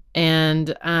opinion,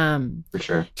 and For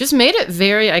sure. just made it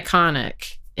very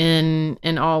iconic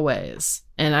in all ways.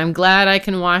 And I'm glad I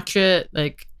can watch it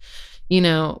like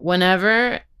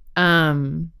whenever.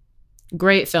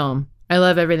 Great film. I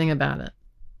love everything about it.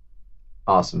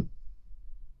 Awesome.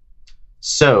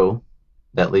 So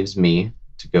that leaves me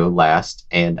to go last,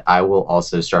 and I will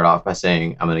also start off by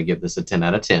saying I'm going to give this a 10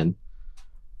 out of 10.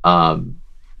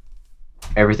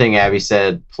 Everything Abby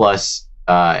said, plus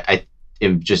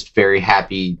am just very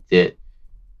happy that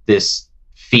this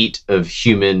feat of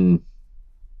human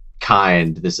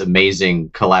kind, this amazing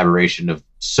collaboration of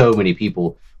so many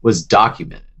people, was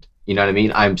documented. You know what I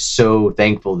mean? I'm so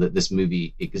thankful that this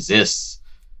movie exists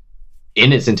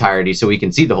in its entirety so we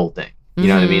can see the whole thing. You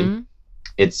know what I mean?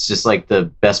 It's just like the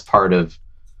best part of,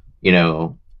 you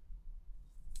know,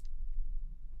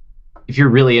 if you're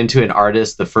really into an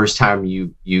artist, the first time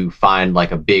you find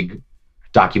like a big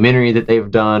documentary that they've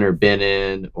done or been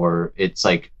in, or it's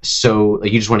like, so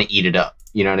like, you just want to eat it up.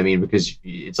 You know what I mean? Because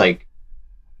it's like,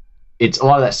 it's a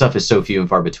lot of that stuff is so few and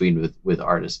far between with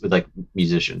artists, with like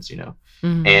musicians, you know.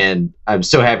 And I'm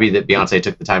so happy that Beyonce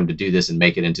took the time to do this and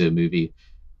make it into a movie.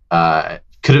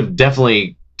 Could have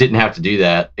definitely didn't have to do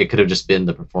that. It could have just been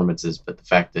the performances, but the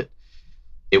fact that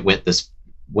it went this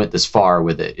far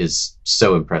with it is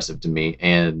so impressive to me.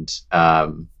 And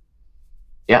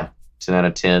yeah, 10 out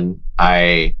of 10.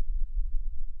 I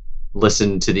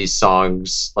listened to these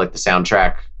songs, like the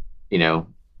soundtrack, you know,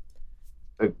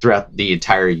 throughout the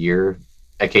entire year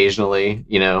occasionally,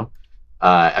 you know.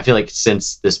 I feel like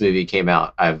since this movie came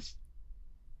out,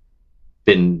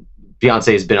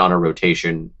 Beyonce has been on a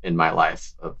rotation in my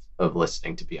life of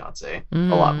listening to Beyonce a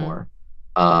lot more.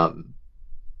 But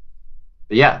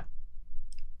yeah,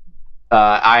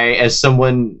 I, as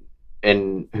someone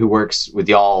who works with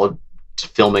y'all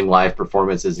filming live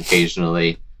performances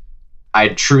occasionally, I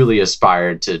truly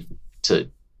aspired to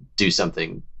do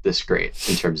something this great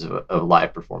in terms of a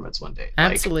live performance one day.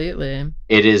 Absolutely. Like,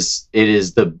 it is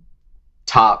the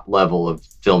top level of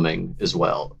filming as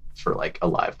well for like a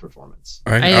live performance.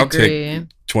 I'll take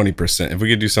 20%. If we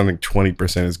could do something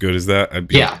 20% as good as that, I'd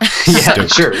be yeah,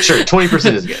 sure.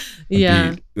 20% is good.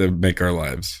 That'd make our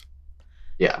lives.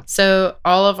 Yeah. So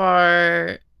all of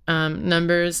our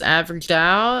numbers averaged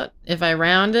out. If I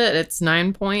round it, it's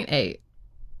 9.8.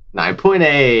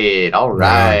 9.8. All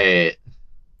right.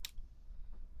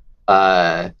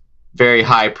 Very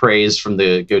high praise from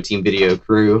the Go Team Video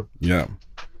crew. Yeah.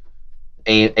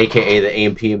 AKA the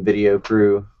AMPM video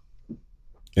crew.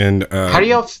 And how do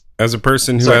y'all as a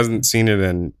person who hasn't seen it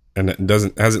and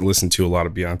hasn't listened to a lot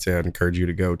of Beyonce, I'd encourage you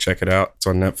to go check it out. It's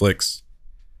on Netflix.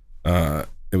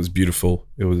 It was beautiful.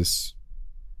 It was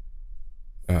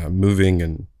moving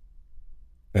and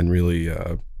really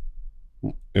it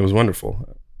was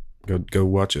wonderful. Go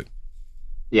watch it.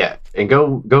 Yeah, and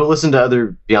go listen to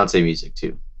other Beyonce music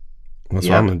too. That's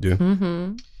what I'm gonna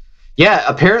do. Yeah,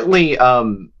 apparently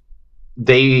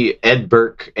Ed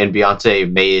Burke and Beyonce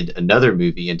made another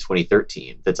movie in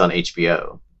 2013 that's on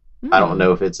HBO. I don't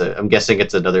know if I'm guessing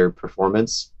it's another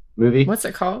performance movie. What's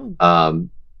it called? I'll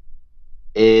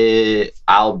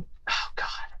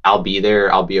Be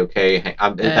There, I'll Be Okay.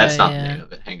 That's not the name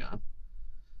of it. Hang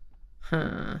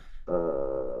on.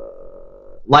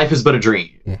 Life is But a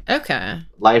Dream. Okay.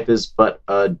 Life is But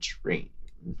a Dream.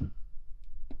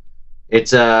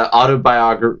 It's a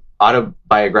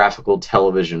autobiographical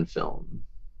television film.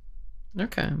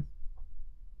 Okay.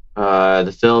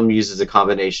 The film uses a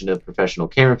combination of professional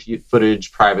camera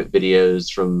footage, private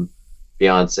videos from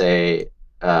Beyonce,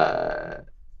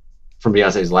 from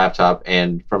Beyonce's laptop,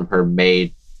 and from her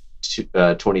May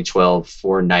 2012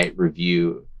 4-night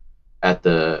review at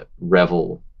the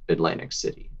Revel Atlantic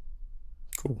City.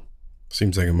 Cool.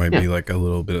 Seems like it might be like a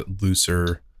little bit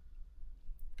looser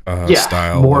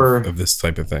style of this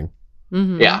type of thing.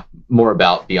 Yeah, more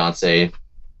about Beyonce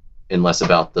and less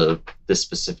about the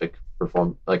specific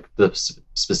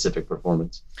specific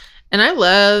performance. And I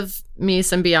love me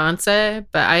some Beyonce,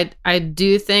 but I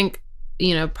do think,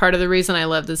 you know, part of the reason I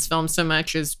love this film so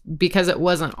much is because it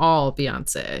wasn't all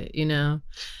Beyonce, you know,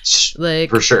 like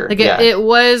for sure. Like it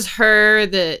was her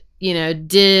that, you know,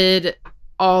 did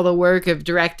all the work of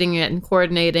directing it and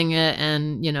coordinating it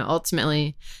and, you know,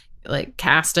 ultimately like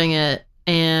casting it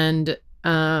and,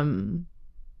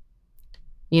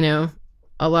 you know,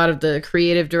 a lot of the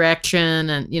creative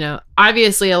direction and, you know,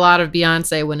 obviously a lot of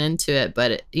Beyonce went into it, but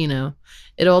it, you know,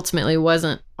 it ultimately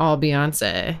wasn't all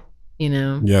Beyonce, you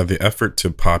know? Yeah. The effort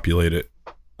to populate it,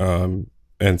 and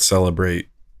celebrate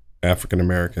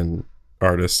African-American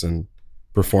artists and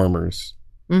performers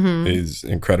is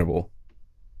incredible.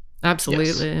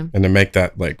 Absolutely. Yes. And to make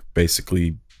that like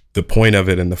basically the point of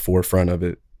it and the forefront of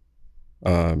it,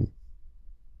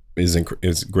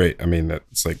 is great. I mean,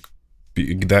 that's like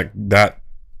that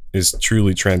is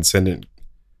truly transcendent,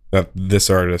 that this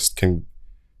artist can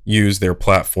use their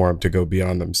platform to go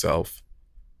beyond themselves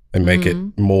and make it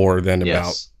more than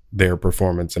about their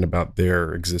performance and about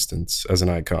their existence as an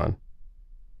icon.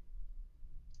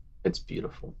 It's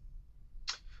beautiful.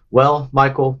 Well,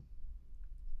 Michael,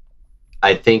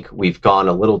 I think we've gone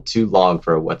a little too long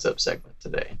for a What's Up segment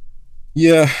today.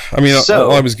 Yeah, I mean, So-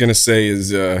 all I was gonna say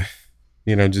is,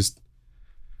 just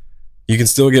you can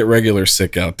still get regular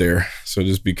sick out there, so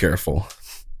just be careful.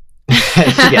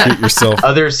 Yeah. Treat yourself.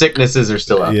 Other sicknesses are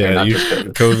still out there, Yeah, not just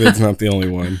COVID. COVID's not the only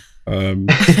one.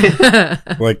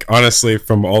 Like honestly,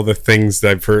 from all the things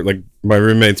that I've heard, like my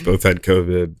roommates both had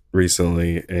COVID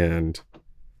recently, and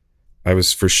I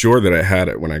was for sure that I had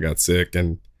it when I got sick,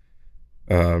 and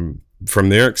from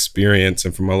their experience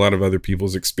and from a lot of other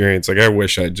people's experience, like I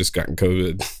wish I had just gotten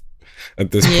COVID at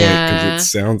this point, because Yeah. it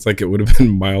sounds like it would have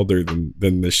been milder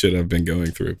than the shit I've been going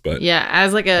through. But Yeah,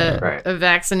 as like Right. a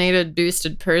vaccinated,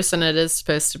 boosted person, it is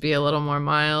supposed to be a little more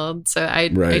mild. So I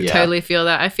Right. Yeah. totally feel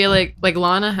that. I feel like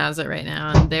Lana has it right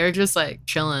now, and they're just like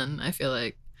chilling. I feel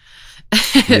like.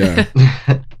 yeah,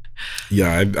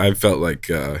 yeah, I felt like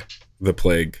the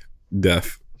plague,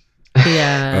 death.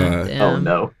 Yeah. Oh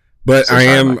no. But So I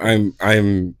sorry, am, Michael.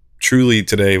 I'm truly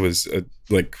today was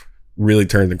like really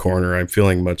turned the corner. I'm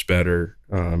feeling much better.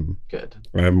 Good.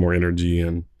 I have more energy,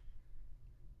 and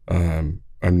I'm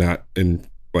not in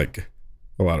like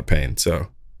a lot of pain. So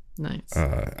Nice.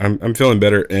 I'm feeling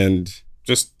better, and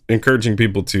just encouraging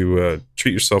people to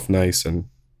treat yourself nice and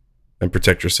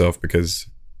protect yourself, because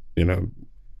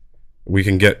we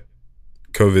can get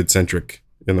COVID centric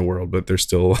in the world, but there's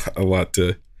still a lot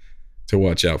to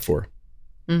watch out for.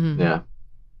 Mhm. Yeah.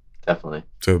 Definitely.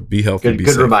 So be healthy, Good be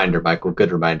good safe. reminder, Michael.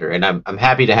 Good reminder. And I'm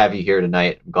happy to have you here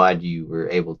tonight. I'm glad you were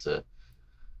able to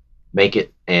make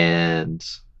it, and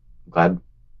I'm glad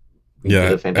we did Yeah,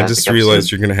 a I fantastic just realized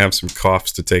episode. you're gonna have some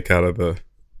coughs to take out of the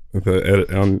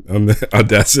edit on the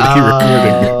Audacity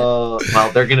recording.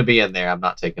 Well, they're gonna be in there. I'm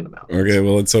not taking them out. Okay,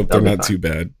 well, let's hope they're That'll be not fine.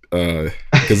 too bad.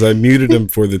 Because I muted them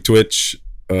for the Twitch,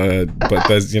 but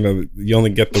that's you only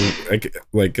get the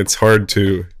like it's hard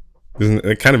to,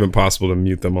 it's kind of impossible to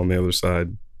mute them on the other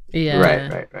side. Yeah.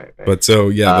 Right. But so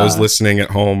yeah, those Uh, listening at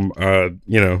home,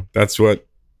 that's what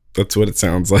it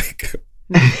sounds like.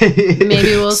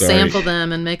 Maybe we'll Sorry. sample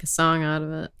them and make a song out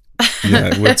of it.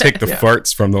 Yeah, we'll take the Yeah.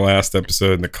 farts from the last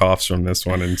episode and the coughs from this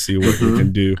one and see what we Mhm.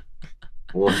 can do.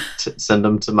 We'll send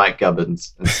them to Mike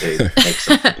Gubbins and say, make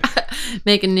something.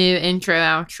 Make a new intro,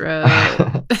 outro.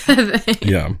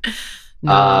 Yeah.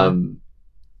 No.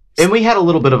 And we had a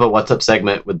little bit of a what's up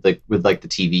segment with the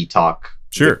TV talk,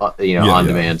 Sure. on Yeah.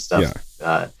 demand stuff.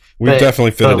 We've But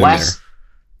definitely fit it in there.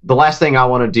 The last thing I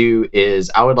want to do is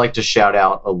I would like to shout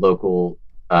out a local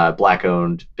black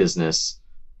owned business,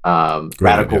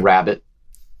 Radical idea. Rabbit.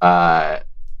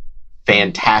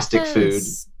 Fantastic food,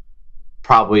 Yes.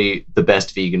 probably the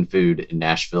best vegan food in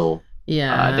Nashville.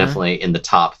 Yeah. Definitely in the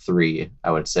top 3,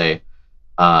 I would say.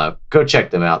 Go check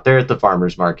them out. They're at the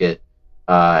farmers market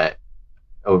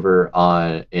over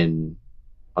on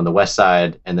the west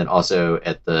side, and then also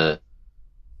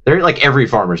they're at like every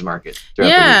farmers market. throughout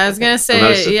the week, Yeah, I was gonna think, or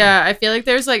most of say, them. yeah, I feel like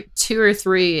there's like 2 or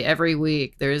 3 every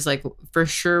week. There's like for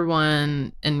sure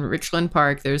one in Richland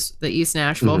Park. There's the East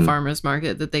Nashville Mhm. Farmers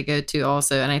Market that they go to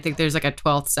also, and I think there's like a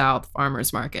 12th South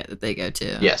Farmers Market that they go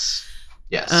to. Yes.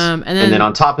 And And then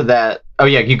on top of that, oh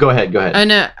yeah, you go ahead. I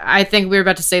know. I think we were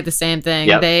about to say the same thing.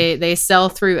 Yep. They sell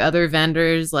through other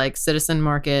vendors like Citizen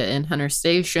Market and Hunter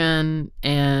Station,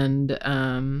 and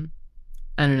I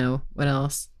don't know what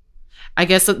else. I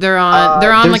guess that they're on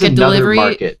There's like a another delivery.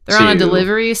 market, They're on a too.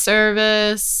 delivery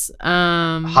service.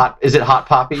 Is it Hot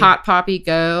Poppy? Hot Poppy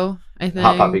Go, I think.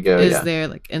 Poppy Go, is yeah. their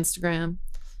like Instagram.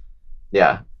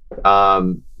 Yeah.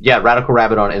 Yeah, Radical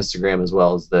Rabbit on Instagram as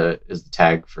well as the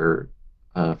tag for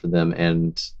them,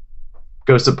 and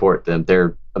go support them.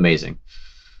 They're amazing.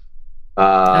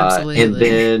 Absolutely. And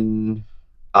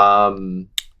then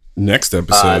Next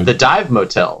episode. the Dive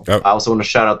Motel. Oh. I also want to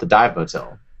shout out the Dive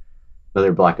Motel,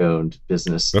 another black owned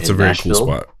business. That's in a very Nashville. cool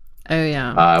spot. Oh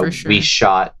yeah, for sure. We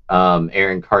shot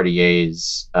Aaron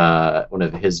Cartier's one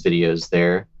of his videos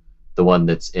there, the one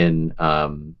that's in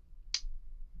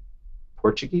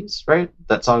Portuguese, right?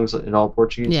 That song's in all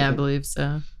Portuguese. Yeah, I think? believe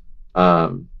so.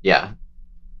 Yeah.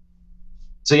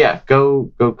 So yeah,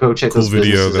 go check Cool those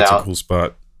video. businesses That's out. a cool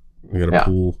spot. We got a Yeah.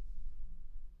 pool.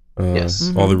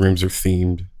 Yes. All the rooms are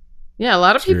themed. Yeah, a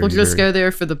lot of It's people very, just very- go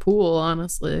there for the pool,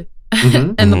 honestly,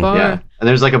 Mhm. and the Mhm. bar. Yeah, and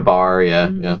there's like a bar. Yeah,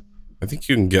 Mhm. yeah. I think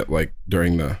you can get like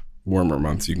during the warmer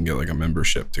months, you can get like a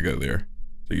membership to go there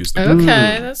to use the. Okay,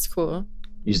 Mm. that's cool.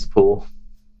 Use the pool.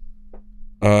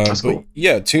 That's But cool.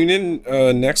 yeah, tune in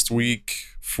next week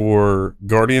for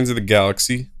Guardians of the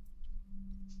Galaxy.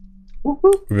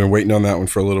 Woo-hoo. We've been waiting on that one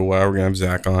for a little while. We're gonna have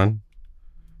Zach on.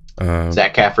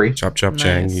 Zach Caffrey. Chop Chop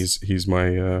Chang. Nice. He's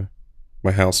my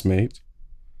my housemate.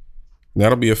 And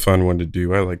that'll be a fun one to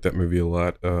do. I like that movie a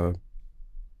lot.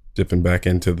 Dipping back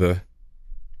into the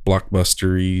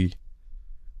blockbustery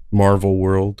Marvel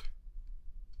world.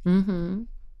 Mm-hmm.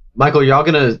 Michael, y'all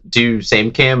gonna do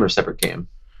same cam or separate cam?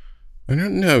 I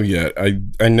don't know yet.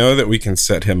 I know that we can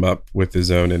set him up with his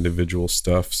own individual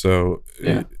stuff. So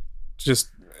Yeah.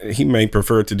 he may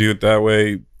prefer to do it that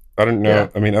way. I don't know. Yeah.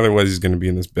 I mean, otherwise he's going to be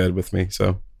in this bed with me.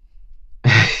 So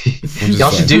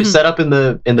Y'all should do set up in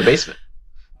the basement.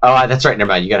 Oh, that's right. Never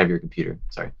mind. You gotta have your computer.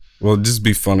 Sorry. well, it'd just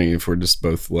be funny if we're just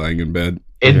both lying in bed.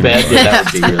 In bed, yeah,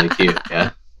 that would be really cute.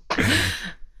 Yeah.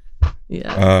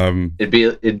 Yeah.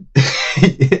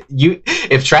 You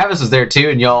if Travis was there too,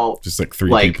 and y'all Just like three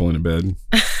Like- people in a bed.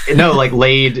 like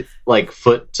laid like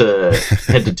foot to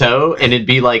head to toe, and it'd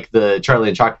be like the Charlie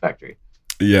and Chocolate Factory.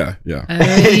 Yeah, yeah.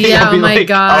 Yeah. It'd be Oh my like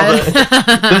god. all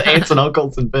the aunts and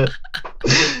uncles in bed.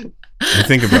 I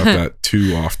think about that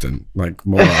too often, like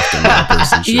more often than a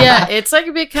person should. Yeah, it's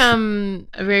like become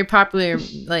a very popular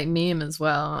like meme as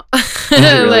well.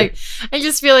 Really? Like I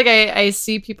just feel like I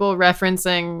see people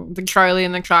referencing the Charlie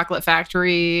and the Chocolate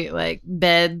Factory like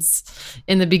beds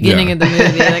in the beginning Yeah. of the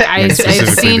movie. Like I've Specifically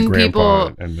the seen grandpa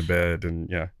people and the bed, and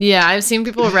yeah. yeah, I've seen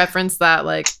people reference that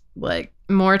like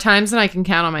more times than I can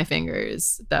count on my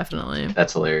fingers. Definitely.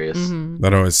 That's hilarious. Mhm.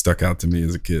 That always stuck out to me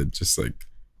as a kid. Just like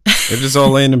they're just all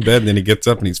laying in bed, and then he gets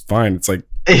up and he's fine. It's like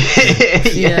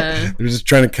Yeah. they're just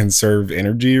trying to conserve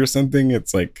energy or something.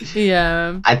 It's like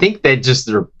Yeah. I think they're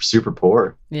super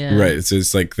poor. Yeah. right. It's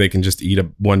just like they can just eat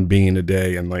one bean a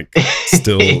day and like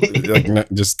still like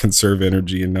not just conserve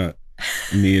energy and not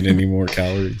need any more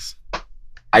calories.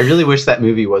 I really wish that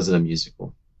movie wasn't a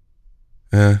musical.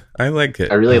 I like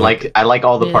it. I really I like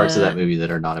all the parts of Yeah. that movie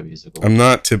that are not a musical. I'm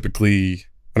not typically.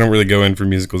 I don't really go in for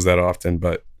musicals that often,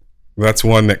 but that's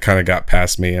one that kind of got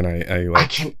past me, and I I like.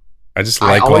 can't. I just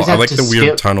I like always I have like to the weird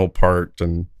skip- tunnel part,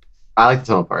 and I like the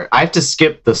tunnel part. I have to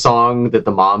skip the song that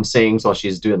the mom sings while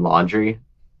she's doing laundry.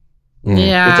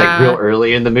 Yeah. It's like real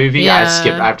early in the movie. Yeah.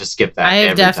 I have to skip that. I have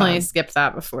every definitely time. skipped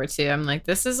that before too. I'm like,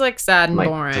 this is like sad and Like,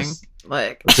 boring. just-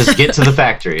 Like Let's just get to the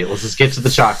factory. Let's just get to the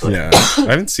chocolate. yeah. I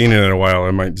haven't seen it in a while.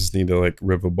 I might just need to like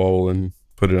rip a bowl and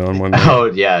put it on one night. Oh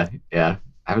yeah. I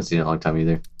haven't seen it in a long time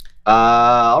either.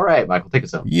 All right, Michael, take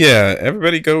us home. Yeah,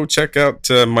 everybody go check out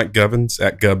Mike Gubbins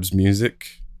at Gubbs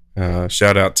Music.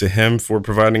 Shout out to him for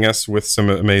providing us with some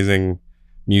amazing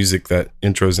music that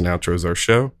intros and outros our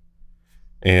show.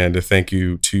 And a thank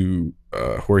you to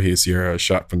Jorge Sierra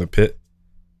Shot from the Pit,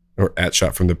 or at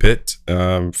Shot from the Pit,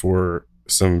 for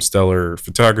some stellar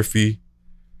photography.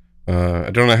 I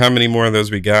don't know how many more of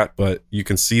those we got, but you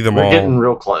can see them We're all. getting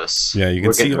real close. Yeah, you can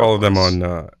We're see getting all real of them close. on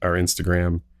our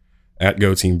Instagram at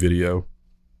GoTeamVideo,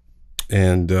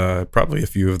 and probably a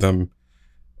few of them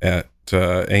at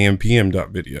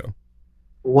ampm.video.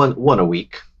 One a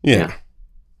week. Yeah.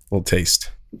 Little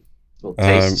taste. Little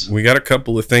taste. We got a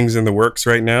couple of things in the works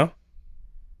right now,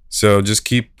 so just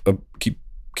keep a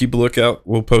lookout.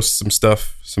 We'll post some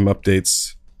stuff, some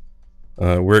updates.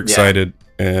 We're excited,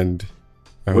 and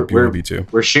I hope you will be too.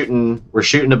 We're shooting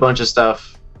a bunch of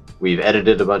stuff. We've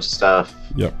edited a bunch of stuff.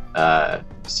 Yep.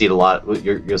 See a lot.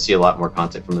 You'll see a lot more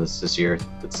content from this year.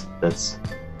 That's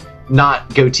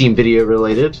not Go Team Video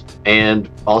related, and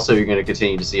also you're going to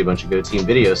continue to see a bunch of Go Team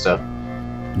Video stuff.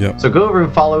 Yep. So go over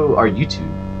and follow our YouTube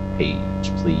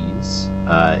page, please.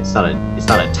 It's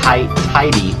not a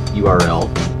tidy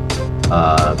URL,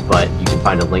 but you can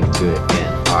find a link to it in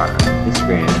our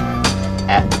Instagram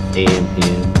at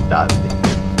ampm.video.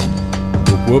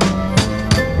 Whoop, whoop.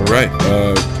 All right,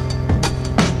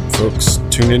 folks,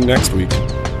 tune in next week.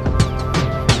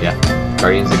 Yeah,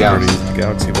 Guardians of the Galaxy. Guardians of the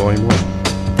Galaxy Volume 1.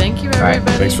 thank you right,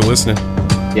 everybody. Thanks for listening.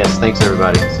 Yes, thanks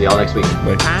everybody. See y'all next week.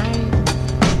 Bye. Bye.